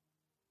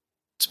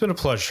it's been a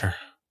pleasure.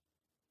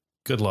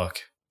 Good luck.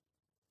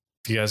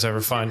 If you guys ever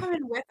Thanks for find...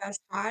 coming with us,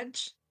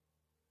 Hodge.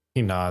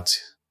 He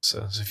nods.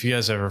 Says, if you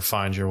guys ever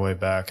find your way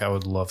back, I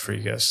would love for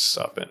you guys to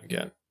stop in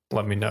again.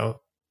 Let me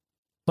know.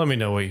 Let me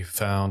know what you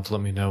found.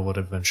 Let me know what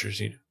adventures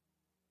you do.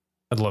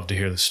 I'd love to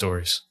hear the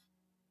stories.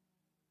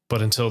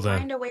 But until then,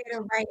 Find a way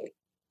to write.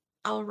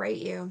 I'll write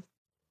you.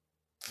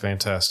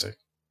 fantastic.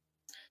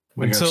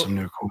 We Until- got some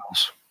new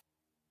quills.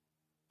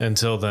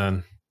 Until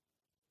then,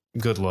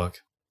 good luck.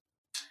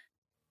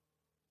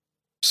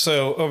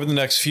 So over the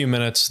next few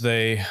minutes,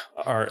 they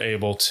are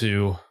able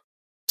to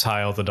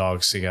tie all the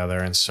dogs together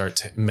and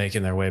start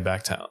making their way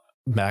back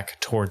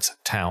towards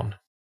town.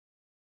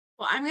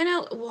 Well,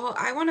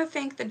 I want to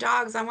thank the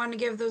dogs. I want to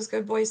give those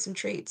good boys some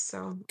treats.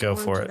 So Go I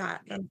wanna for do it.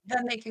 That.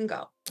 Then they can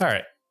go. All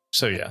right.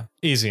 So yeah,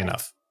 easy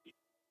enough.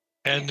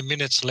 And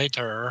minutes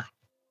later,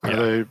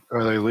 Yeah.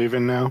 Are they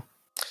leaving now?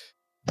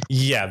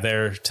 Yeah,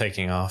 they're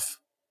taking off.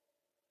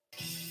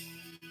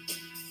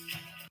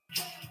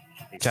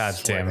 God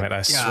damn it,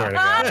 I swear to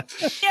God.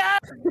 yeah.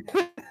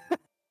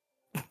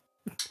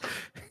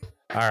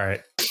 All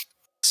right.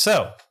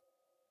 So,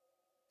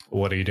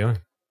 what are you doing?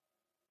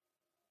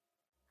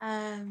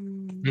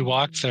 we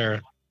walk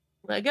there.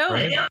 Let go.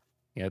 Right?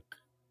 We head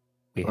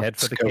for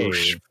Let's the go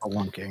cave.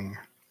 spelunking.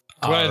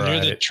 Gwen, All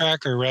you're the right.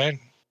 tracker, right?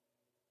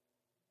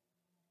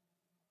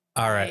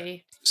 All right.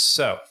 I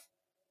So,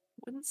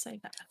 wouldn't say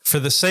that. for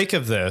the sake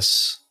of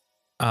this,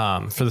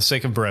 for the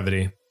sake of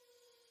brevity,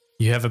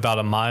 you have about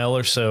a mile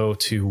or so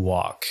to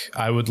walk.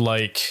 I would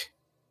like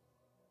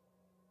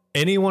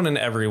anyone and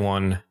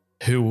everyone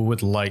who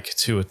would like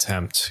to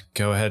attempt,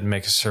 go ahead and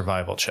make a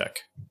survival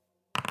check.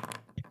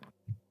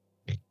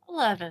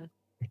 11.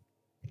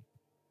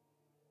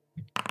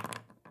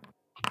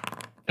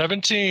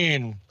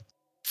 17.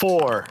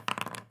 4.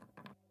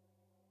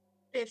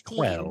 15.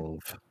 12.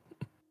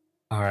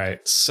 All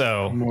right.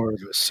 So, More of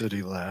a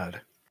city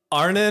lad.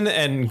 Arnon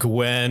and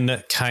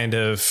Gwen kind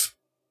of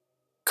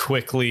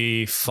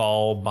quickly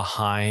fall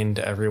behind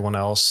everyone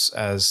else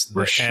as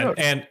We're shook.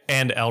 and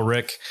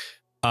Elric.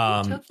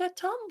 We took the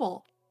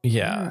tumble.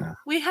 Yeah.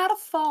 We had a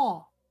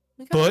fall.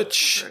 We got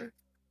Butch. recovered.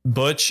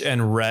 Butch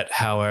and Rhett,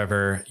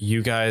 however,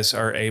 you guys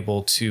are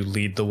able to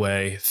lead the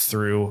way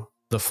through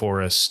the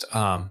forest.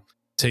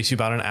 Takes you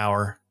about an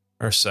hour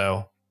or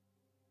so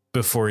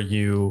before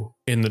you,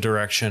 in the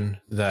direction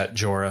that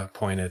Jorah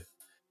pointed,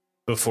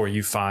 before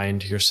you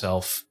find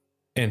yourself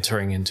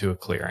entering into a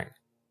clearing.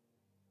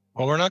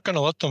 Well, we're not going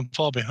to let them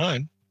fall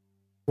behind.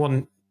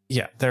 Well,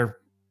 yeah,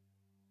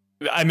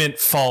 I meant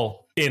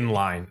fall in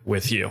line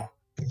with you.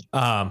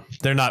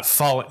 They're not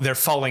falling. They're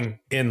falling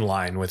in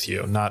line with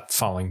you, not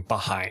falling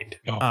behind.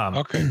 Oh,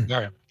 okay.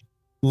 All right.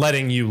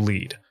 Letting you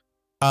lead.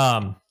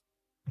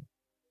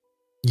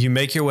 You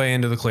make your way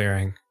into the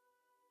clearing.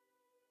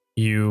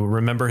 You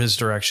remember his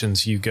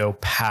directions. You go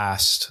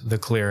past the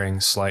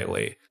clearing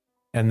slightly.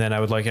 And then I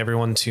would like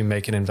everyone to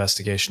make an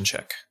investigation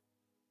check.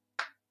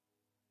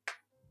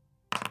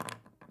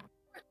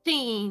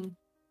 15.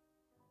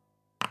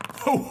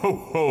 Ho, ho,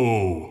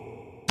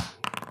 ho.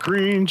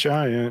 Green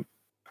giant.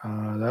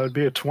 That would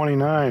be a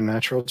 29,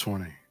 natural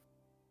 20.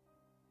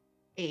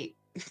 8.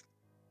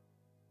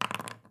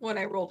 When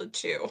I rolled a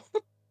 2.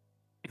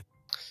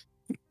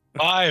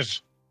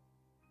 5.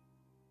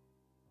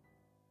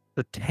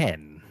 The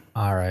 10.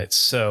 All right.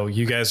 So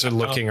you guys are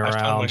looking I found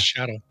my around.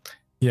 shadow.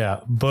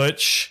 Yeah.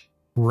 Butch,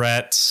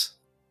 Rhett,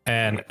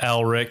 and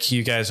Elric,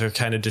 you guys are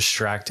kind of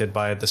distracted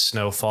by the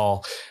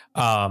snowfall.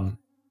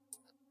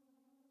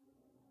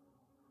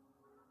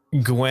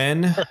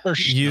 Gwen,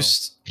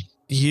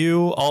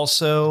 you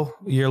also,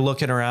 you're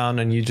looking around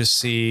and you just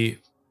see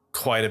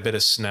quite a bit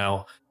of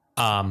snow.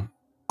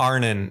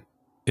 Arnon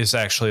is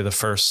actually the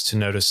first to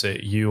notice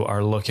it. You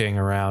are looking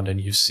around and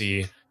you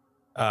see,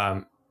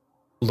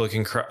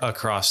 looking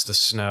across the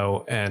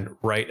snow, and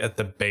right at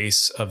the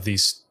base of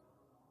these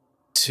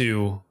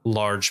 2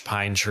 large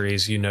pine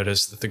trees, you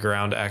notice that the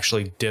ground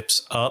actually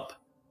dips up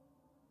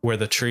where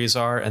the trees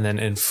are, and then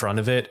in front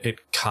of it,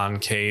 it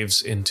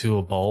concaves into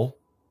a bowl.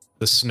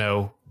 The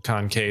snow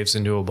concaves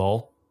into a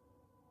bowl.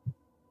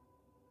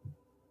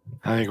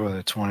 I think with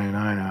a 29,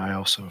 I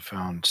also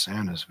found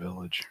Santa's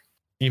village.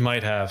 You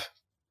might have.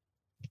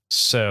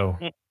 So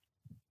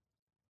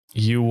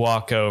you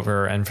walk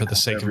over, and for the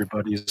sake of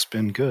Everybody's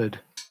been good.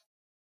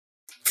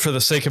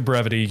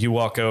 brevity, you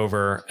walk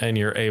over and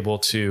you're able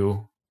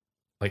to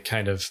like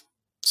kind of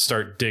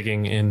start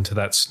digging into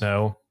that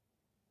snow,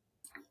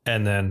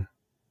 and then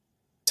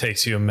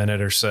takes you a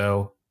minute or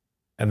so,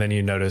 and then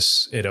you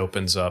notice it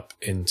opens up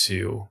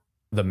into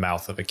the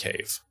mouth of a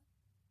cave.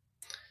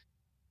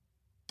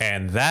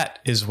 And that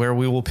is where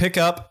we will pick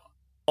up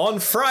on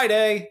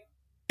Friday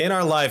in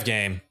our live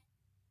game.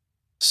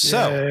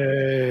 So,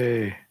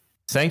 Yay.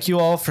 thank you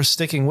all for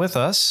sticking with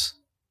us.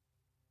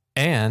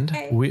 And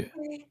Hey.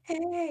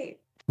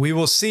 we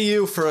will see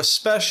you for a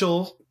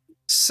special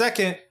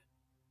second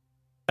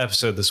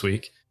episode this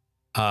week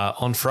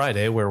on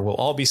Friday, where we'll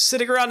all be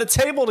sitting around a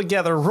table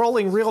together,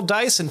 rolling real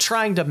dice and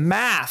trying to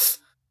math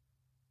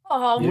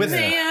Oh, Yeah.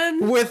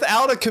 man.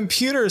 without a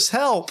computer's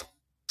help.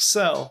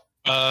 So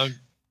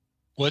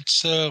What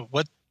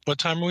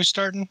time are we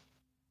starting?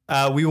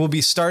 we will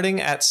be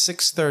starting at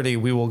 6:30.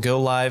 We will go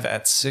live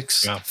at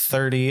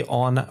 6:30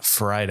 on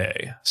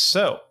Friday.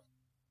 So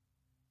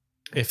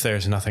if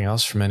there's nothing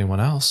else from anyone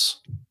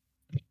else,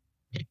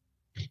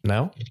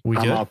 no, we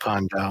I'm good. all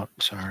punned out.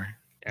 Sorry.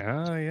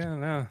 Oh, yeah,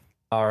 no.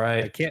 All I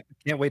right, can't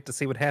wait to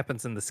see what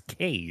happens in this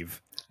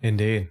cave.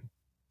 indeed.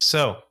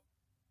 So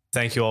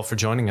thank you all for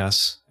joining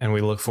us, and we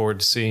look forward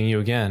to seeing you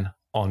again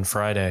on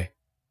Friday.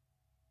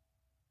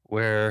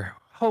 Where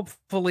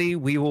hopefully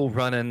we will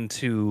run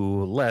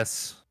into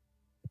less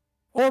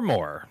or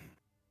more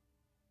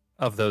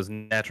of those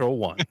natural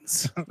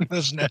ones.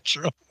 Those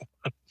natural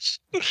ones.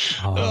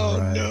 All Oh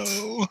right.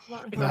 no.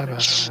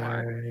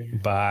 Bye-bye.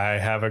 Bye.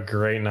 Have a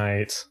great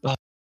night.